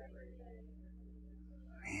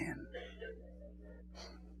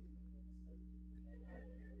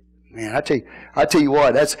 Man, I tell you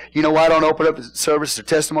what, that's, you know why I don't open up services or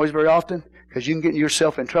testimonies very often? Because you can get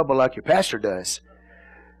yourself in trouble like your pastor does.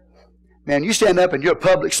 Man, you stand up and you're a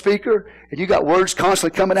public speaker and you got words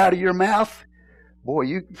constantly coming out of your mouth.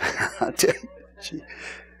 Boy, I tell you,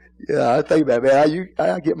 yeah, I think about it, man.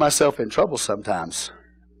 I get myself in trouble sometimes.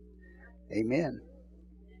 Amen.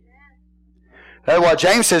 That's why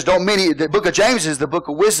James says, the book of James is the book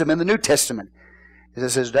of wisdom in the New Testament. It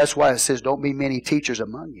says, that's why it says, don't be many teachers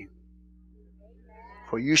among you,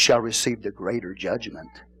 for you shall receive the greater judgment.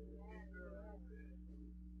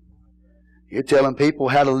 You're telling people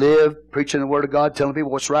how to live, preaching the Word of God, telling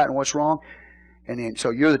people what's right and what's wrong. And then, so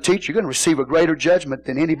you're the teacher. You're going to receive a greater judgment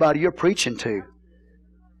than anybody you're preaching to.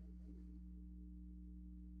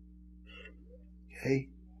 Okay?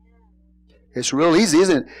 It's real easy,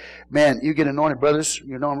 isn't it? Man, you get anointed, brothers.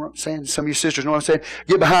 You know what I'm saying? Some of you sisters know what I'm saying?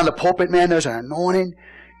 Get behind the pulpit, man. There's an anointing.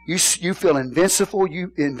 You feel invincible.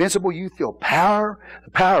 You feel power.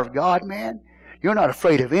 The power of God, man. You're not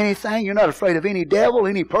afraid of anything. You're not afraid of any devil,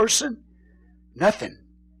 any person. Nothing.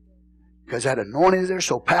 Because that anointing is there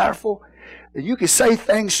so powerful. And you can say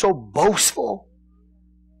things so boastful.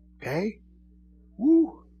 Okay?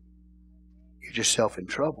 Woo. Get yourself in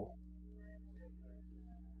trouble.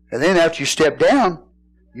 And then after you step down,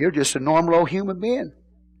 you're just a normal old human being.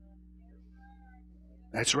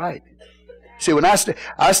 That's right. See, when I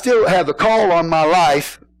still have the call on my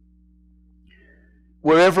life,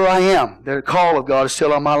 wherever I am, the call of God is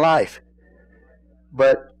still on my life.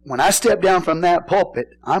 But when I step down from that pulpit,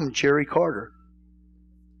 I'm Jerry Carter.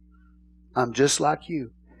 I'm just like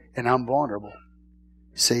you, and I'm vulnerable.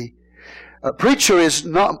 See, a preacher is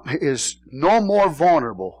no more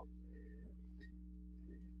vulnerable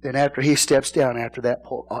than after he steps down out of that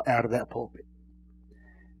pulpit.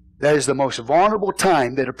 That is the most vulnerable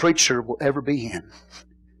time that a preacher will ever be in.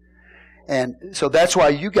 And so that's why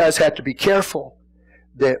you guys have to be careful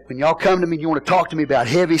that when y'all come to me and you want to talk to me about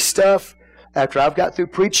heavy stuff, after I've got through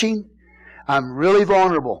preaching, I'm really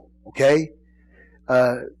vulnerable, okay?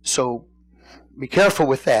 So be careful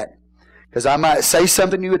with that. Because I might say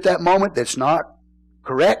something to you at that moment that's not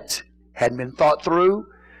correct, hadn't been thought through.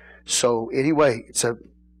 So anyway, it's a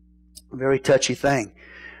very touchy thing.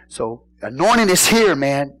 So anointing is here,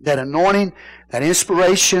 man. That anointing, that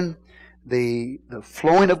inspiration, the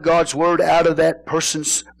flowing of God's Word out of that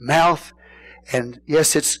person's mouth. And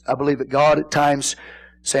yes, I believe that God at times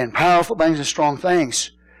saying powerful things and strong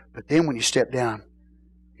things. But then when you step down,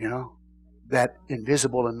 that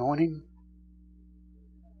invisible anointing,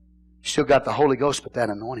 you still got the Holy Ghost, but that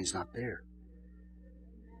anointing's not there.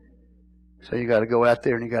 So you got to go out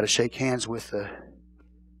there and you got to shake hands with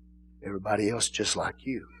everybody else just like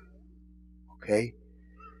you. Okay?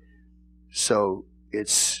 So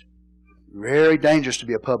it's very dangerous to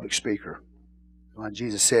be a public speaker. Like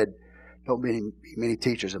Jesus said, don't be many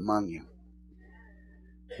teachers among you.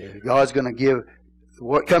 God's going to give,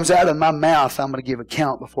 what comes out of my mouth, I'm going to give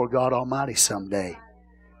account before God Almighty someday.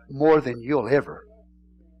 More than you'll ever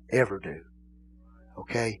do.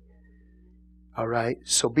 Okay? All right?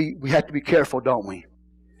 So we have to be careful, don't we?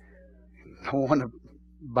 One of the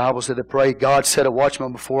Bible said to pray, God set a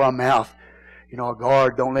watchman before our mouth. A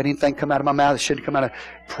guard. Don't let anything come out of my mouth that shouldn't come out of.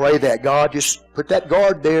 Pray that. God, just put that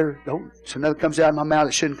guard there. So nothing comes out of my mouth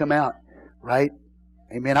that shouldn't come out. Right?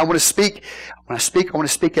 Amen. I want to speak. When I speak, I want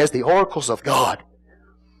to speak as the oracles of God.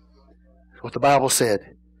 That's what the Bible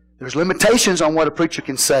said. There's limitations on what a preacher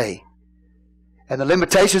can say. And the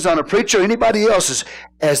limitations on a preacher or anybody else is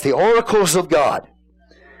as the oracles of God.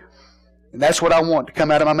 And that's what I want to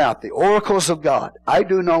come out of my mouth. The oracles of God. I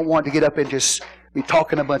do not want to get up and just be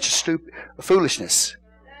talking a bunch of stupid foolishness.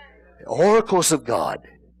 The oracles of God.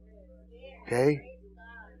 Okay?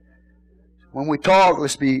 When we talk,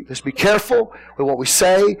 let's be careful with what we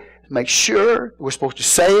say. Make sure we're supposed to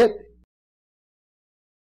say it.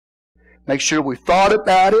 Make sure we thought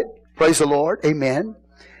about it. Praise the Lord. Amen.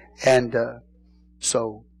 And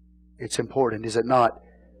so it's important, is it not?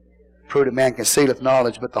 Prudent man concealeth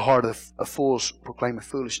knowledge, but the heart of fools proclaimeth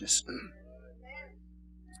foolishness.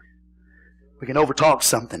 We can overtalk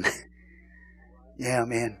something. Yeah,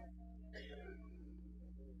 man.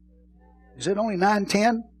 Is it only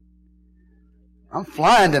 9:10? I'm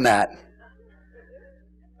flying tonight.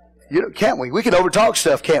 Can't we? We can overtalk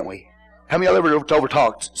stuff, can't we? How many of y'all ever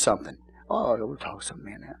overtalked something? Oh, I overtalked something,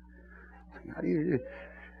 man.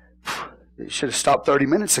 It should have stopped 30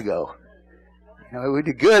 minutes ago. We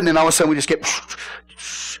did good, and then all of a sudden we just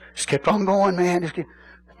kept on going, man. Just kept,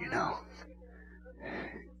 You know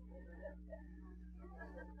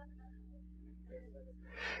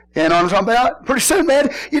what I'm talking about? Pretty soon, man,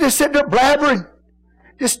 you just sit there blabbering.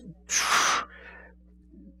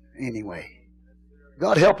 Anyway,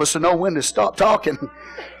 God help us to know when to stop talking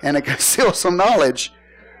and to conceal some knowledge.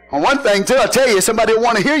 On one thing, too, I tell you, somebody will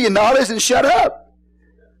want to hear your knowledge and shut up.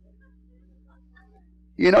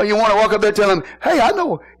 You want to walk up there and tell them, hey, I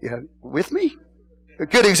know, with me? A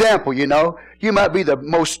good example, you might be the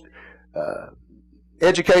most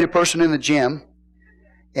educated person in the gym,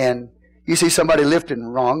 and you see somebody lifting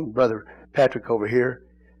wrong, Brother Patrick over here.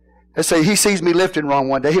 Let's say he sees me lifting wrong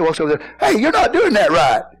one day. He walks over there, hey, you're not doing that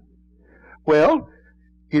right. Well,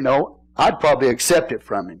 I'd probably accept it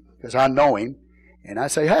from him because I know him. And I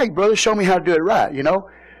say, hey, brother, show me how to do it right,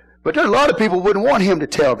 But there's a lot of people who wouldn't want him to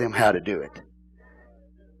tell them how to do it.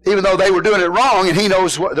 Even though they were doing it wrong and he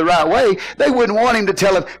knows the right way, they wouldn't want him to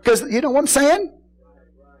tell them. Because you know what I'm saying?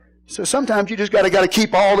 So sometimes you just got to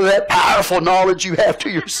keep all of that powerful knowledge you have to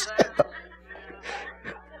yourself.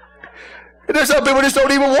 And there's some people just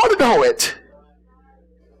don't even want to know it.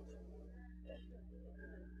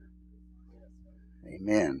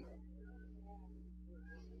 Amen.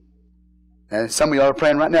 And some of y'all are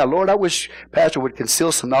praying right now, Lord, I wish Pastor would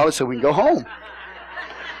conceal some knowledge so we can go home.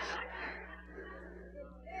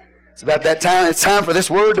 It's about that time. It's time for this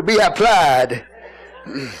word to be applied.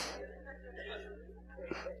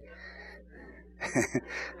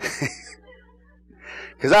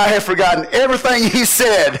 Because I have forgotten everything he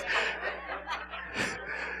said.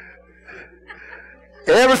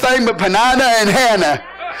 Everything but Peninnah and Hannah.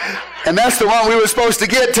 And that's the one we were supposed to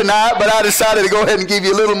get tonight, but I decided to go ahead and give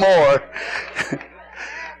you a little more.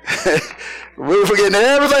 We were forgetting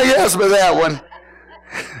everything else but that one.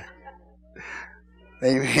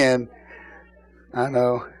 Amen. I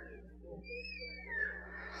know.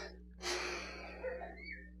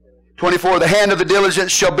 24, the hand of the diligent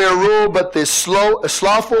shall bear rule, but the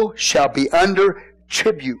slothful shall be under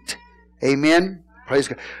tribute. Amen. Praise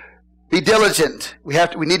God. Be diligent. We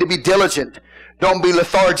need to be diligent. Don't be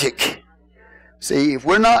lethargic. See, if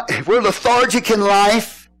we're lethargic in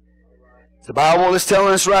life, the Bible is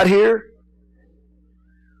telling us right here,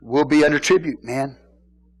 we'll be under tribute, man.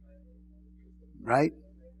 Right?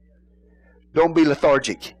 Don't be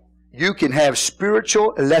lethargic. You can have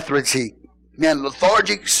spiritual lethargy. Man,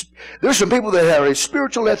 lethargic. There's some people that have a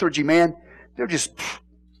spiritual lethargy, man. They're just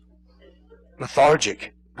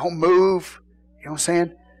lethargic. Don't move. You know what I'm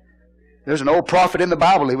saying? There's an old prophet in the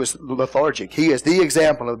Bible. He was lethargic. He is the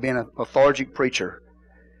example of being a lethargic preacher.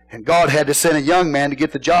 And God had to send a young man to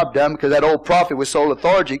get the job done because that old prophet was so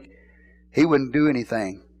lethargic, he wouldn't do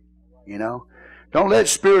anything. You know? Don't let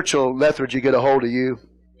spiritual lethargy get a hold of you.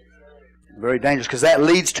 Very dangerous because that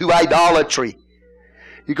leads to idolatry.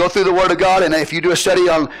 You go through the Word of God, and if you do a study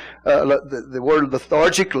on the word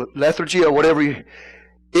lethargy or whatever, it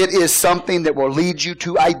is something that will lead you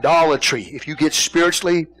to idolatry if you get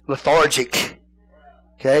spiritually lethargic.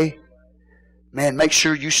 Okay? Man, make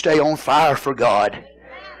sure you stay on fire for God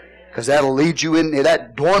because that'll lead you into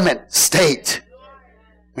that dormant state.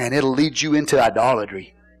 Man, it'll lead you into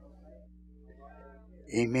idolatry.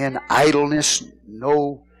 Amen. Idleness,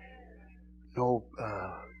 no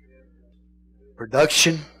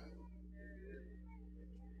production.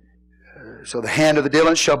 So the hand of the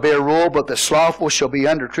diligent shall bear rule, but the slothful shall be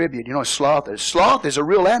under tribute. You know what sloth is? Sloth is a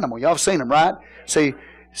real animal. Y'all have seen them, right? See,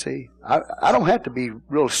 I don't have to be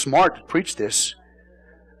real smart to preach this.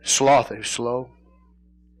 Sloth is slow.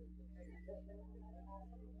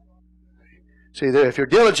 See, there, if you're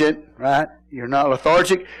diligent, right, you're not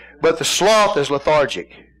lethargic, but the sloth is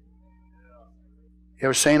lethargic. You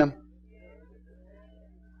ever seen them?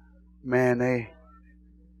 Man,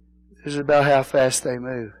 this is about how fast they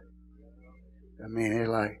move. I mean, they're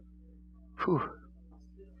like, whew.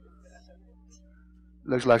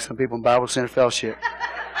 Looks like some people in Bible Center Fellowship.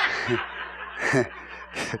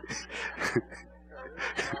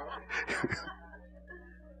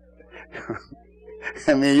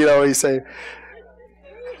 I mean, you know what you say.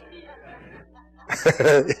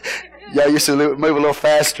 Y'all used to move a little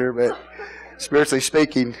faster, but spiritually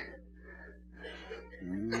speaking,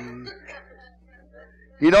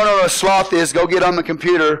 you don't know what a sloth is, go get on the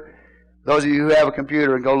computer. Those of you who have a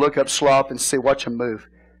computer, and go look up sloth and see, watch them move.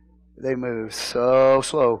 They move so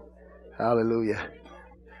slow. Hallelujah.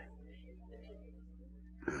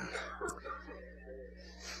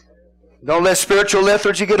 Don't let spiritual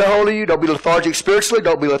lethargy get a hold of you. Don't be lethargic spiritually.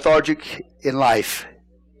 Don't be lethargic in life.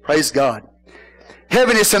 Praise God.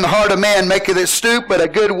 Heaviness in the heart of man maketh it stoop, but a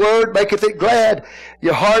good word maketh it glad.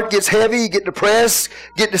 Your heart gets heavy, you get depressed,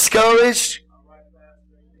 get discouraged.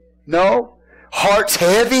 No. Heart's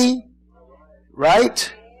heavy.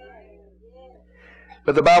 Right?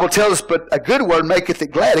 But the Bible tells us, but a good word maketh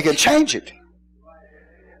it glad. It can change it.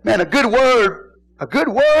 Man, a good word,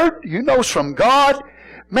 you know, is from God.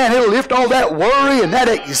 Man, it'll lift all that worry and that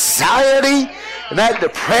anxiety and that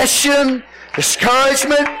depression,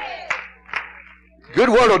 discouragement. Good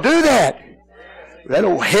word will do that. That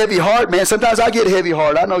old heavy heart, man. Sometimes I get a heavy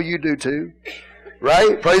heart. I know you do too.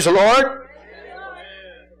 Right? Praise the Lord.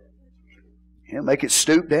 Yeah, make it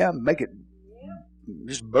stoop down. Make it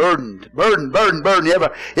just burdened. Burden. You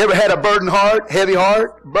ever had a burdened heart? Heavy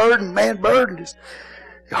heart? Burdened, man, burdened. Just,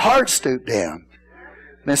 your heart stoop down.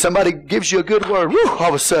 Man, somebody gives you a good word. Whew, all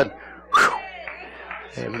of a sudden,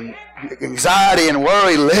 anxiety and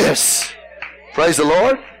worry lifts. Praise the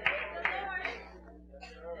Lord.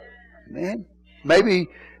 Man, maybe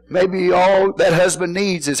all that husband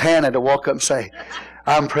needs is Hannah to walk up and say,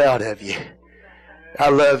 I'm proud of you. I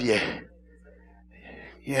love you.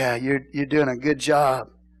 Yeah, you're doing a good job.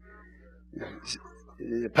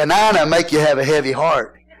 Peninnah make you have a heavy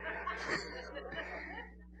heart.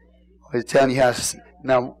 He's telling you how.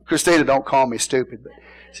 Now, Christina, don't call me stupid, but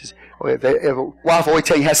she says, if a wife always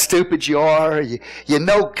tell you how stupid you are, you're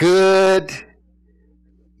no good,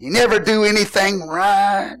 you never do anything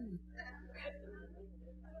right.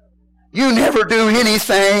 You never do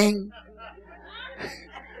anything.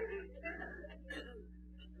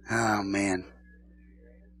 Oh, man.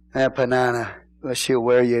 That Peninnah, well, she'll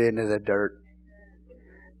wear you into the dirt.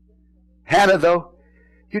 Hannah, though,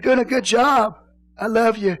 you're doing a good job. I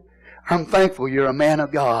love you. I'm thankful you're a man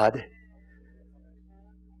of God.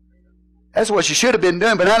 That's what she should have been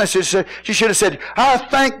doing. But Hannah, she should have said, I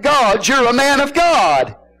thank God you're a man of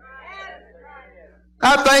God.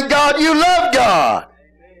 I thank God you love God.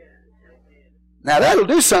 Now that'll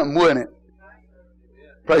do something, wouldn't it?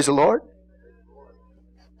 Praise the Lord.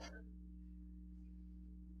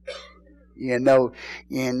 You know,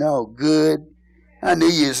 good. I knew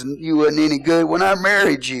you wasn't any good when I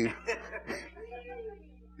married you.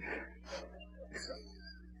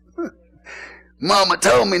 Mama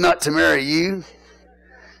told me not to marry you.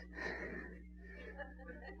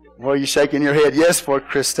 What are you shaking your head yes for,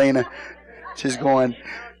 Christina? She's going,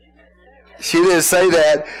 she didn't say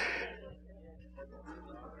that.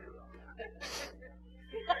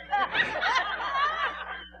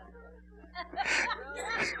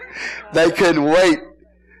 They couldn't wait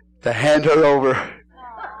to hand her over.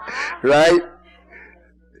 Right?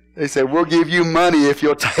 They said, we'll give you money if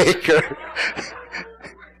you'll take her.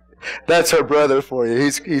 That's her brother for you.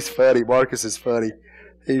 He's funny. Marcus is funny.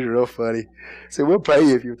 He's real funny. So we'll pay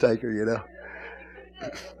you if you take her, you know.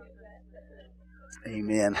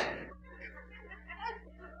 Amen.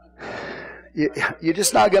 You're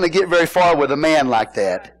just not going to get very far with a man like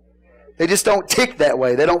that. They just don't tick that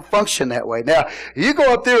way. They don't function that way. Now, you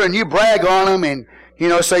go up there and you brag on them and,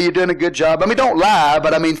 say you're doing a good job. I mean, don't lie,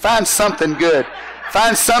 but I mean, find something good.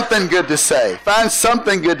 Find something good to say. Find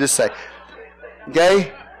something good to say.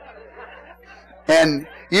 Okay? And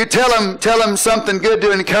you tell them something good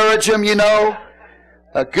to encourage them,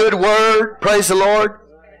 a good word, praise the Lord,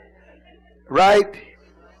 right?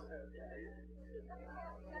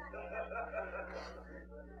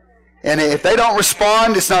 And if they don't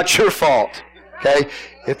respond, it's not your fault, okay?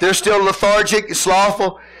 If they're still lethargic,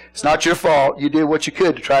 slothful, it's not your fault. You did what you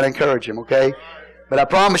could to try to encourage them, okay? But I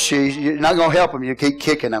promise you, you're not going to help them. You keep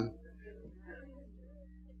kicking them.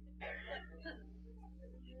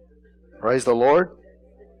 Praise the Lord.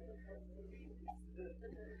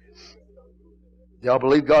 Y'all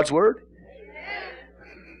believe God's Word?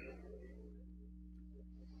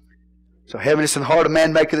 So heaviness in the heart of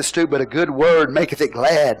man maketh it stoop, but a good word maketh it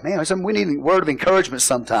glad. Man, we need a word of encouragement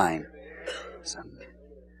sometime.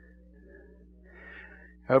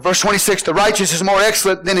 Verse 26, the righteous is more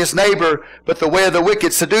excellent than his neighbor, but the way of the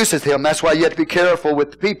wicked seduceth him. That's why you have to be careful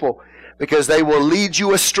with the people, because they will lead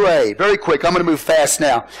you astray. Very quick, I'm going to move fast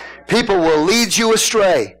now. People will lead you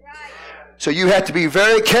astray. So you have to be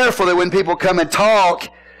very careful that when people come and talk,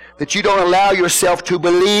 that you don't allow yourself to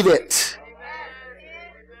believe it.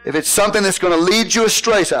 If it's something that's going to lead you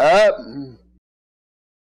astray, say,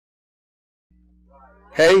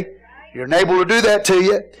 okay? Your neighbor will do that to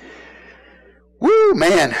you. Woo,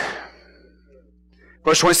 man.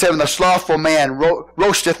 Verse 27, the slothful man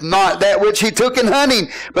roasteth not that which he took in hunting,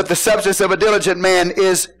 but the substance of a diligent man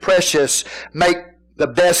is precious. Make the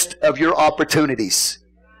best of your opportunities.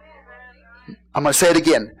 I'm going to say it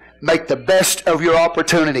again. Make the best of your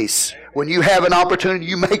opportunities. When you have an opportunity,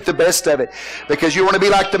 you make the best of it. Because you want to be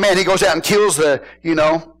like the man. He goes out and kills as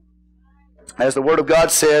the Word of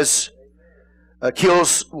God says,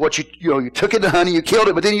 kills what you took it to honey, you killed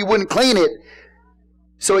it, but then you wouldn't clean it.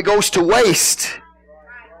 So it goes to waste.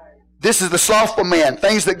 This is the slothful man.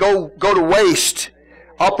 Things that go to waste.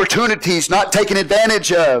 Opportunities not taken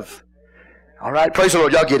advantage of. All right, praise the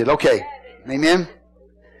Lord. Y'all get it. Okay. Amen.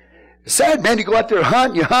 It's sad, man. You go out there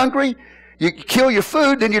hunt, you're hungry, you kill your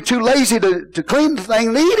food, then you're too lazy to clean the thing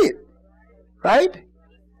and eat it. Right?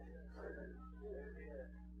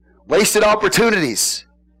 Wasted opportunities.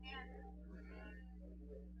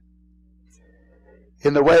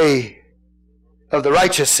 In the way of the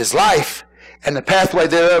righteous is life, and the pathway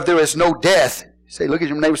thereof there is no death. Say, look at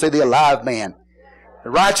your neighbor, say, the alive man. The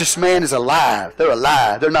righteous man is alive. They're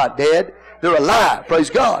alive. They're not dead. They're alive. Praise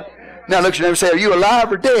God. Now look at your neighbor and say, are you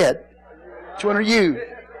alive or dead? Which one are you?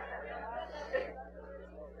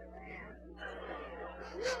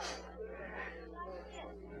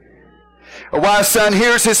 A wise son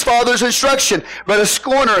hears his father's instruction, but a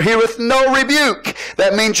scorner heareth no rebuke.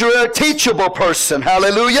 That means you're a teachable person.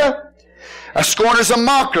 Hallelujah. A scorner is a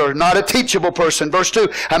mocker, not a teachable person. Verse 2,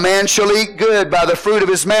 a man shall eat good by the fruit of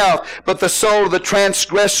his mouth, but the soul of the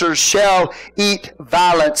transgressor shall eat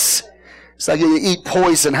violence. It's like you eat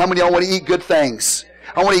poison. How many of y'all want to eat good things?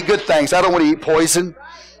 I want to eat good things. I don't want to eat poison.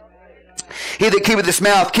 He that keepeth his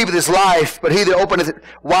mouth keepeth his life, but he that openeth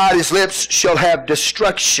wide his lips shall have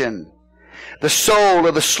destruction. The soul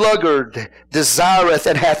of the sluggard desireth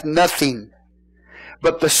and hath nothing,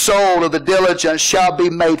 but the soul of the diligent shall be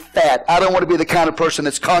made fat. I don't want to be the kind of person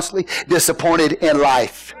that's constantly disappointed in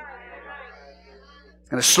life.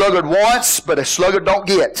 And a sluggard wants, but a sluggard don't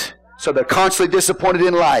get. So they're constantly disappointed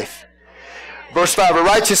in life. Verse 5, a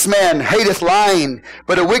righteous man hateth lying,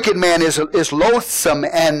 but a wicked man is loathsome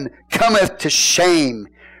and cometh to shame.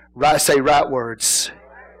 Say right words.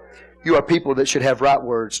 You are people that should have right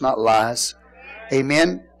words, not lies.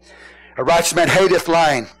 Amen. A righteous man hateth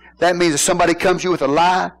lying. That means if somebody comes to you with a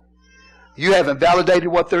lie, you haven't validated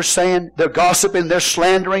what they're saying, they're gossiping, they're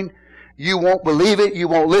slandering, you won't believe it, you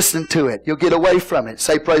won't listen to it. You'll get away from it.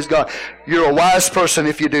 Say, praise God. You're a wise person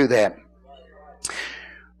if you do that.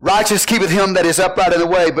 Righteous keepeth him that is upright in the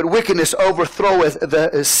way, but wickedness overthroweth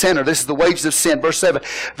the sinner. This is the wages of sin. Verse 7.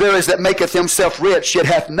 There is that maketh himself rich, yet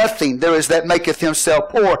hath nothing. There is that maketh himself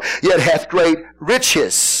poor, yet hath great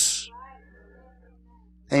riches.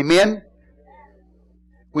 Amen?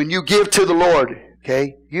 When you give to the Lord,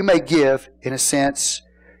 okay, you may give, in a sense,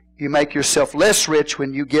 you make yourself less rich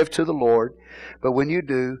when you give to the Lord, but when you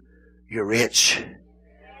do, you're rich.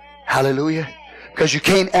 Hallelujah. Because you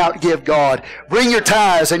can't outgive God. Bring your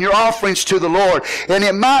tithes and your offerings to the Lord. And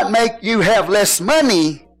it might make you have less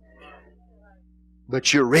money,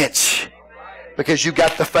 but you're rich. Because you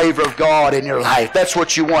got the favor of God in your life. That's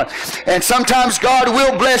what you want. And sometimes God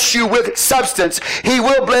will bless you with substance. He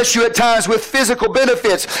will bless you at times with physical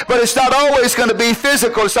benefits. But it's not always going to be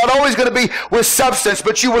physical. It's not always going to be with substance.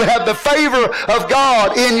 But you will have the favor of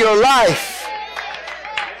God in your life.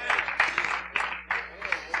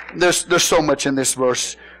 There's so much in this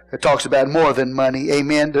verse that talks about more than money.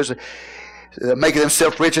 Amen. There's making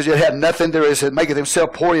himself rich as yet have nothing. There is making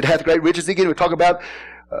himself poor yet hath great riches. Again, we talk about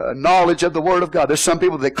knowledge of the Word of God. There's some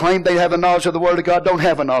people that claim they have a knowledge of the Word of God, don't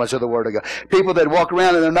have a knowledge of the Word of God. People that walk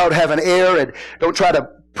around and don't have an air and don't try to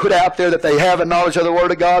put out there that they have a knowledge of the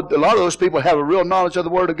Word of God. A lot of those people have a real knowledge of the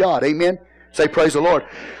Word of God. Amen. Say praise the Lord.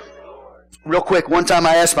 Real quick, one time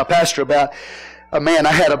I asked my pastor about a man.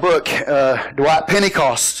 I had a book, Dwight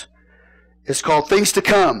Pentecost. It's called Things to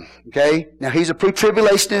Come. Okay? Now, he's a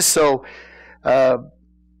pre-tribulationist, so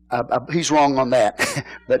he's wrong on that.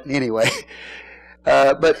 But anyway.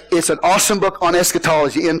 But it's an awesome book on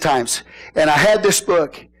eschatology, end times. And I had this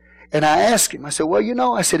book, and I asked him, I said, well, you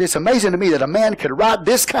know, I said, it's amazing to me that a man could write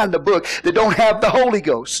this kind of book that don't have the Holy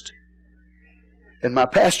Ghost. And my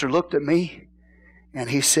pastor looked at me, and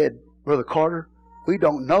he said, Brother Carter, we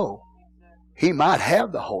don't know. He might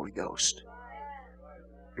have the Holy Ghost.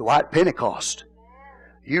 Dwight Pentecost.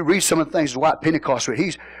 You read some of the things Dwight Pentecost read.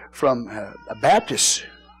 He's from a Baptist,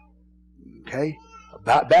 okay?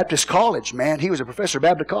 Baptist college, man. He was a professor at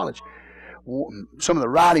Baptist college. Some of the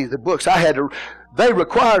writings, the books I had to, they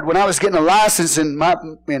required, when I was getting a license and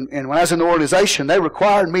when I was in the organization, they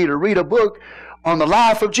required me to read a book on the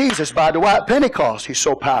life of Jesus by Dwight Pentecost. He's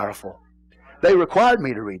so powerful. They required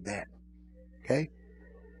me to read that. Okay?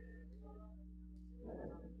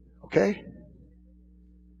 Okay?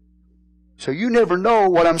 So you never know,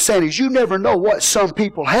 what I'm saying is you never know what some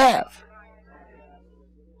people have.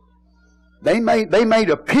 They may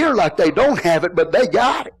appear like they don't have it, but they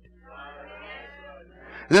got it.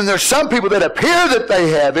 And then there's some people that appear that they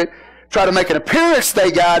have it, try to make an appearance they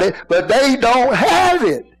got it, but they don't have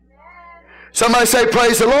it. Somebody say,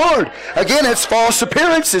 praise the Lord. Again, it's false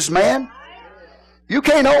appearances, man. You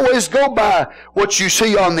can't always go by what you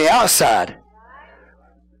see on the outside.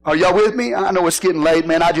 Are y'all with me? I know it's getting late,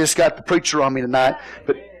 man. I just got the preacher on me tonight.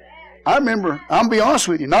 But I remember, I'm going to be honest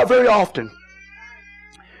with you, not very often.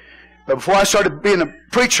 But before I started being a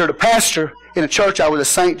preacher, a pastor in a church, I was a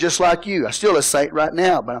saint just like you. I'm still a saint right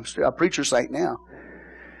now, but I'm still a preacher saint now.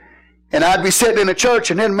 And I'd be sitting in a church,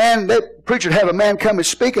 and then that preacher would have a man come and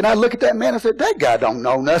speak, and I'd look at that man and say, that guy don't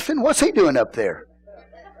know nothing. What's he doing up there?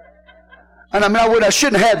 And I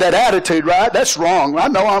shouldn't have had that attitude, right? That's wrong. I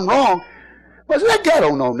know I'm wrong. But that guy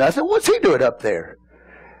don't know nothing. What's he doing up there?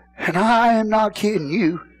 And I am not kidding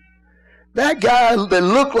you. That guy that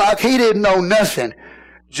looked like he didn't know nothing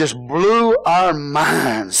just blew our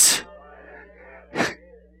minds.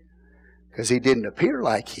 Because he didn't appear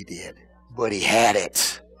like he did, but he had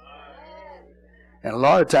it. And a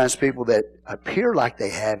lot of times people that appear like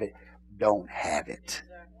they have it don't have it.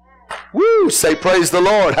 Woo! Say praise the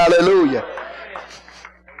Lord. Hallelujah.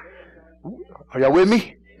 Are y'all with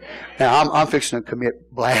me? Now, I'm fixing to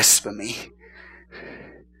commit blasphemy.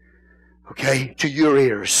 Okay? To your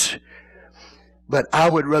ears. But I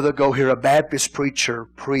would rather go hear a Baptist preacher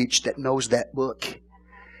preach that knows that book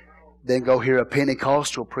than go hear a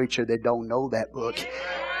Pentecostal preacher that don't know that book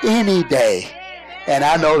any day. And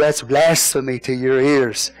I know that's blasphemy to your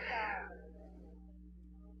ears.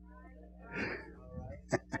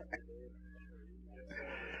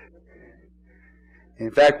 In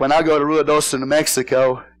fact, when I go to Ruidoso, New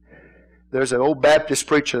Mexico, there's an old Baptist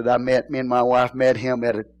preacher that I met. Me and my wife met him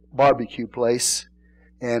at a barbecue place.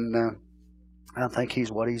 And I think he's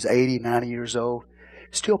 80, 90 years old.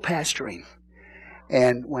 Still pastoring.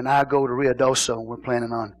 And when I go to Ruidoso, we're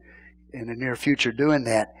planning on in the near future doing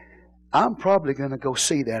that, I'm probably going to go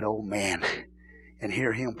see that old man and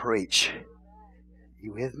hear him preach.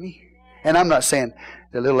 You with me? And I'm not saying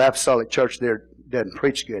the little apostolic church there doesn't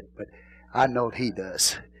preach good, but I know he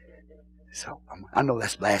does. So I know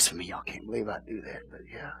that's blasphemy. Y'all can't believe I do that, but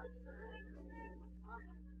yeah.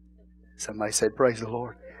 Somebody said, praise the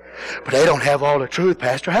Lord. But they don't have all the truth,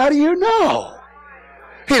 Pastor. How do you know?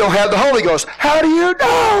 He don't have the Holy Ghost. How do you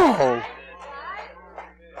know?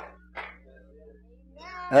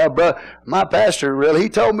 But my pastor, really, he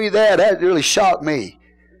told me that. That really shocked me.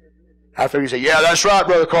 I figured he said, yeah, that's right,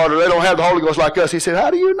 Brother Carter. They don't have the Holy Ghost like us. He said,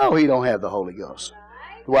 how do you know he don't have the Holy Ghost?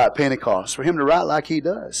 Why, at Pentecost. For him to write like he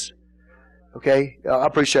does. Okay? I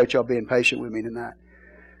appreciate y'all being patient with me tonight.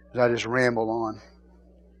 As I just ramble on.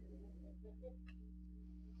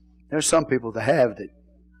 There's some people that have that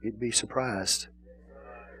you'd be surprised.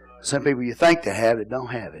 Some people you think they have that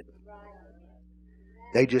don't have it.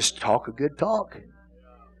 They just talk a good talk.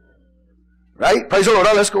 Right? Praise the Lord.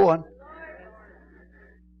 Oh, let's go on.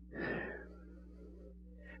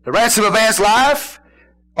 The ransom of man's life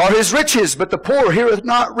are his riches, but the poor heareth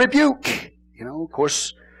not rebuke. You know, of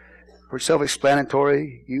course, pretty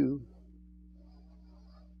self-explanatory. You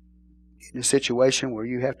in a situation where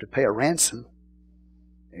you have to pay a ransom,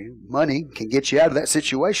 money can get you out of that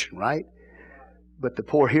situation, right? But the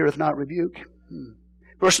poor heareth not rebuke.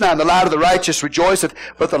 Verse 9, the light of the righteous rejoiceth,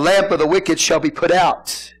 but the lamp of the wicked shall be put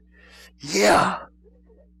out. Yeah.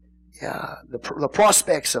 The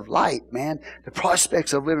prospects of light, man. The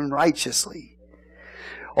prospects of living righteously.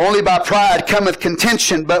 Only by pride cometh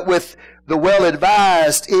contention, but with the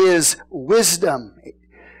well-advised is wisdom.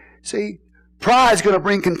 See, pride's going to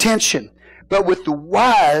bring contention. But with the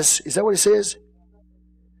wise, is that what it says?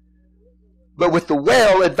 But with the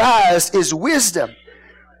well-advised is wisdom.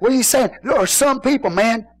 What are you saying? There are some people,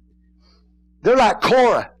 man, they're like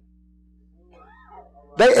Korah.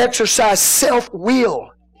 They exercise self-will.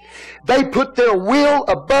 They put their will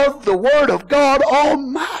above the Word of God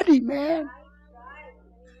Almighty, man.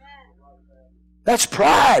 That's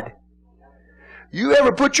pride. You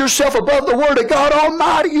ever put yourself above the Word of God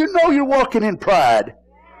Almighty, you know you're walking in pride.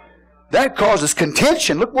 That causes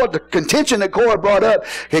contention. Look what the contention that Korah brought up.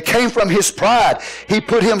 It came from his pride. He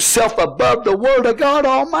put himself above the Word of God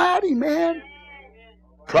Almighty, man.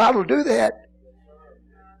 Pride will do that.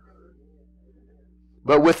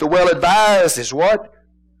 But with the well-advised is what?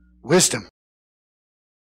 Wisdom.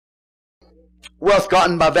 Wealth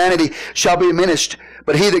gotten by vanity shall be diminished,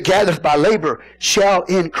 but he that gathereth by labor shall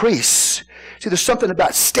increase. See, there's something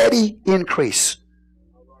about steady increase.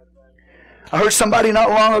 I heard somebody not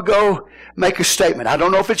long ago make a statement. I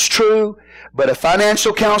don't know if it's true, but a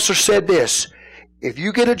financial counselor said this. If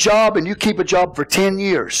you get a job and you keep a job for 10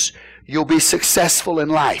 years, you'll be successful in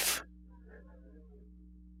life.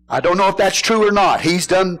 I don't know if that's true or not. He's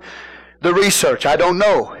done the research. I don't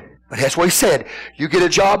know. But that's what he said. You get a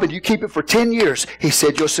job and you keep it for 10 years. He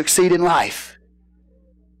said you'll succeed in life.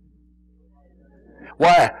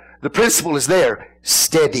 Why? The principle is there.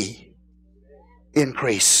 Steady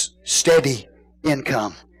increase. Steady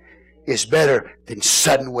income is better than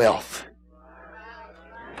sudden wealth.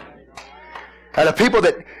 And the people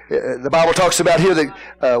that the Bible talks about here,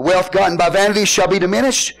 that wealth gotten by vanity shall be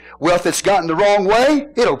diminished. Wealth that's gotten the wrong way,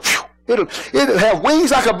 it'll have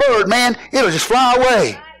wings like a bird, man. It'll just fly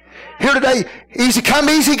away. Here today, easy come,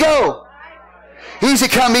 easy go. Easy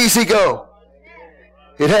come, easy go.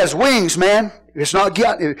 It has wings, man. It's not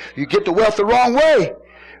you get the wealth the wrong way.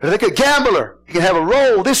 Like a gambler, you can have a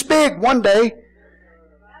roll this big one day,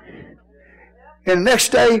 and the next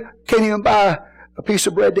day can't even buy a piece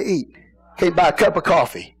of bread to eat. Can't buy a cup of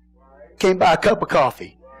coffee. Can't buy a cup of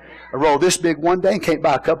coffee. A roll this big one day and can't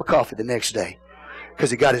buy a cup of coffee the next day because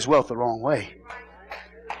he got his wealth the wrong way.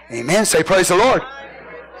 Amen. Say praise the Lord.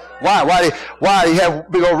 Why? Why did he have a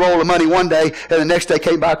big old roll of money one day and the next day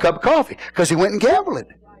can't buy a cup of coffee? Because he went and gambled it.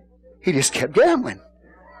 He just kept gambling.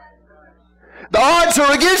 The odds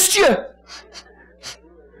are against you.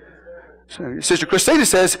 So Sister Christina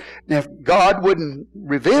says, if God wouldn't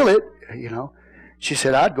reveal it, she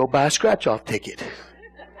said, I'd go buy a scratch-off ticket.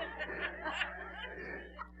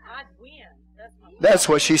 I'd win. That's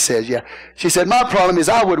what she says, yeah. She said, my problem is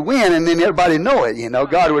I would win and then everybody know it.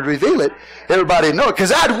 God would reveal it. Everybody know it.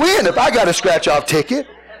 Because I'd win if I got a scratch-off ticket.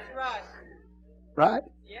 That's right. Right?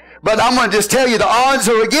 Yeah. But I'm going to just tell you, the odds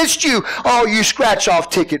are against you, all you scratch-off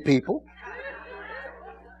ticket people.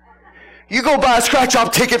 You go buy a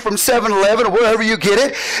scratch-off ticket from 7-Eleven or wherever you get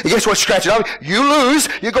it, and guess what? Scratch it off. You lose.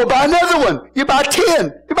 You go buy another one. You buy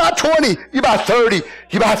 10. You buy 20. You buy 30.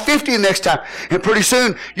 You buy 50 the next time. And pretty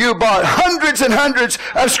soon, you bought hundreds and hundreds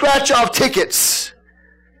of scratch-off tickets.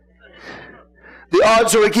 The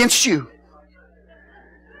odds are against you.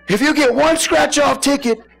 If you get one scratch-off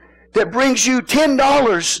ticket that brings you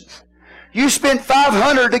 $10, you spend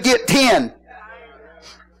 $500 to get 10.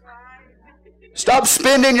 Stop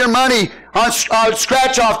spending your money on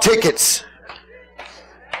scratch-off tickets.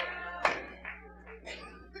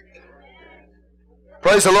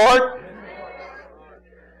 Praise the Lord.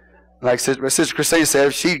 Like Sister Christine said,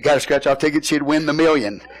 if she got a scratch-off ticket, she'd win the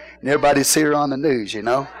million. And everybody'd see her on the news, you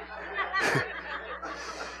know.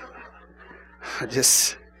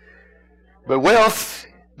 But wealth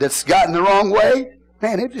that's gotten the wrong way,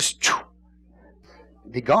 man, it just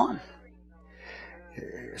be gone.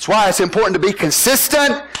 That's why it's important to be consistent.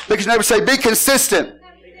 Look at your neighbor and say, be consistent.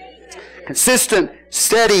 Consistent,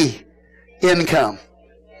 steady income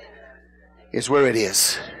is where it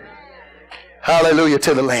is. Hallelujah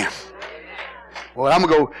to the Lamb. Well,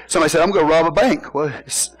 somebody said, I'm going to rob a bank. Well,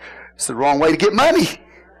 it's the wrong way to get money.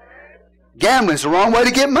 Gambling is the wrong way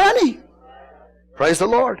to get money. Praise the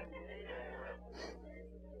Lord.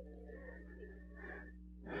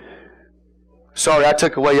 Sorry, I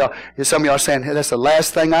took away y'all. Some of y'all are saying, hey, that's the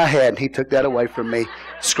last thing I had, and he took that away from me.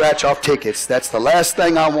 Scratch off tickets. That's the last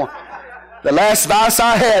thing I want. The last vice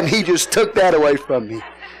I had, and he just took that away from me.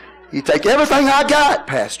 You take everything I got,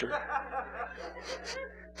 Pastor.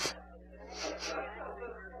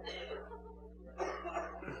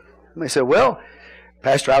 They said, well,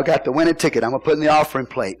 Pastor, I got the winning ticket. I'm going to put in the offering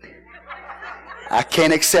plate. I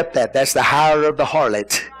can't accept that. That's the hire of the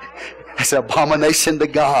harlot. That's an abomination to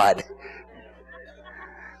God.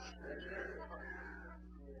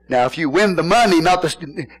 Now, if you win the money,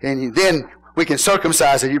 and then we can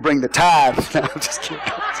circumcise it. You bring the tithe. No, I'm just kidding.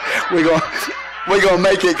 We're gonna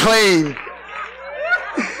make it clean.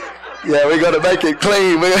 Yeah, we're gonna make it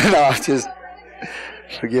clean. No, just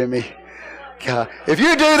forgive me. God, if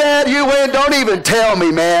you do that, you win. Don't even tell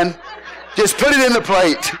me, man. Just put it in the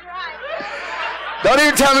plate. Don't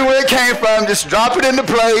even tell me where it came from. Just drop it in the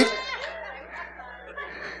plate.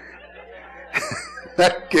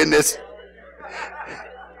 Thank goodness.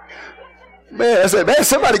 Man, I said, man,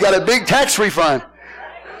 somebody got a big tax refund.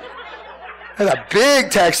 That's a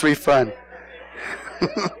big tax refund.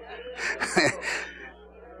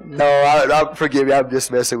 No, I'll forgive you. I'm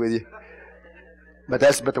just messing with you. But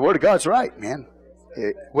the Word of God's right, man.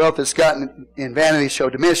 Wealth that's gotten in vanity shall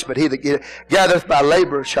diminish, but he that gathereth by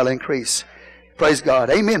labor shall increase. Praise God.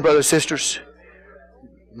 Amen, brothers and sisters.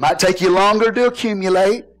 Might take you longer to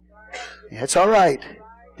accumulate. That's all right.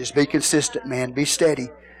 Just be consistent, man. Be steady.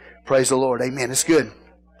 Praise the Lord. Amen. That's good.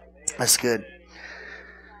 That's good.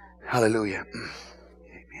 Hallelujah.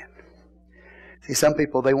 Amen. See, some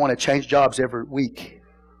people, they want to change jobs every week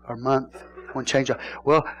or month. They want to change jobs.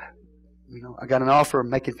 Well, I got an offer of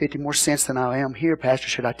making 50 more cents than I am here, Pastor.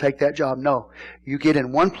 Should I take that job? No. You get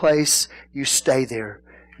in one place, you stay there.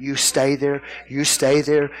 You stay there. You stay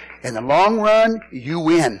there. In the long run, you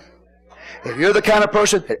win. If you're the kind of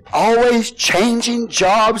person that always changing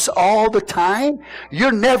jobs all the time,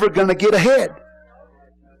 you're never going to get ahead.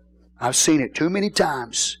 I've seen it too many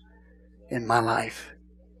times in my life.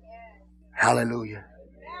 Hallelujah.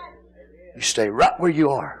 You stay right where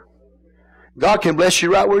you are. God can bless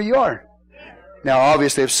you right where you are. Now,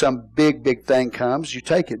 obviously, if some big thing comes, you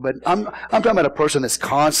take it. But I'm talking about a person that's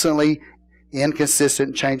constantly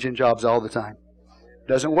inconsistent, changing jobs all the time.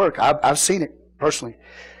 Doesn't work. I've seen it personally.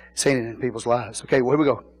 Seen it in people's lives. Okay, well, here we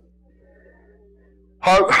go.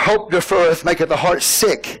 Hope deferreth, maketh the heart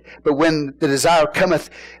sick, but when the desire cometh,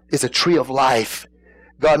 is a tree of life.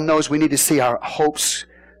 God knows we need to see our hopes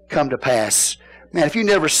come to pass. Man, if you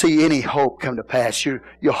never see any hope come to pass, your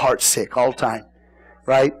heart's sick all the time.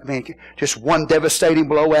 Right? I mean, just one devastating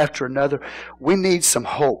blow after another. We need some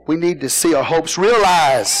hope. We need to see our hopes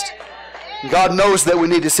realized. God knows that we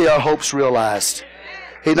need to see our hopes realized.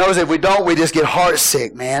 He knows if we don't, we just get heart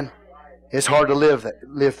sick, man. It's hard to live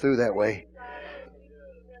through that way.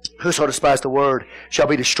 Whoso despised the word shall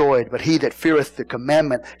be destroyed, but he that feareth the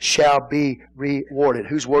commandment shall be rewarded.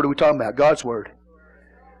 Whose word are we talking about? God's word.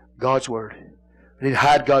 God's word. We need to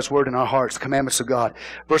hide God's word in our hearts, the commandments of God.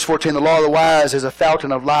 Verse 14, the law of the wise is a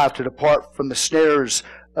fountain of life to depart from the snares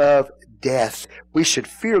of death. We should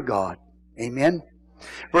fear God. Amen.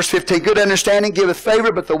 Verse 15, good understanding giveth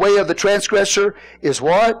favor, but the way of the transgressor is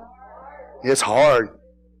what? It's hard.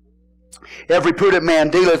 Every prudent man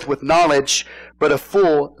dealeth with knowledge, but a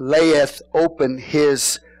fool layeth open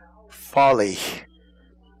his folly.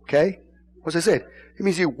 Okay? What's it say? It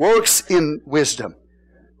means he works in wisdom.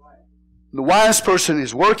 The wise person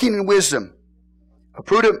is working in wisdom. A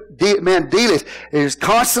prudent man dealeth, is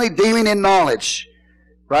constantly dealing in knowledge.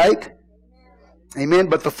 Right? Amen.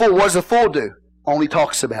 But the fool, what does the fool do? Only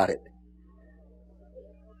talks about it.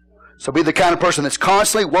 So be the kind of person that's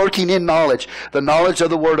constantly working in knowledge. The knowledge of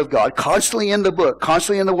the Word of God. Constantly in the book.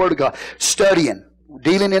 Constantly in the Word of God. Studying.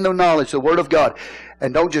 Dealing in the knowledge, the Word of God.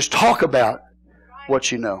 And don't just talk about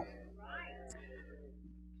what you know.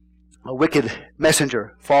 A wicked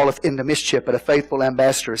messenger falleth into mischief, but a faithful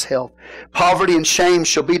ambassador is health. Poverty and shame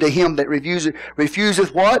shall be to him that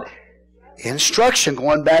refuseth what? Instruction.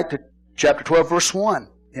 Going back to chapter 12, verse 1.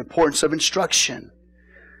 The importance of instruction.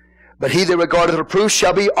 But he that regardeth reproof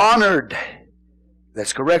shall be honored.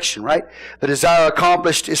 That's correction, right? The desire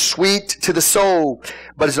accomplished is sweet to the soul,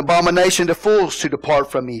 but is abomination to fools to depart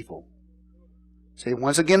from evil. See,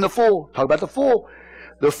 once again, the fool. Talk about the fool.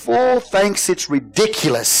 The fool thinks it's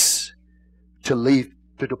ridiculous to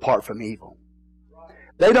depart from evil.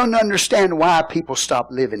 They don't understand why people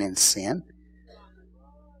stop living in sin.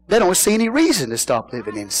 They don't see any reason to stop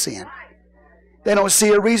living in sin. They don't see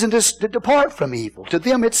a reason to depart from evil. To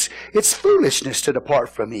them, it's foolishness to depart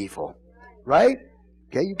from evil. Right?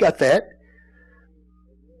 Okay, you got that.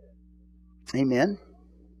 Amen.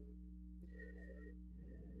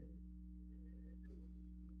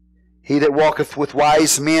 He that walketh with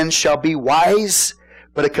wise men shall be wise,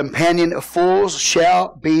 but a companion of fools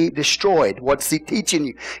shall be destroyed. What's he teaching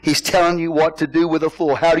you? He's telling you what to do with a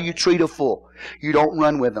fool. How do you treat a fool? You don't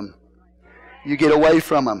run with them. You get away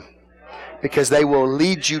from them. Because they will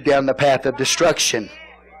lead you down the path of destruction.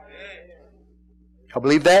 I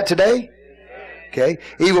believe that today? Okay.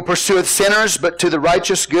 Evil pursueth sinners, but to the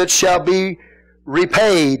righteous good shall be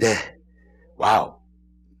repaid. Wow.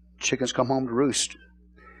 Chickens come home to roost.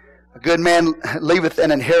 A good man leaveth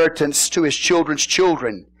an inheritance to his children's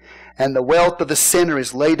children, and the wealth of the sinner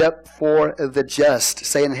is laid up for the just.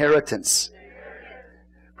 Say inheritance.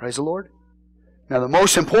 Praise the Lord. Now the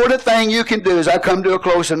most important thing you can do as I come to a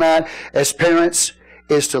close tonight as parents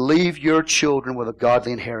is to leave your children with a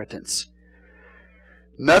godly inheritance.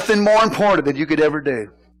 Nothing more important than you could ever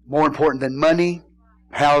do. More important than money,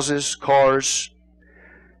 houses, cars.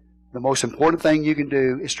 The most important thing you can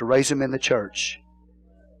do is to raise them in the church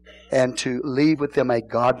and to leave with them a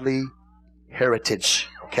godly heritage.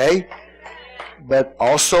 Okay? But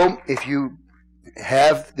also, if you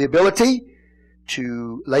have the ability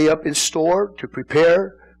to lay up in store, to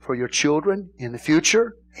prepare for your children in the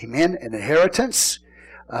future. Amen. An inheritance.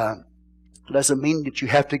 Doesn't mean that you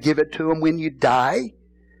have to give it to them when you die,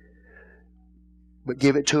 but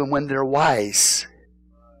give it to them when they're wise.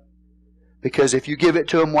 Because if you give it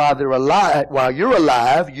to them while they're alive, while you're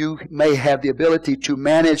alive, you may have the ability to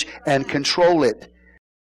manage and control it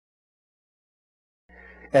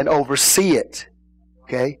and oversee it.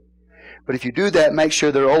 Okay? But if you do that, make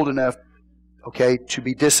sure they're old enough, okay, to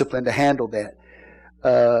be disciplined to handle that.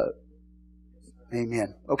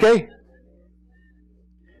 Amen. Okay?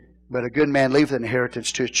 But a good man leaveth an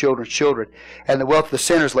inheritance to his children's children, and the wealth of the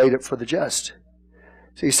sinner is laid up for the just.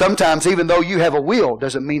 See, sometimes even though you have a will,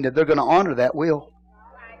 doesn't mean that they're going to honor that will.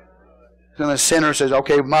 Then the sinner says,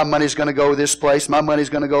 okay, my money's going to go this place, my money's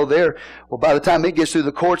going to go there. Well, by the time it gets through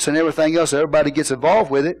the courts and everything else, everybody gets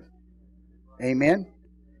involved with it. Amen.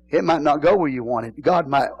 It might not go where you want it. God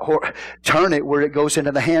might turn it where it goes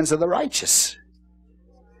into the hands of the righteous.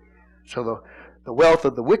 So the wealth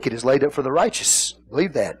of the wicked is laid up for the righteous.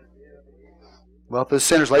 Believe that. Wealth of the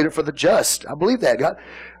sinner is laid up for the just. I believe that.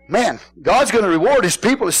 God's going to reward His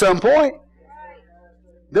people at some point.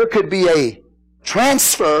 There could be a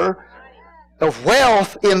transfer of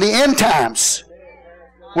wealth in the end times,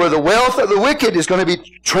 where the wealth of the wicked is going to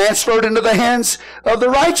be transferred into the hands of the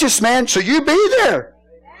righteous man. So you be there.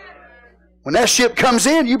 When that ship comes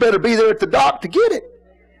in, you better be there at the dock to get it.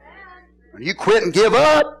 When you quit and give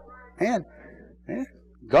up, man,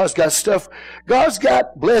 God's got stuff. God's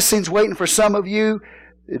got blessings waiting for some of you.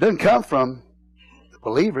 It doesn't come from the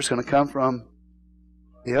believer. It's going to come from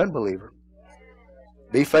the unbeliever.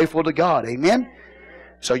 Be faithful to God. Amen?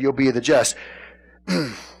 So you'll be the just.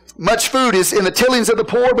 Much food is in the tillings of the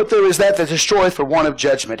poor, but there is that destroyeth for want of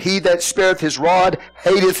judgment. He that spareth his rod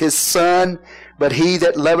hateth his son, but he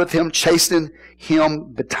that loveth him chasteneth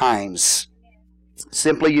him betimes.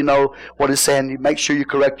 Simply, you know what it's saying. You make sure you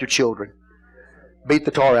correct your children. Beat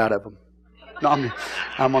the tar out of them. No,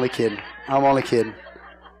 I'm only kidding. I'm only kidding.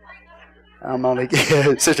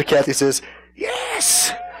 Sister Kathy says,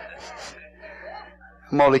 yes!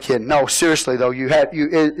 I'm only kidding. No, seriously though,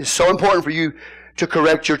 it's so important for you to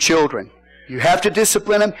correct your children. You have to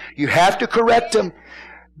discipline them. You have to correct them.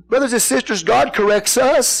 Brothers and sisters, God corrects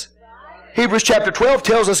us. Hebrews chapter 12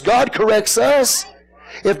 tells us God corrects us.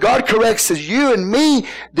 If God corrects you and me,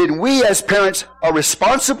 then we as parents are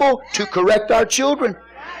responsible to correct our children.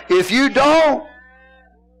 If you don't,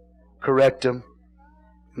 correct them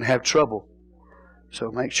and have trouble.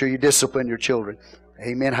 So make sure you discipline your children.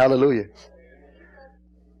 Amen. Hallelujah.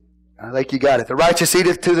 I think you got it. The righteous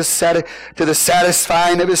eateth to the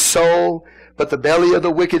satisfying of his soul, but the belly of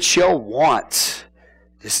the wicked shall want.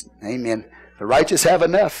 Just, amen. The righteous have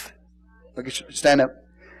enough. Look at you, stand up.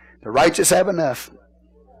 The righteous have enough.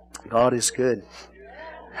 God is good.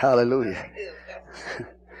 Hallelujah.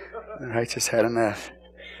 The righteous had enough.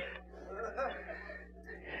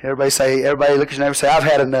 Everybody look at your neighbor and say, I've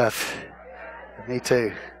had enough. Me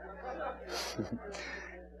too.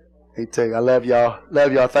 Me too. I love y'all.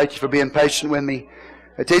 Love y'all. Thank you for being patient with me.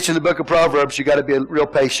 Teaching the book of Proverbs, you got to be real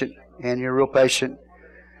patient. And you're real patient.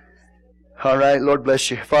 All right. Lord bless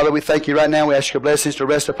you. Father, we thank you right now. We ask your blessings to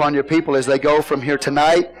rest upon your people as they go from here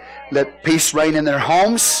tonight. Let peace reign in their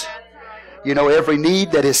homes. You know every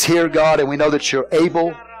need that is here, God, and we know that you're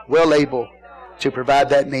able, well able, to provide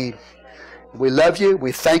that need. We love you.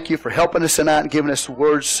 We thank you for helping us tonight and giving us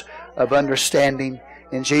words of understanding.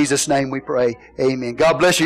 In Jesus' name we pray. Amen. God bless you.